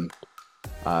anytime, and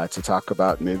to talk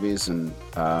about movies and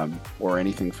or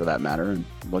anything for that matter. And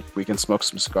we can smoke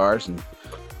some cigars and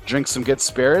drink some good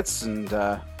spirits and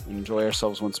enjoy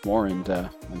ourselves once more, and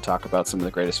talk about some of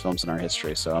the greatest films in our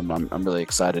history. So I'm really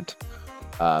excited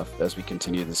as we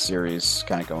continue the series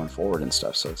kind of going forward and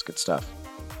stuff. So it's good stuff.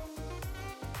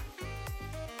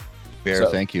 Bear,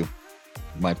 thank you.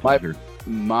 My pleasure.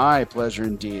 My pleasure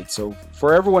indeed. So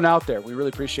for everyone out there, we really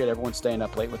appreciate everyone staying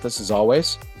up late with us as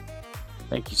always.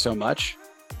 Thank you so much.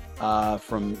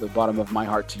 From the bottom of my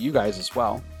heart to you guys as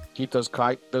well. Keep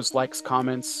those likes,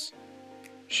 comments,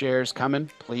 shares coming,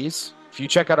 please. If you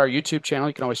check out our YouTube channel,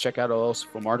 you can always check out Olos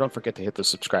Fumar. Don't forget to hit the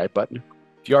subscribe button.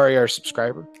 If you already are a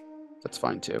subscriber, that's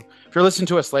fine too. If you're listening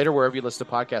to us later, wherever you listen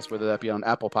to podcasts, whether that be on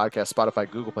Apple Podcasts, Spotify,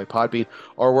 Google Play, Podbean,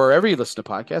 or wherever you listen to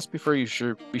podcasts, be sure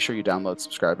you download,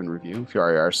 subscribe, and review. If you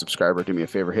already are a subscriber, do me a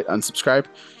favor, hit unsubscribe.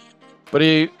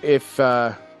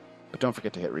 But don't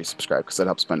forget to hit resubscribe, because that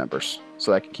helps my numbers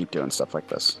so I can keep doing stuff like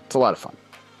this. It's a lot of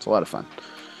fun.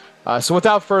 So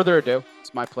without further ado,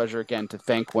 it's my pleasure again to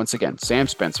thank once again Sam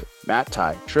Spencer, Matt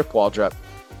Ty, Tripp Waldrop.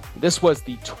 This was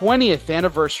the 20th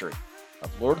anniversary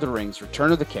of Lord of the Rings,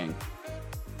 Return of the King.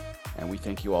 And we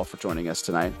thank you all for joining us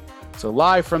tonight. So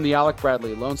live from the Alec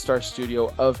Bradley Lone Star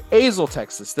Studio of Azle,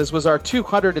 Texas, this was our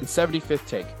 275th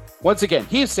take. Once again,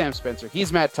 he's Sam Spencer,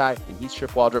 he's Matt Ty, and he's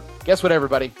Tripp Waldrop. Guess what,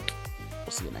 everybody?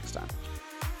 We'll see you next time.